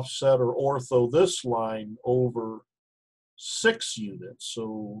 I'll offset or ortho this line over 6 units.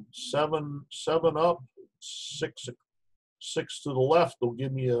 So 7 up, 6 to the left will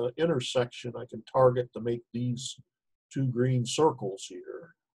give me an intersection I can target to make these 2 green circles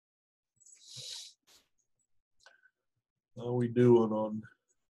here. How we doing on?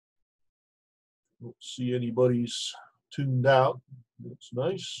 Don't see anybody's tuned out. That's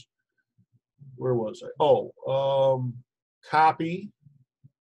nice. Where was I? Oh, copy.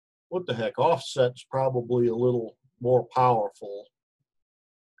 What the heck? Offset's probably a little more powerful.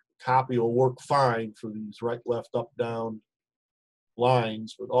 Copy will work fine for these right, left, up, down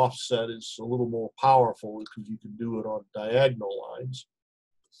lines, but offset is a little more powerful because you can do it on diagonal lines.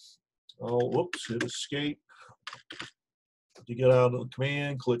 Oh, whoops, hit escape. To get out of the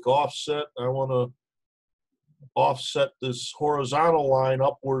command, click offset. I want to offset this horizontal line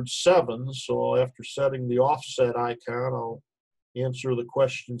upwards 7. So after setting the offset icon, I'll answer the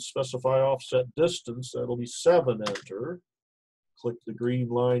question, specify offset distance. That'll be 7, enter. Click the green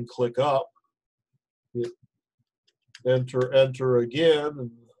line, click up. Hit enter, enter again,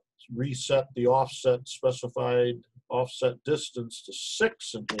 and reset the offset specified offset distance to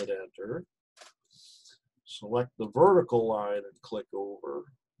 6 and hit enter. Select the vertical line and click over.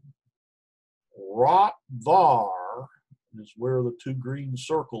 Rot var is where the 2 green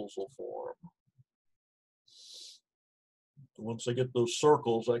circles will form. Once I get those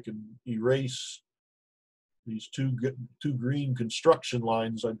circles, I can erase these two green construction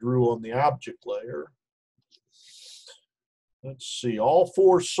lines I drew on the object layer. Let's see, all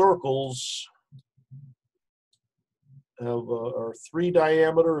 4 circles have are 3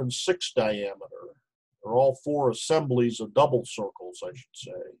 diameter and 6 diameter. They're all 4 assemblies of double circles, I should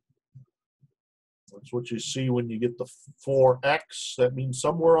say. That's what you see when you get the 4x. That means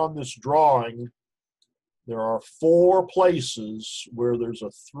somewhere on this drawing, there are 4 places where there's a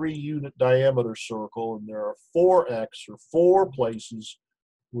 3-unit diameter circle, and there are 4x, or 4 places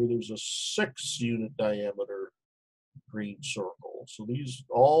where there's a 6-unit diameter green circle. So these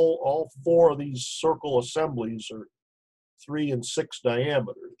all 4 of these circle assemblies are 3 and 6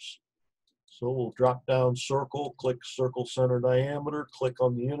 diameters. So we'll drop down circle, click circle center diameter, click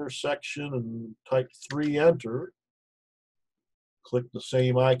on the intersection and type 3, enter. Click the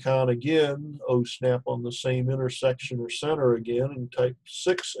same icon again, snap on the same intersection or center again and type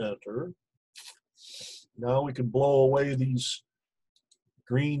 6, enter. Now we can blow away these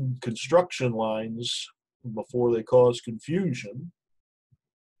green construction lines before they cause confusion.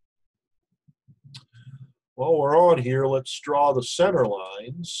 While we're on here, let's draw the center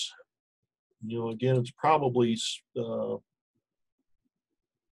lines. You know, again, it's probably, I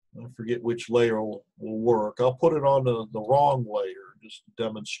forget which layer will work. I'll put it on the wrong layer just to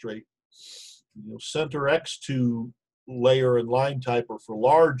demonstrate. You know, center X2 layer and line type are for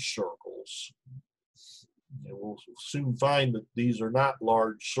large circles. And we'll soon find that these are not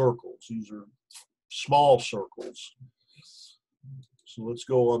large circles. These are small circles. So let's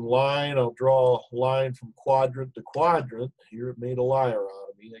go on line. I'll draw a line from quadrant to quadrant. Here it made a liar out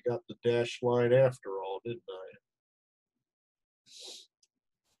of me. I got the dashed line after all, didn't I?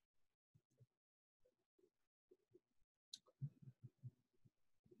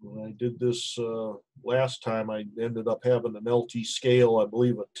 When I did this last time, I ended up having an LT scale, I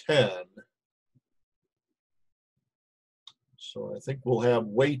believe a 10. So I think we'll have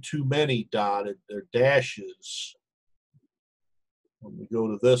way too many dotted, they're dashes, when we go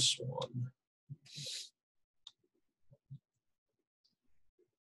to this one.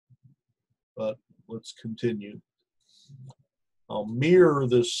 But let's continue. I'll mirror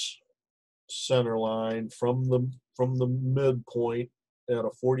this center line from the midpoint at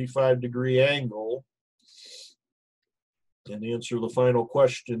a 45-degree angle and answer the final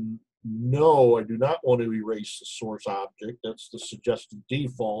question. No, I do not want to erase the source object. That's the suggested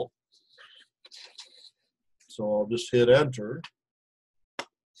default. So I'll just hit enter.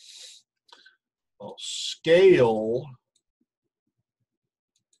 I'll scale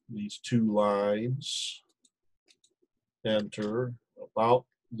these two lines, enter, about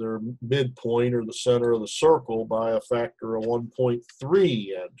their midpoint or the center of the circle by a factor of 1.3,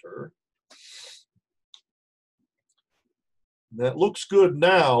 enter. That looks good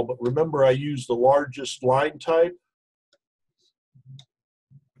now, but remember I used the largest line type.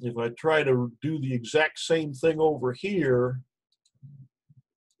 If I try to do the exact same thing over here,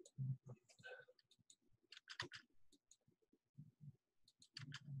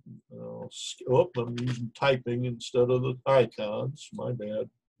 oh, I'm using typing instead of the icons, my bad.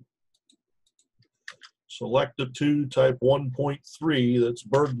 Select the two, type 1.3, that's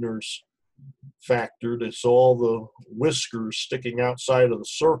Burgener's factor. So all the whiskers sticking outside of the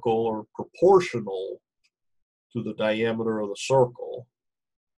circle are proportional to the diameter of the circle.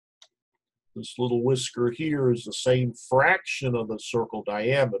 This little whisker here is the same fraction of the circle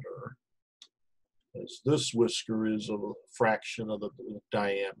diameter as this whisker is a fraction of the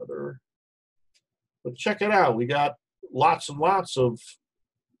diameter. But check it out, we got lots and lots of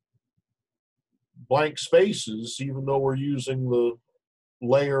blank spaces, even though we're using the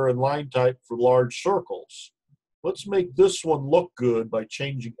layer and line type for large circles. Let's make this one look good by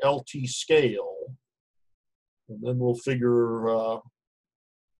changing LT scale, and then we'll figure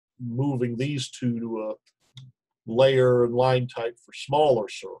moving these two to a layer and line type for smaller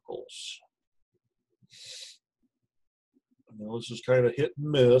circles. Now this is kind of hit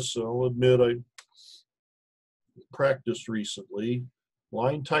and miss. I'll admit I practiced recently.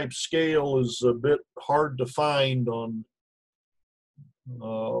 Line type scale is a bit hard to find on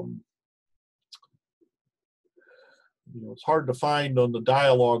it's hard to find on the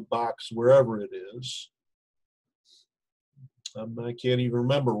dialog box wherever it is. I can't even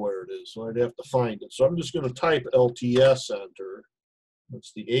remember where it is, so I'd have to find it. So I'm just going to type LTS, enter.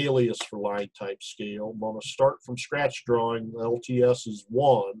 That's the alias for line type scale. I'm going to start from scratch drawing. LTS is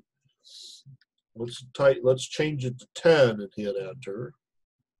 1. Let's change it to 10 and hit enter.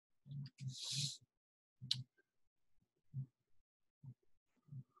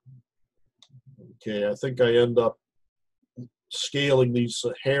 Okay, I think I end up scaling these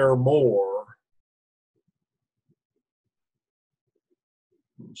a hair more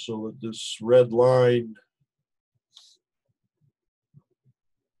so that this red line,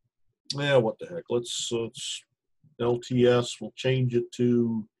 yeah, what the heck, let's LTS, we'll change it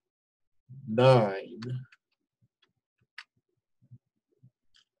to 9.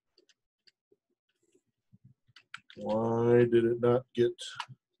 Why did it not get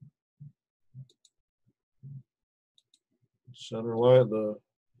center line, the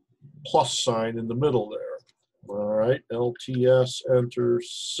plus sign in the middle there? All right, LTS, enter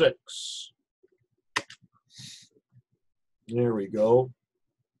 6. There we go.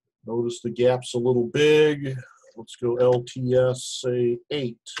 Notice the gap's a little big. Let's go LTS, say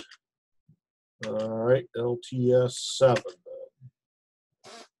 8. All right, LTS 7.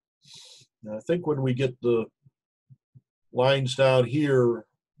 Now, I think when we get the lines down here,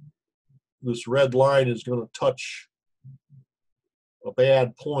 this red line is going to touch a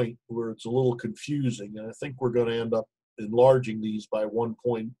bad point where it's a little confusing, and I think we're going to end up enlarging these by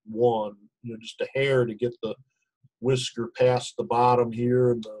 1.1, just a hair to get the whisker past the bottom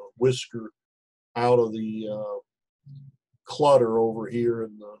here and the whisker out of the clutter over here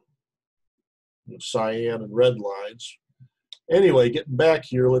in the cyan and red lines. Anyway, getting back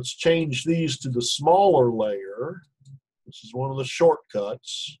here, let's change these to the smaller layer. This is one of the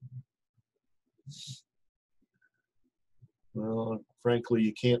shortcuts. Well, frankly,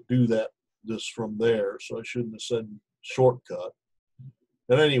 you can't do this from there, so I shouldn't have said shortcut.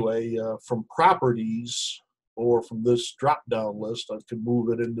 But anyway, from properties, or from this drop-down list, I can move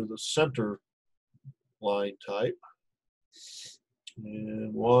it into the center line type.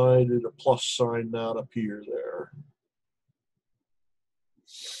 And why did a plus sign not appear there?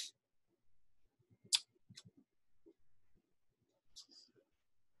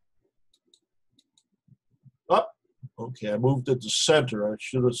 Up. Okay, I moved it to center. I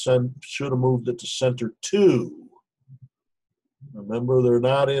should have moved it to center 2. Remember, they're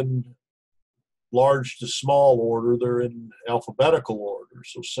not in large to small order, they're in alphabetical order.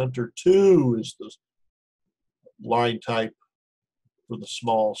 So center 2 is the line type for the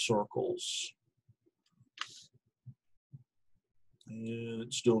small circles. And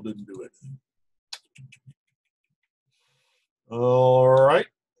it still didn't do anything. All right,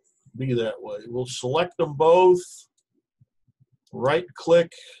 be that way. We'll select them both, right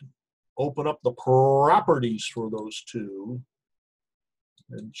click, open up the properties for those two,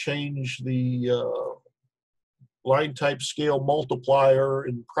 and change the line type scale multiplier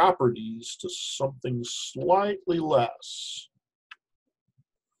in properties to something slightly less.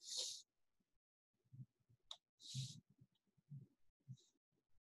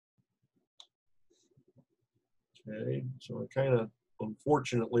 Okay, so I kind of,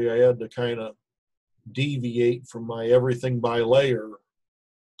 unfortunately, I had to kind of deviate from my everything by layer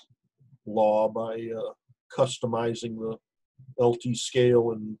law by customizing the LT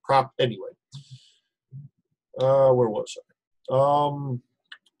scale and prop. Anyway, where was I?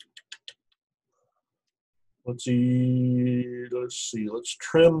 Let's see. Let's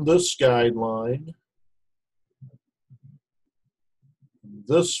trim this guideline.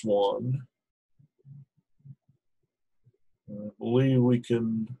 This one. I believe we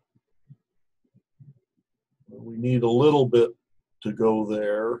can. We need a little bit to go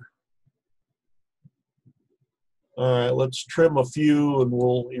there. All right, let's trim a few and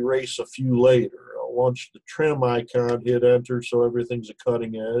we'll erase a few later. I'll launch the trim icon, hit enter so everything's a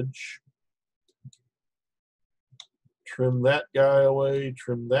cutting edge. Trim that guy away,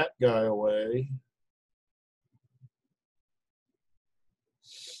 trim that guy away.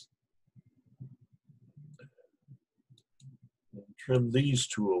 And trim these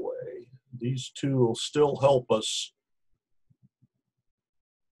two away. These two will still help us.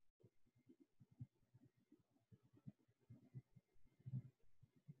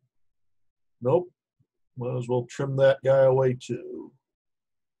 Nope. Might as well trim that guy away too.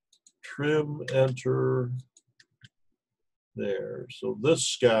 Trim, enter. There. So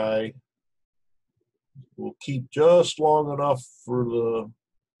this guy will keep just long enough for the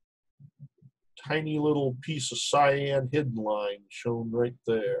tiny little piece of cyan hidden line shown right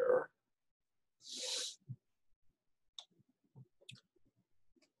there.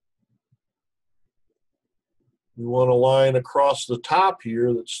 We want a line across the top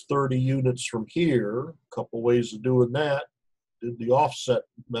here that's 30 units from here. A couple ways of doing that. Did the offset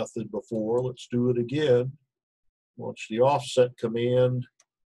method before. Let's do it again. Launch the offset command.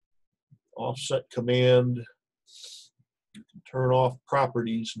 Offset command. You can turn off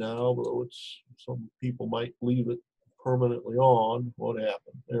properties now, though some people might leave it permanently on. What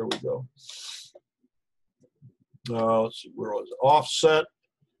happened? There we go. Let's see, where was it? Offset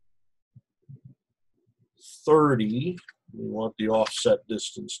 30. We want the offset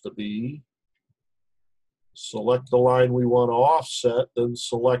distance to be. Select the line we want to offset, then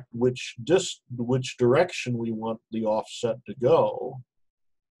select which direction we want the offset to go.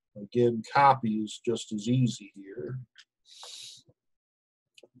 Again, copy is just as easy here.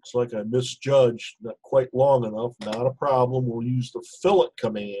 Looks like I misjudged, not quite long enough, not a problem. We'll use the fillet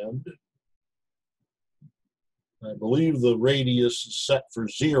command. I believe the radius is set for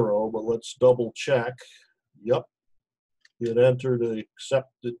 0, but let's double check. Yep. Hit enter to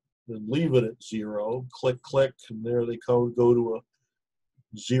accept it and leave it at 0. Click, click, and there they go to a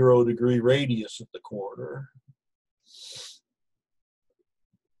 0-degree radius at the corner.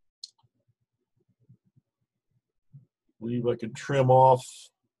 I believe I can trim off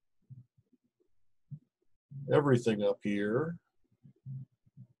everything up here.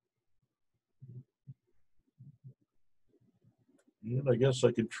 And I guess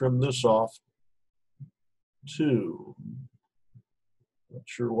I could trim this off too. Not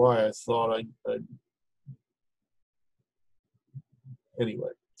sure why I thought I'd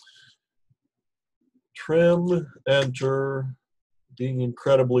anyway. Trim, enter. Being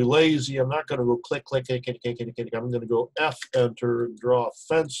incredibly lazy, I'm not going to go click, click, click, click, click, click, click. I'm going to go F, enter, and draw a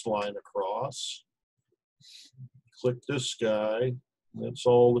fence line across. Click this guy. That's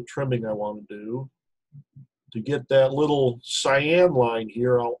all the trimming I want to do. To get that little cyan line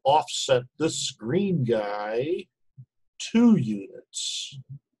here, I'll offset this green guy 2 units.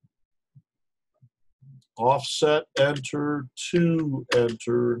 Offset, enter, to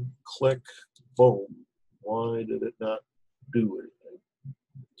enter, click, boom. Why did it not do anything?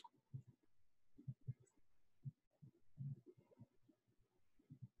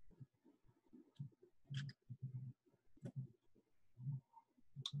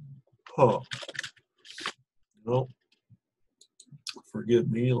 Huh. Well,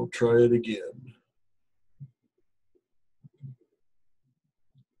 forgive me, I'll try it again.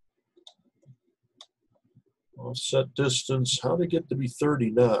 Offset distance, how to get to be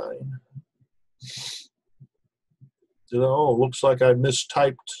 39? Oh, looks like I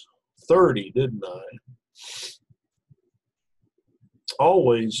mistyped 30, didn't I?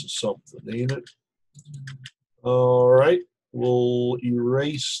 Always something, ain't it? All right, we'll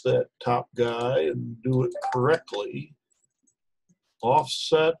erase that top guy and do it correctly.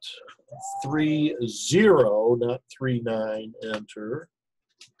 Offset 30, not 39, enter.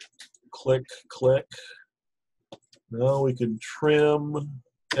 Click, click. Now we can trim,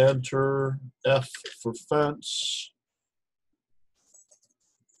 enter, F for fence.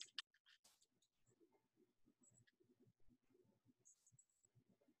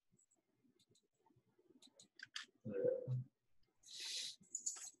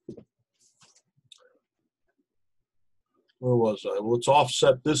 Where was I? Well, let's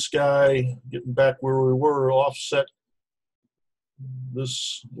offset this guy, getting back where we were, offset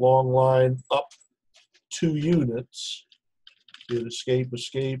this long line up 2 units. Hit escape,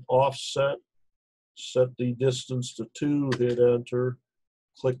 escape, offset, set the distance to 2, hit enter,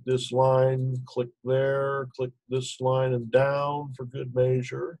 click this line, click there, click this line and down for good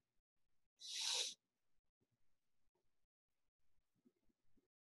measure.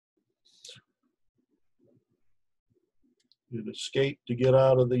 Hit escape to get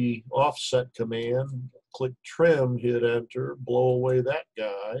out of the offset command. Click trim, hit enter, blow away that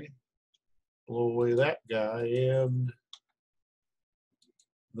guy, and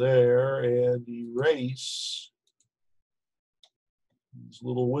there, and erase these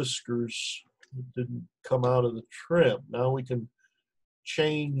little whiskers that didn't come out of the trim. Now we can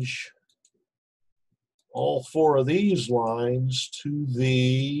change all 4 of these lines to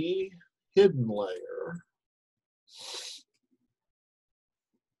the hidden layer.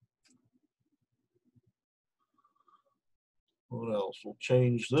 What else? We'll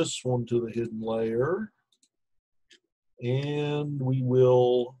change this one to the hidden layer. And we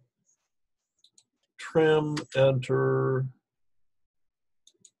will trim, enter,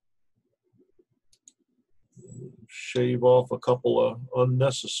 shave off a couple of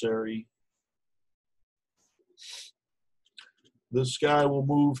unnecessary. This guy will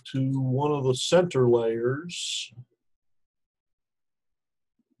move to one of the center layers.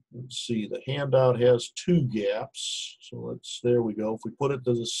 Let's see, the handout has 2 gaps. So there we go. If we put it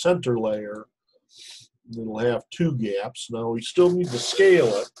to the center layer, it'll have 2 gaps. Now we still need to scale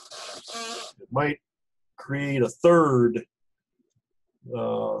it. It might create a 3rd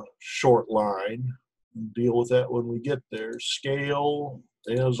short line. We'll deal with that when we get there. Scale,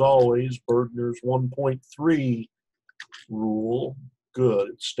 as always, Burgener's 1.3 rule.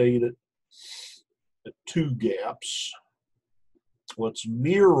 Good, it stayed at 2 gaps. Let's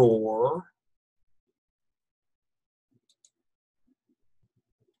mirror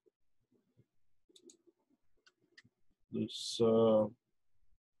this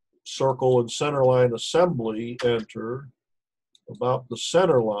circle and center line assembly, enter, about the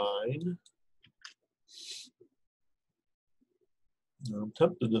center line. I'm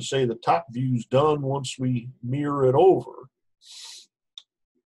tempted to say the top view's done once we mirror it over.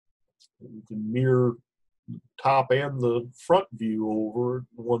 We can mirror the top and the front view over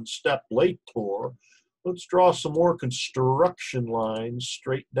one step later. Let's draw some more construction lines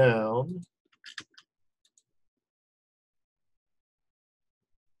straight down.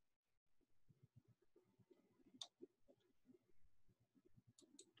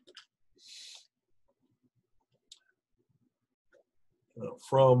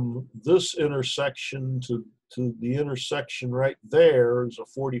 From this intersection to the intersection right there is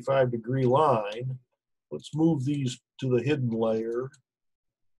a 45-degree line. Let's move these to the hidden layer.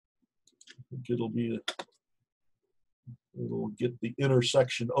 I think it'll get the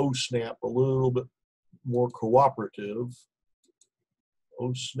intersection O-snap a little bit more cooperative.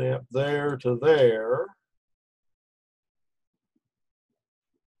 O-snap there to there.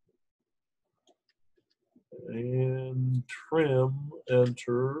 And trim,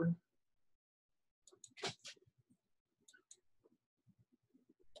 enter.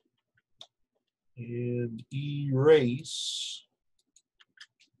 And erase.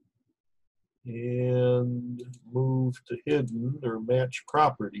 And move to hidden or match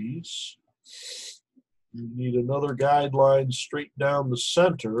properties. You need another guideline straight down the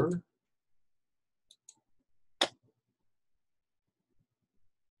center.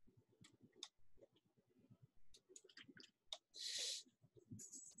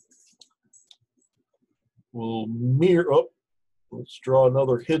 We'll mirror up. Let's draw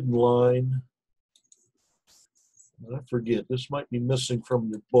another hidden line. I forget, this might be missing from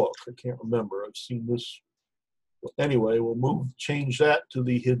your book. I can't remember. I've seen this. Anyway, we'll change that to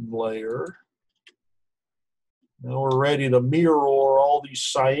the hidden layer. Now we're ready to mirror all these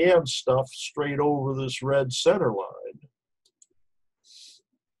cyan stuff straight over this red center line.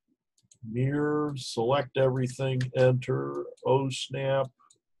 Mirror, select everything, enter, O-snap,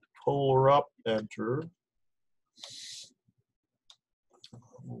 polar up, enter.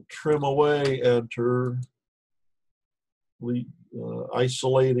 We'll trim away, enter,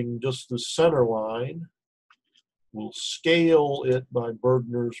 isolating just the center line. We'll scale it by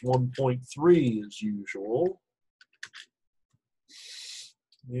Burgener's 1.3 as usual.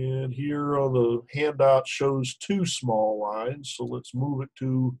 And here on the handout shows 2 small lines, so let's move it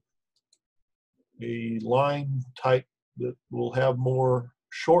to a line type that will have more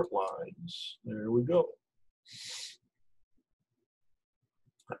short lines. There we go.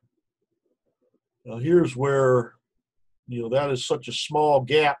 Now here's where, you know, that is such a small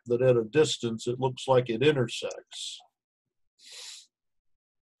gap that at a distance it looks like it intersects.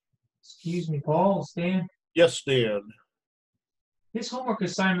 Excuse me, Paul, Stan. Yes, Dan. This homework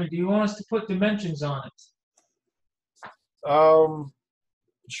assignment, do you want us to put dimensions on it?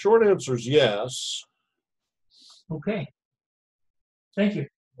 Short answer is yes. Okay. Thank you.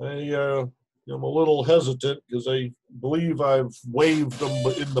 I'm a little hesitant because I believe I've waived them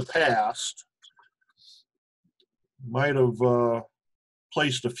in the past. Might have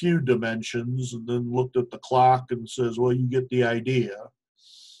placed a few dimensions and then looked at the clock and says, well, you get the idea.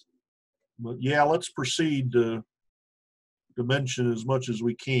 But yeah, let's proceed to dimension as much as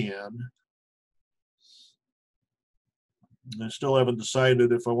we can. I still haven't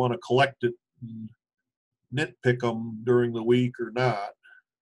decided if I want to collect it and nitpick them during the week or not.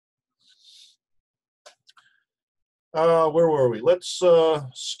 Where were we? Let's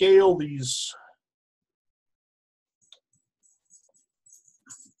scale these.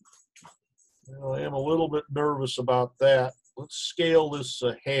 Well, I am a little bit nervous about that. Let's scale this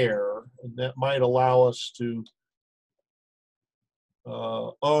a hair, and that might allow us to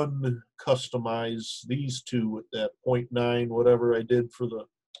uncustomize these two at that 0.9, whatever I did for the,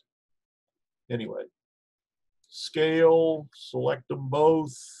 anyway. Scale, select them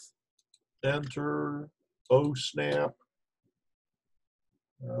both, enter, O-snap.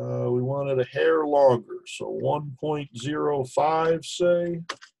 We wanted a hair longer, so 1.05, say.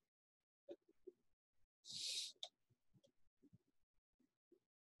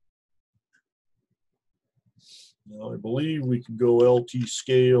 Now I believe we can go LT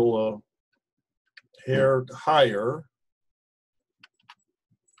scale hair higher.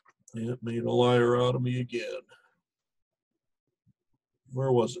 It made a liar out of me again.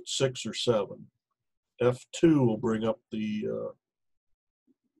 Where was it? 6 or 7? F2 will bring up the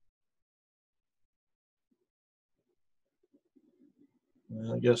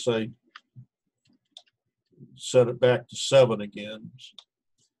I guess I set it back to 7 again.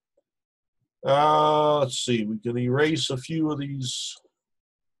 Let's see, we can erase a few of these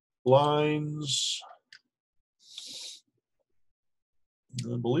lines.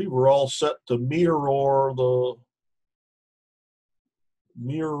 I believe we're all set to mirror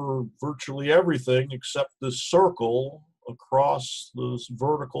virtually everything except this circle across this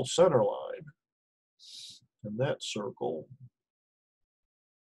vertical center line and that circle.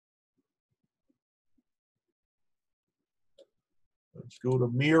 Let's go to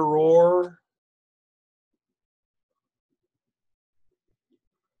mirror.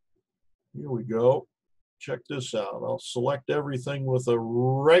 Here we go. Check this out. I'll select everything with a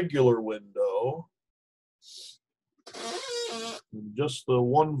regular window. And just the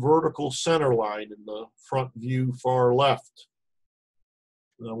one vertical center line in the front view far left.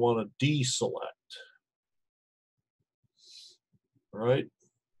 And I want to deselect. All right.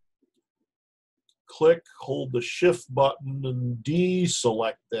 Click, hold the shift button and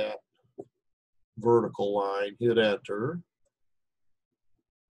deselect that vertical line. Hit enter.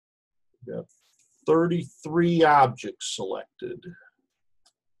 Got 33 objects selected.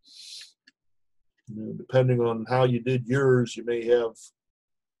 Depending on how you did yours, you may have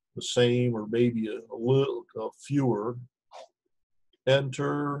the same or maybe a little fewer.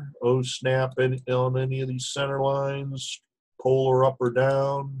 Enter, O-snap on any of these center lines, polar up or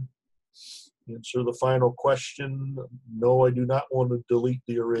down. Answer the final question. No, I do not want to delete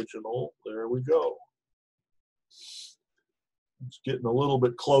the original. There we go. It's getting a little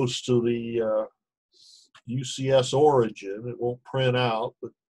bit close to the UCS origin. It won't print out,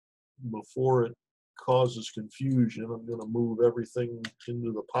 but before it causes confusion, I'm going to move everything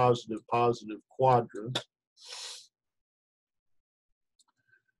into the positive quadrant.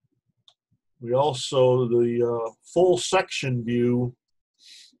 We also, the full section view,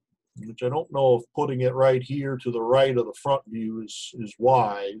 which I don't know if putting it right here to the right of the front view is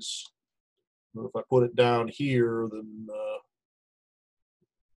wise. But if I put it down here, then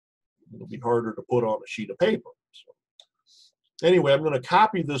it'll be harder to put on a sheet of paper. So, anyway, I'm going to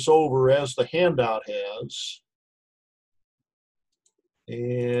copy this over as the handout has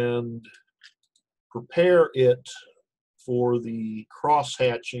and prepare it for the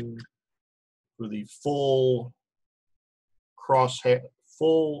cross-hatching for the full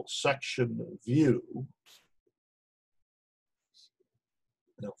full section view.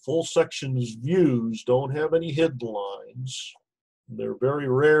 Now, full sections views don't have any hidden lines. They're very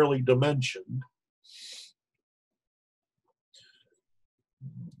rarely dimensioned.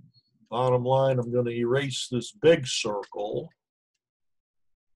 Bottom line, I'm going to erase this big circle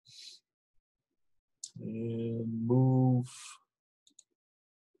and move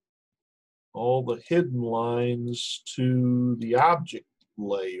all the hidden lines to the object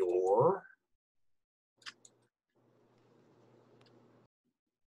layer.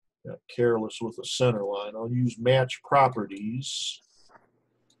 Got careless with the center line. I'll use match properties.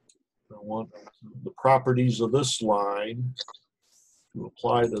 I want the properties of this line to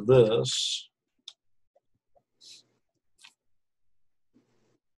apply to this.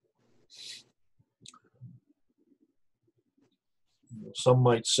 Some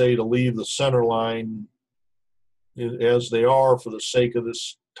might say to leave the center line as they are for the sake of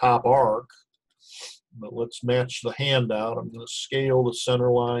this top arc, but let's match the handout. I'm going to scale the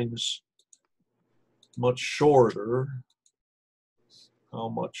center lines much shorter. How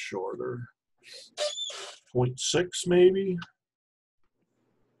much shorter? 0.6 maybe?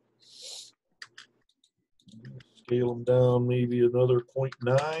 Scale them down maybe another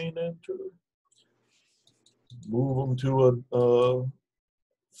 0.9, enter. Move them to a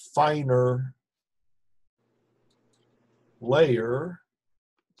finer layer.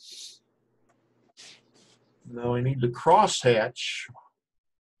 Now I need to crosshatch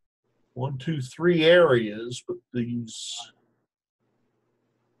 1, 2, 3 areas, but these,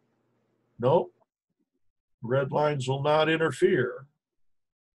 nope, red lines will not interfere.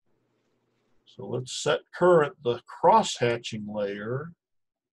 So let's set current the cross-hatching layer,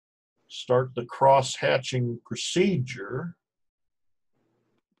 start the cross-hatching procedure.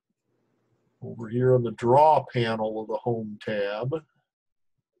 Over here on the Draw panel of the Home tab.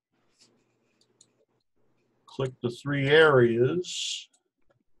 Click the 3 areas.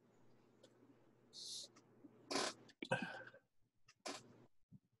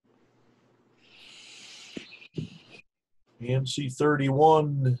 ANSI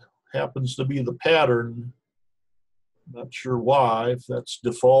 31 happens to be the pattern. Not sure why, if that's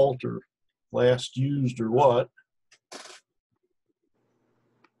default or last used or what.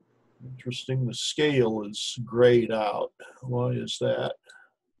 Interesting, the scale is grayed out. Why is that?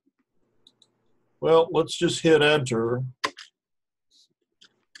 Well, let's just hit enter.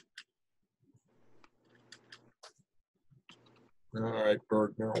 All right,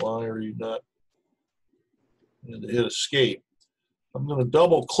 Burgener, why are you not? And hit escape. I'm going to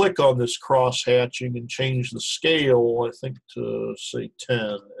double click on this cross hatching and change the scale, I think, to say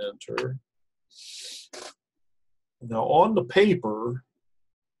 10, enter. Now on the paper,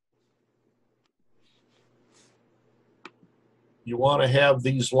 you want to have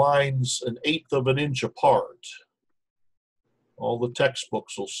these lines 1/8 of an inch apart. All the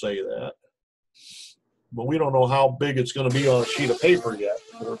textbooks will say that. But we don't know how big it's going to be on a sheet of paper yet.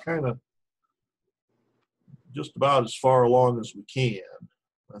 So we're kind of just about as far along as we can.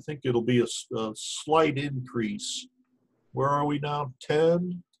 I think it'll be a slight increase. Where are we now?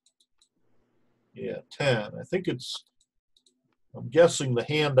 10? Yeah, 10. I think it's, I'm guessing the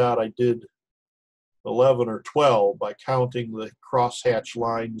handout I did 11 or 12 by counting the crosshatch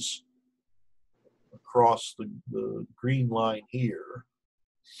lines across the green line here.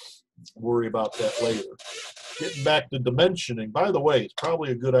 Worry about that later. Getting back to dimensioning, by the way, it's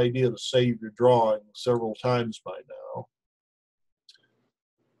probably a good idea to save your drawing several times by now.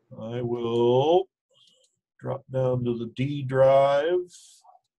 I will drop down to the D drive.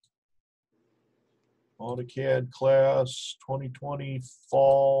 AutoCAD class 2020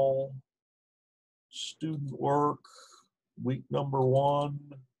 fall. Student work, week number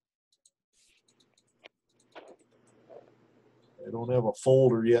 1. I don't have a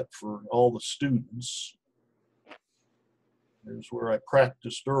folder yet for all the students. Here's where I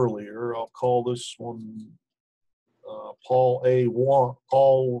practiced earlier. I'll call this one Paul A1,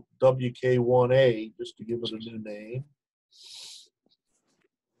 Paul WK1A, just to give it a new name.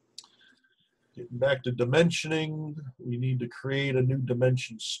 Getting back to dimensioning, we need to create a new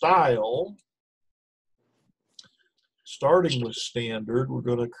dimension style. Starting with standard, we're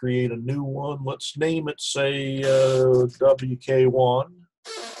going to create a new one. Let's name it, say, WK1.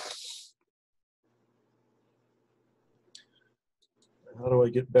 How do I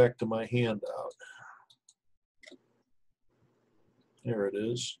get back to my handout? There it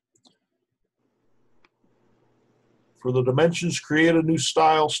is. For the dimensions, create a new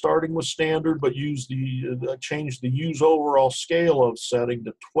style starting with standard, but use the change the use overall scale of setting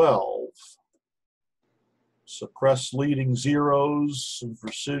to 12. Suppress leading zeros and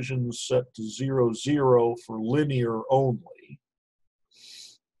precision set to 0, 0 for linear only.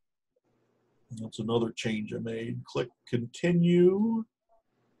 That's another change I made. Click continue.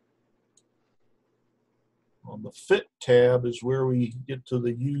 On the fit tab is where we get to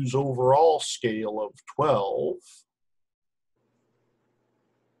the use overall scale of 12.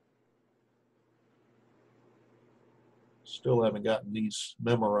 Still haven't gotten these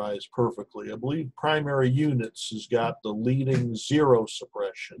memorized perfectly. I believe primary units has got the leading 0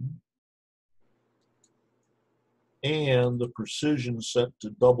 suppression and the precision set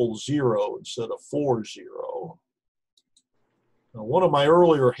to 00 instead of 40. Now, one of my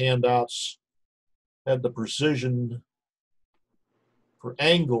earlier handouts had the precision for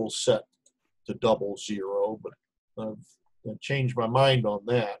angles set to 00, but I've changed my mind on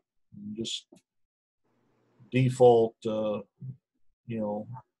that. Just default,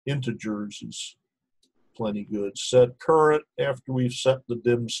 integers is plenty good. Set current after we've set the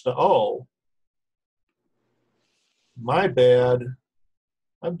dim style. Oh, my bad.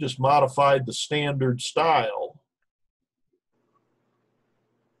 I've just modified the standard style.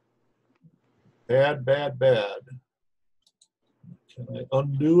 Bad, bad, bad. Can I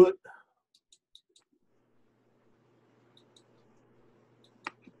undo it?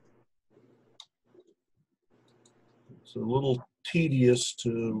 It's a little tedious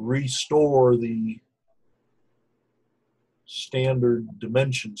to restore the standard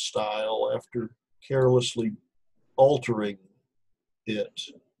dimension style after carelessly altering it.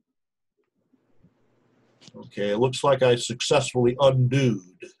 Okay, it looks like I successfully undoed.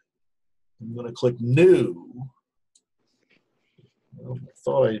 I'm going to click new. Well, I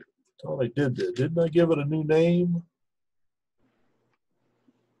thought I did that. Didn't I give it a new name?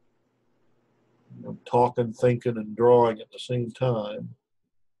 I'm talking, thinking, and drawing at the same time.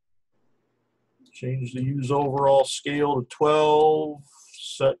 Change the use overall scale to 12.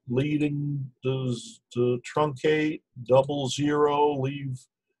 Set leading to truncate. 00. Leave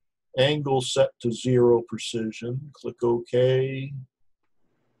angle set to 0 precision. Click OK.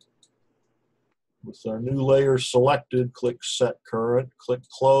 With our new layer selected, click Set Current. Click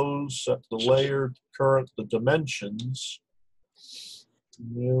Close. Set the layer current, the dimensions.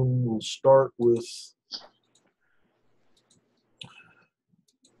 And then we'll start with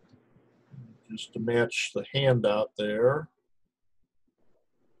just to match the handout there.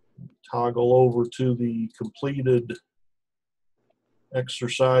 Toggle over to the completed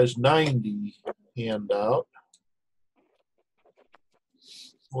exercise 90 handout.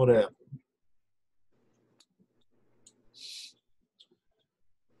 What happened?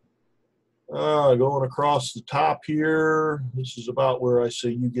 Going across the top here, this is about where I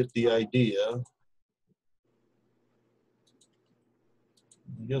say you get the idea.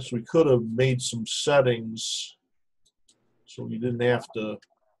 I guess we could have made some settings so we didn't have to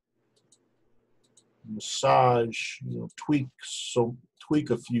massage, tweak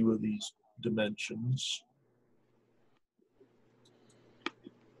a few of these dimensions.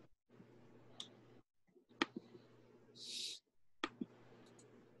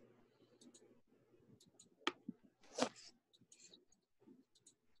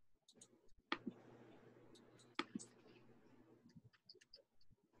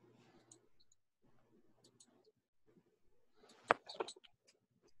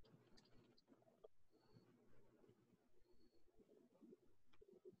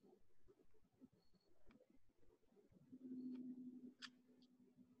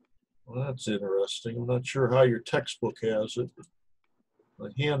 Well, that's interesting. I'm not sure how your textbook has it, but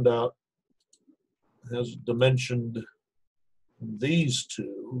the handout has dimensioned these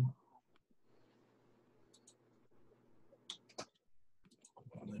two.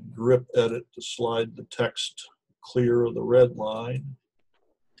 And then grip edit to slide the text clear of the red line.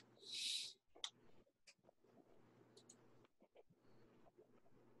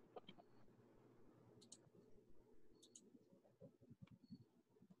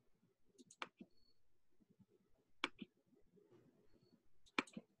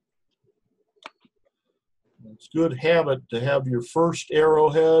 It's good habit to have your first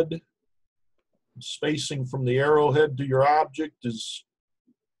arrowhead. Spacing from the arrowhead to your object is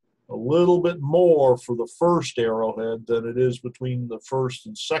a little bit more for the first arrowhead than it is between the first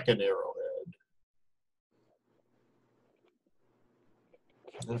and second arrowhead.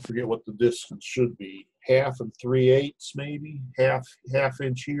 I forget what the distance should be. 1/2 and 3/8 maybe. Half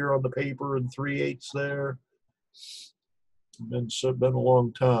inch here on the paper and 3/8 there. It's been a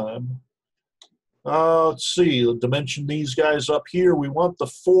long time. Let's see, we'll dimension these guys up here. We want the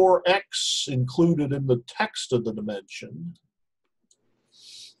 4x included in the text of the dimension.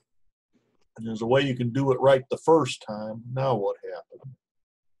 And there's a way you can do it right the first time. Now what happened?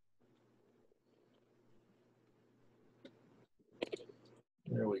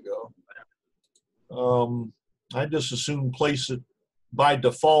 There we go. I just assume place it by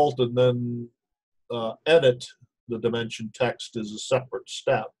default and then edit the dimension text as a separate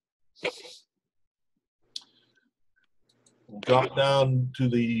step. We'll drop down to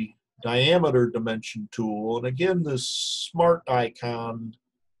the diameter dimension tool. And again, this smart icon,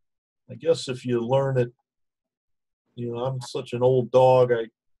 I guess if you learn it, you know, I'm such an old dog, I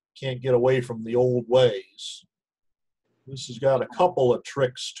can't get away from the old ways. This has got a couple of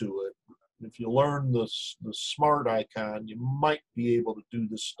tricks to it. If you learn the smart icon, you might be able to do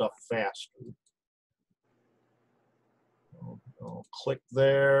this stuff faster. I'll click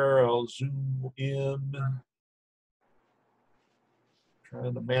there, I'll zoom in.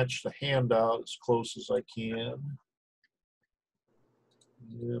 Trying to match the handout as close as I can.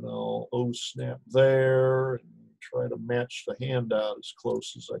 Then I'll O-snap there and try to match the handout as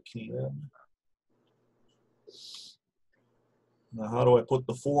close as I can. Now, how do I put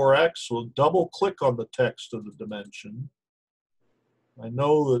the 4x? Well, double click on the text of the dimension. I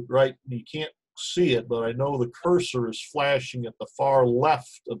know that you can't see it, but I know the cursor is flashing at the far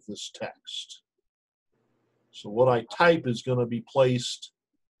left of this text. So what I type is going to be placed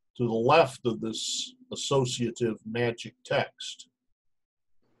to the left of this associative magic text.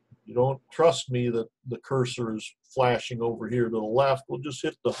 You don't trust me that the cursor is flashing over here to the left, we'll just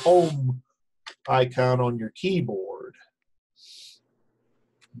hit the home icon on your keyboard.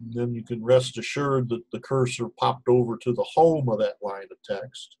 And then you can rest assured that the cursor popped over to the home of that line of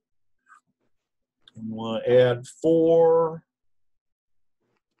text. And you want to add 4,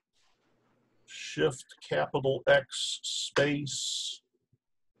 Shift capital X space,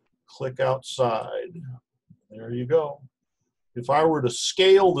 click outside. There you go. If I were to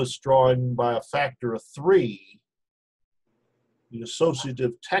scale this drawing by a factor of 3, the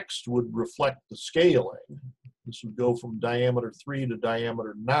associative text would reflect the scaling. This would go from diameter 3 to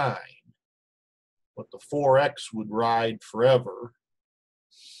diameter 9, but the 4x would ride forever.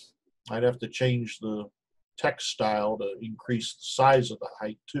 I'd have to change the text style to increase the size of the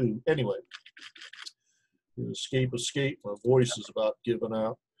height too. Anyway, escape, my voice is about giving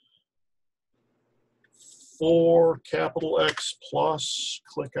out. 4 capital X plus,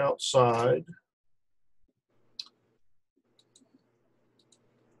 click outside.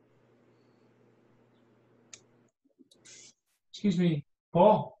 Excuse me,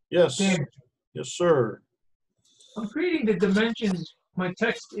 Paul. Yes. Dan, Yes, sir. I'm creating the dimensions. My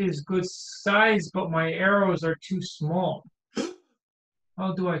text is good size, but my arrows are too small.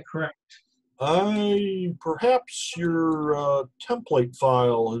 How do I correct? Perhaps your template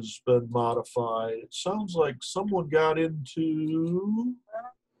file has been modified. It sounds like someone got into,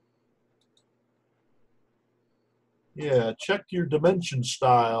 yeah, check your dimension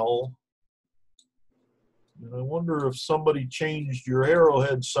style. And I wonder if somebody changed your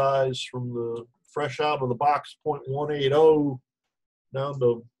arrowhead size from the fresh out of the box 0.180 down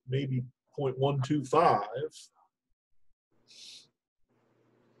to maybe 0.125.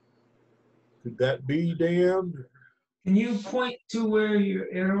 Could that be, Dan? Can you point to where your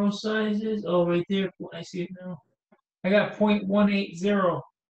arrow size is? Oh, right there. I see it now. I got 0.180.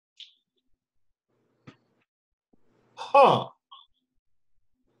 Huh.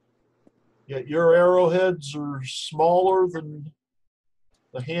 Yet your arrowheads are smaller than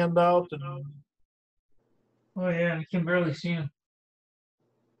the handout. And Oh yeah, I can barely see them.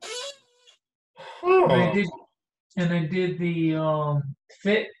 huh. And I did the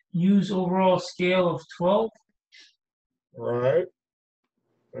fit use overall scale of 12. Right.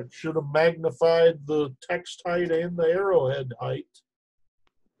 That should have magnified the text height and the arrowhead height.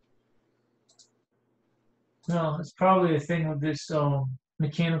 No, it's probably a thing with this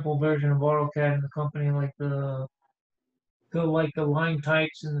mechanical version of AutoCAD in the company, like the line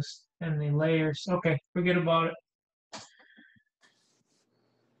types and the layers. Okay, forget about it.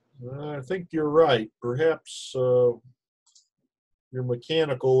 I think you're right. Perhaps your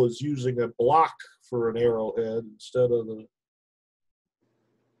mechanical is using a block for an arrowhead instead of the,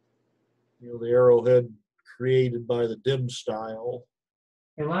 the arrowhead created by the dim style.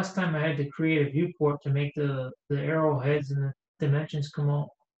 And last time I had to create a viewport to make the arrowheads and the dimensions come out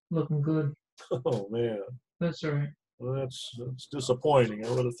looking good. Oh man, That's all right. well, that's disappointing. I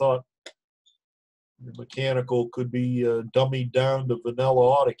would have thought your mechanical could be dummied down to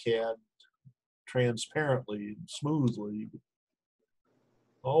vanilla AutoCAD transparently and smoothly.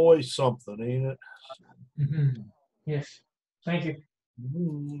 Always something, ain't it? Mm-hmm. Yes. Thank you.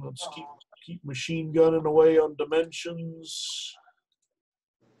 Let's keep machine gunning away on dimensions.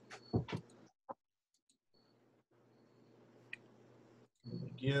 And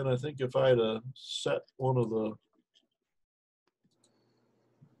again, I think if I had set one of the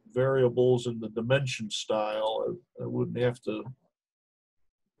variables in the dimension style, I wouldn't have to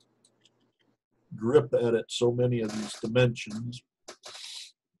grip edit so many of these dimensions.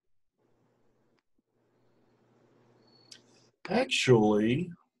 Actually,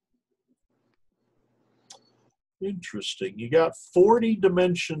 interesting. You got 40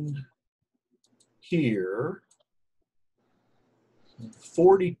 dimensioned here,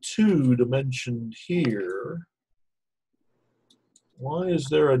 42 dimensioned here. Why is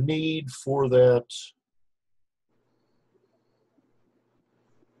there a need for that?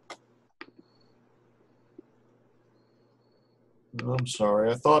 I'm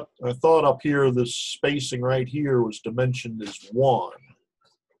sorry. I thought up here this spacing right here was dimensioned as 1.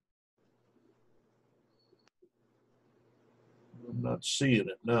 I'm not seeing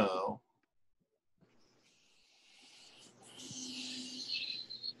it now.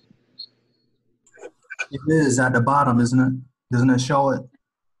 It is at the bottom, isn't it? Doesn't it show it?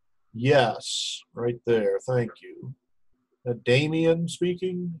 Yes, right there. Thank you. Damien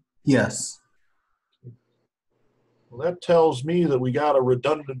speaking? Yes. Well, that tells me that we got a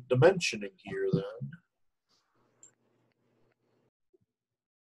redundant dimensioning here then.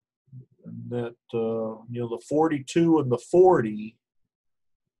 And that, the 42 and the 40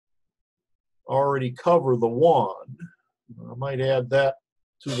 already cover the 1. I might add that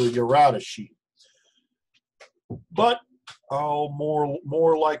to the errata sheet. But I'll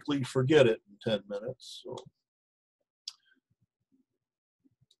more likely forget it in 10 minutes. So.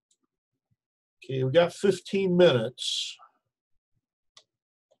 Okay, we got 15 minutes.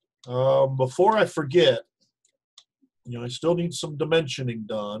 Before I forget, I still need some dimensioning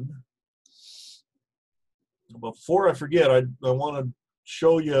done. Before I forget, I want to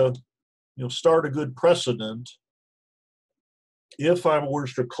show you, start a good precedent. If I were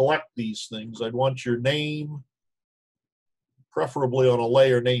to collect these things, I'd want your name, preferably on a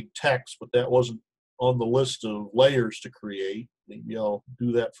layer named text, but that wasn't on the list of layers to create. Maybe I'll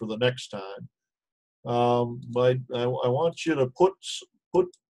do that for the next time. But I want you to put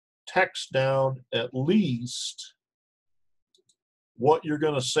text down at least what you're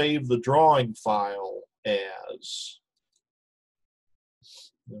going to save the drawing file as.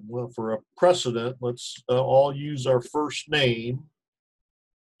 And well, for a precedent, let's all use our first name,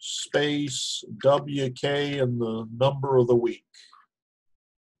 space, WK, and the number of the week.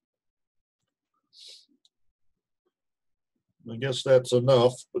 I guess that's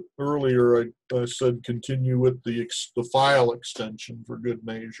enough, but earlier I said continue with the file extension for good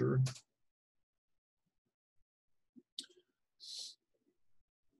measure.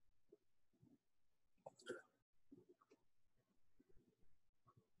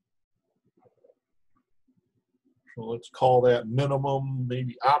 So let's call that minimum,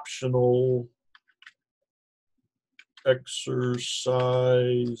 maybe optional,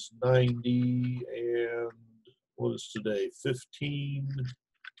 exercise 90, and what is today? 15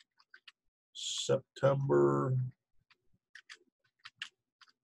 September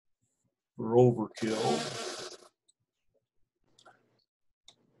for overkill.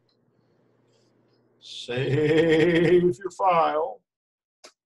 Save your file.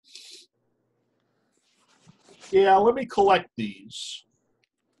 Yeah, let me collect these.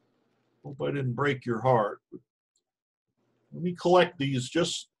 Hope I didn't break your heart. But let me collect these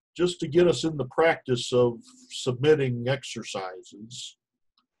just to get us in the practice of submitting exercises.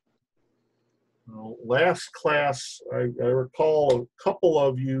 Last class, I recall a couple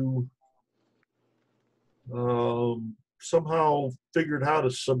of you somehow figured how to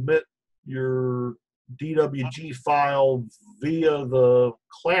submit your DWG file via the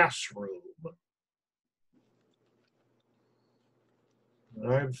classroom.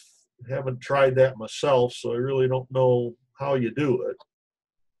 I haven't tried that myself, so I really don't know how you do it.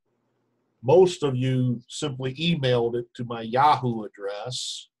 Most of you simply emailed it to my Yahoo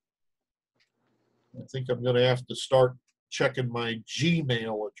address. I think I'm going to have to start checking my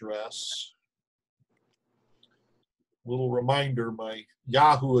Gmail address. Little reminder, my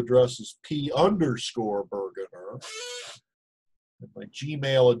Yahoo address is P_Burgener. And my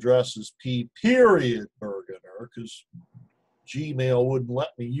Gmail address is P_Burgener, because Gmail wouldn't let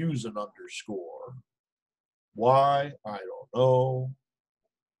me use an underscore. Why? I don't know.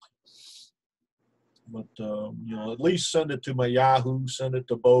 But, you know, at least send it to my Yahoo. Send it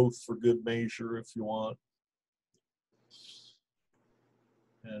to both for good measure if you want.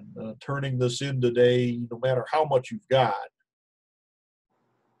 And turning this in today, no matter how much you've got,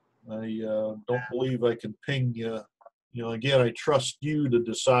 I don't believe I can ping you. You know, again, I trust you to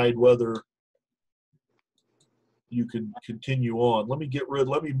decide whether you can continue on. Let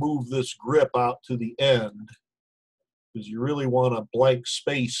me move this grip out to the end, because you really want a blank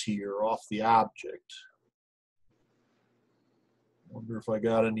space here off the object. Wonder if I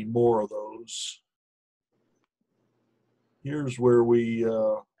got any more of those. Here's where we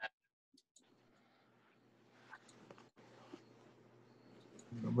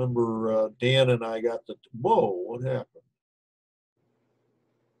remember Dan and I got the, whoa, what happened?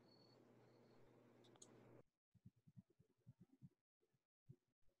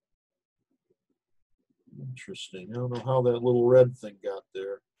 Interesting. I don't know how that little red thing got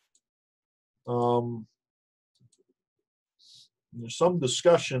there. There's some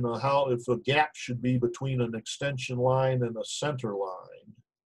discussion on how, if a gap should be between an extension line and a center line.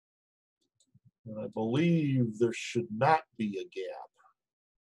 And I believe there should not be a gap.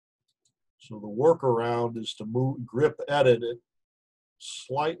 So the workaround is to grip edit it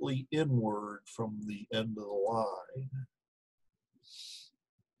slightly inward from the end of the line.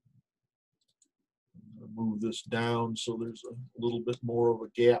 Move this down so there's a little bit more of a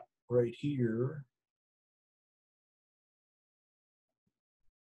gap right here.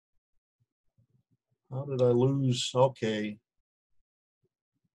 How did I lose? Okay.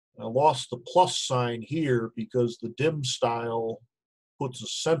 I lost the plus sign here because the dim style puts a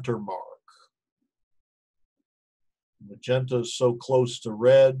center mark. Magenta is so close to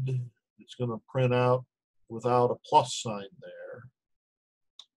red, it's going to print out without a plus sign there.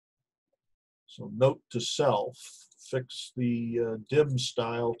 So note to self, fix the dim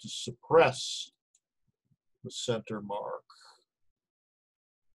style to suppress the center mark.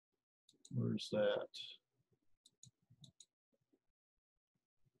 Where's that?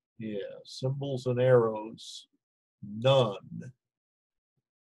 Yeah, symbols and arrows, none.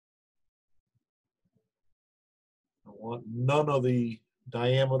 I want none of the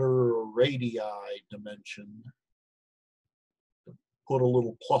diameter or radii dimension. Put a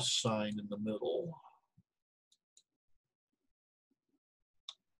little plus sign in the middle.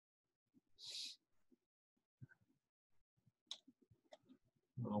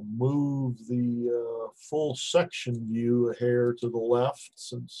 I'll move the full section view a hair to the left,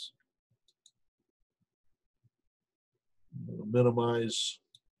 since I'll minimize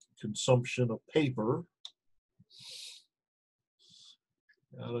consumption of paper.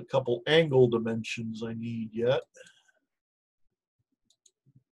 Got a couple angle dimensions I need yet.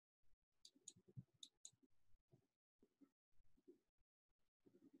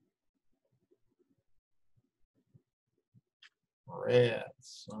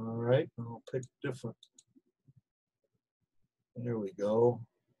 Rats. All right, I'll pick different. There we go.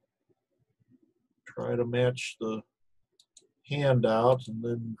 Try to match the handout and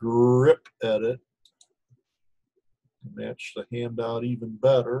then grip edit to match the handout even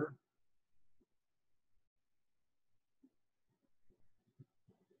better.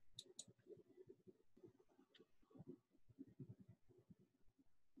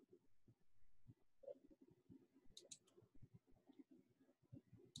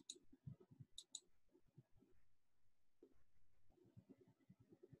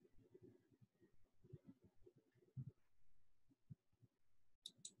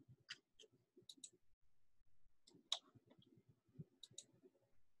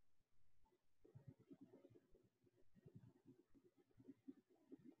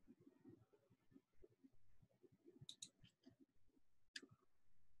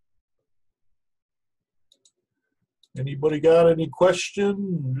 Anybody got any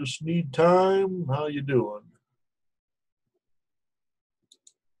question? Just need time? How you doing?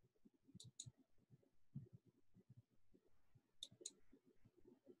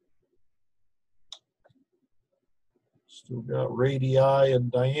 Still got radii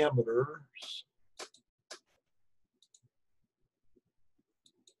and diameters.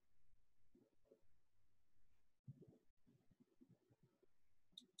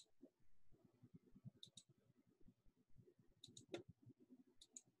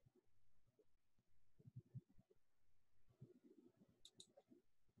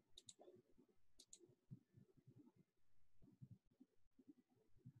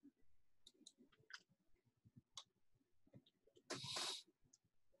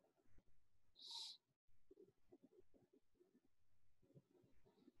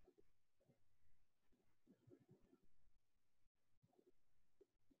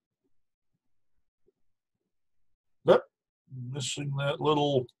 Missing that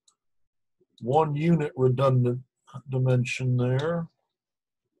little 1 unit redundant dimension there.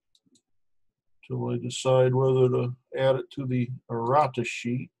 Till I decide whether to add it to the errata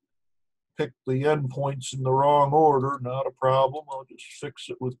sheet. Pick the endpoints in the wrong order, not a problem. I'll just fix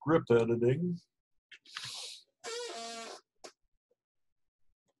it with grip editing.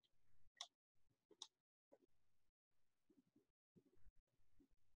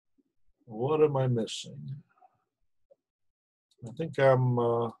 What am I missing? I think I'm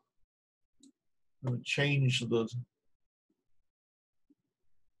going to change the.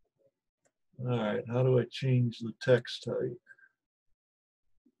 All right, how do I change the text type?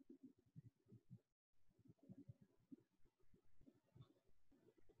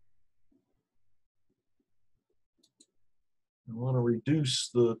 I want to reduce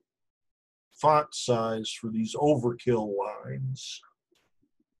the font size for these overkill lines.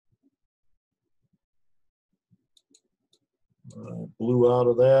 Blew out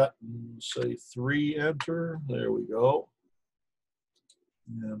of that and say 3, enter. There we go.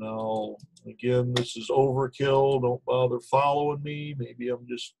 And I'll, again, this is overkill. Don't bother following me. Maybe I'm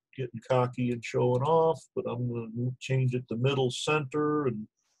just getting cocky and showing off, but I'm going to change it to middle center and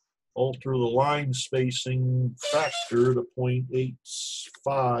alter the line spacing factor to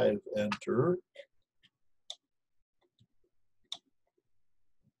 0.85, enter.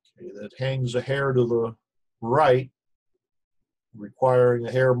 Okay, that hangs a hair to the right, requiring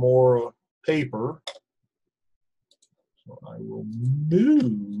a hair more paper. So I will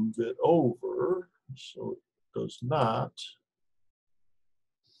move it over so it does not.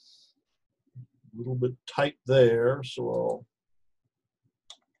 A little bit tight there, so I'll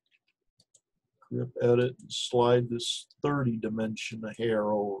grip edit and slide this 30 dimension a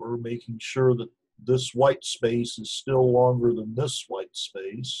hair over, making sure that this white space is still longer than this white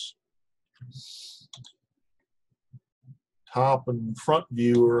space. Top and front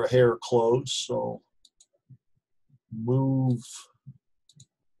view are a hair close, so move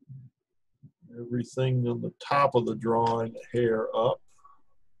everything on the top of the drawing a hair up.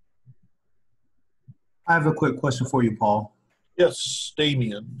 I have a quick question for you, Paul. Yes,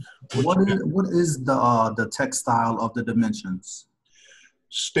 Damien. What is the text style of the dimensions?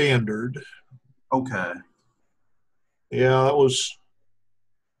 Standard. Okay. Yeah, that was.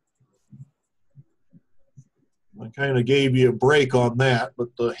 I kind of gave you a break on that, but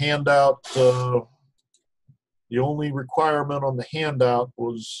the handout, the only requirement on the handout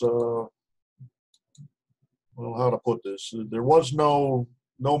was, well, how to put this? There was no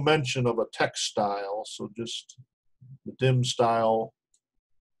mention of a text style, so just the dim style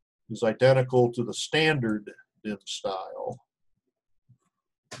is identical to the standard dim style,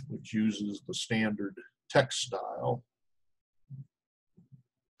 which uses the standard text style.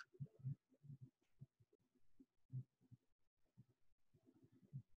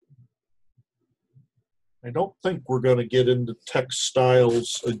 I don't think we're going to get into text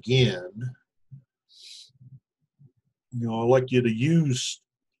styles again. You know, I like you to use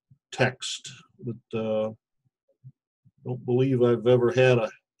text, but don't believe I've ever had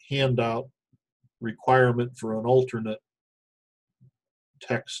a handout requirement for an alternate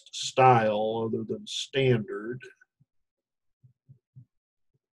text style other than standard.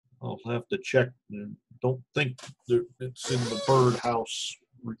 I'll have to check. I don't think that it's in the birdhouse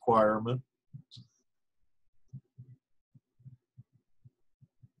requirement.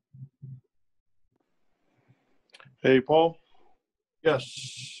 Hey, Paul. Yes.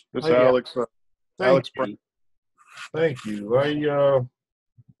 This is Hi, Alex. Alex you. Thank you.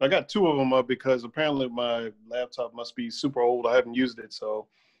 I got 2 of them up because apparently my laptop must be super old. I haven't used it, so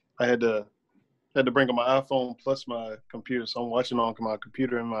I had to bring up my iPhone plus my computer. So I'm watching on my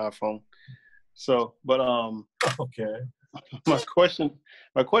computer and my iPhone. So, but okay. my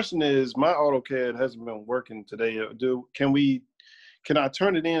question is, my AutoCAD hasn't been working today. Can I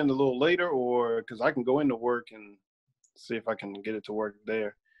turn it in a little later, or because I can go into work and see if I can get it to work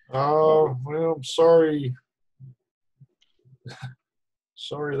there? Well, I'm sorry.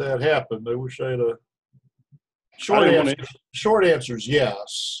 Sorry that happened. I wish I had a short answer is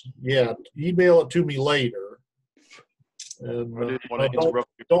yes. Yeah, email it to me later. And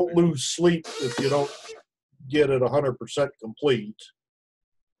don't lose sleep if you don't get it 100% complete.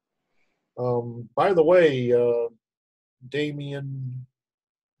 By the way, Damien,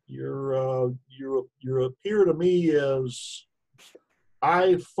 you appear to me as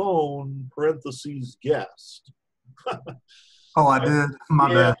iPhone parentheses guest. Oh, I did.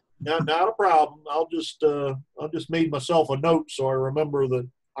 My bad. Not a problem. I'll just made myself a note so I remember that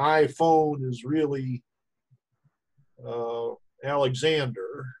iPhone is really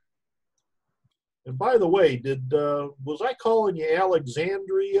Alexander. And by the way, was I calling you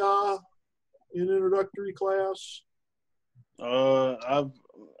Alexandria in introductory class?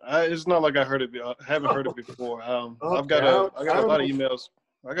 It's not like I heard it. I haven't heard it before. I got a lot of emails.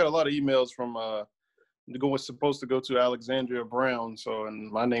 I got a lot of emails from was supposed to go to Alexandria Brown. So,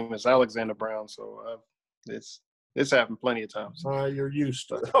 and my name is Alexander Brown. So it's happened plenty of times. You're used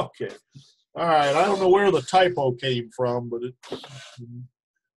to it. Okay. All right. I don't know where the typo came from, but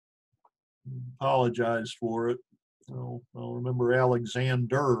apologize for it. I'll remember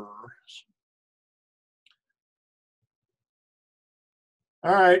Alexander.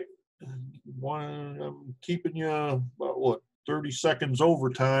 All right. I'm keeping you about 30 seconds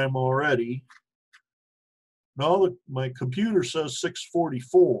overtime already. No, my computer says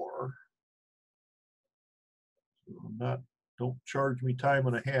 6:44. Don't charge me time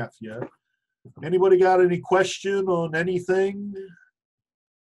and a half yet. Anybody got any question on anything?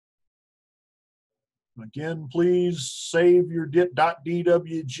 Again, please save your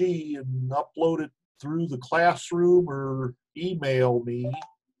 .dwg and upload it through the classroom or email me.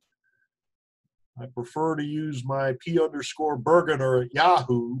 I prefer to use my P_Burgener at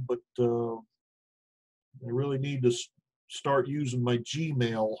Yahoo, but I really need to start using my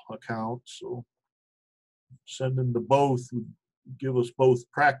Gmail account. So sending to both would give us both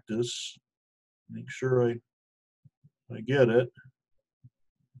practice. Make sure I get it.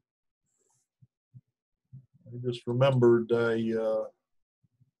 I just remembered I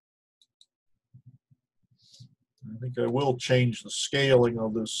think I will change the scaling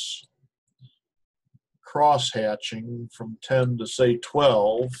of this cross-hatching from 10 to say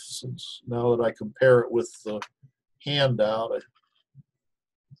 12, since now that I compare it with the handout, I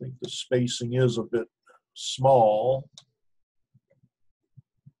think the spacing is a bit small.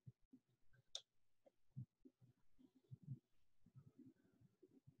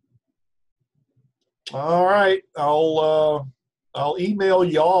 All right, I'll email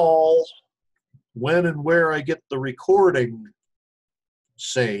y'all when and where I get the recording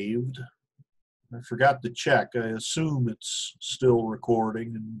saved. I forgot to check. I assume it's still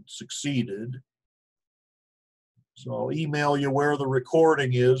recording and succeeded. So I'll email you where the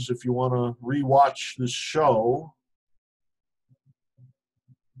recording is if you want to rewatch this show.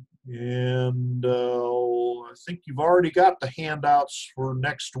 And I think you've already got the handouts for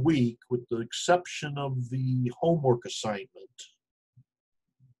next week, with the exception of the homework assignment.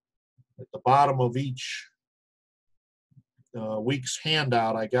 At the bottom of each week's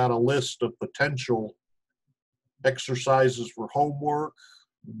handout, I got a list of potential exercises for homework.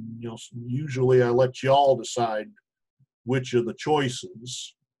 You know, usually I let y'all decide which of the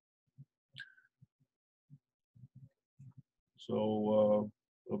choices. So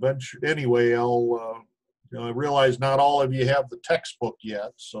eventually, anyway, I realize not all of you have the textbook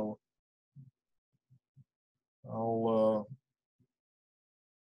yet, so I'll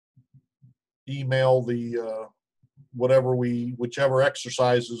email the whichever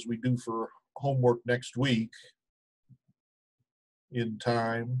exercises we do for homework next week in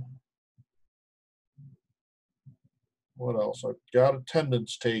time. What else? I've got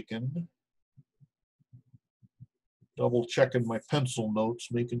attendance taken. Double checking my pencil notes,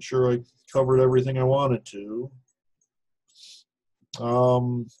 making sure I covered everything I wanted to.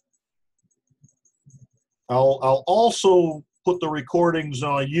 I'll also put the recordings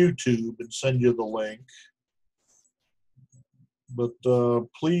on YouTube and send you the link. But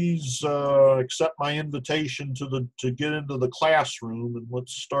please accept my invitation to get into the classroom, and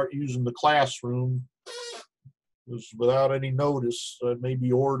let's start using the classroom. Because without any notice, I may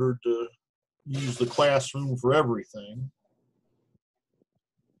be ordered to use the classroom for everything.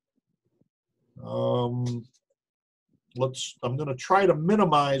 I'm going to try to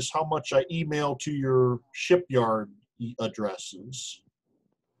minimize how much I email to your shipyard addresses.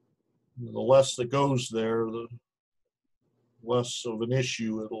 The less that goes there, the less of an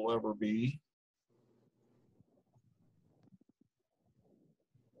issue it'll ever be.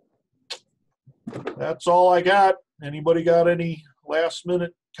 That's all I got. Anybody got any last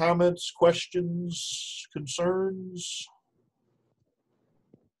minute comments, questions, concerns?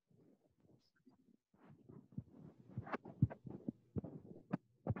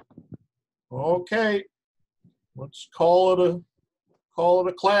 Okay, let's call it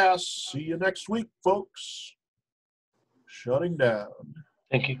a class. See you next week, folks. Shutting down.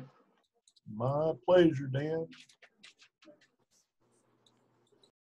 Thank you. My pleasure, Dan.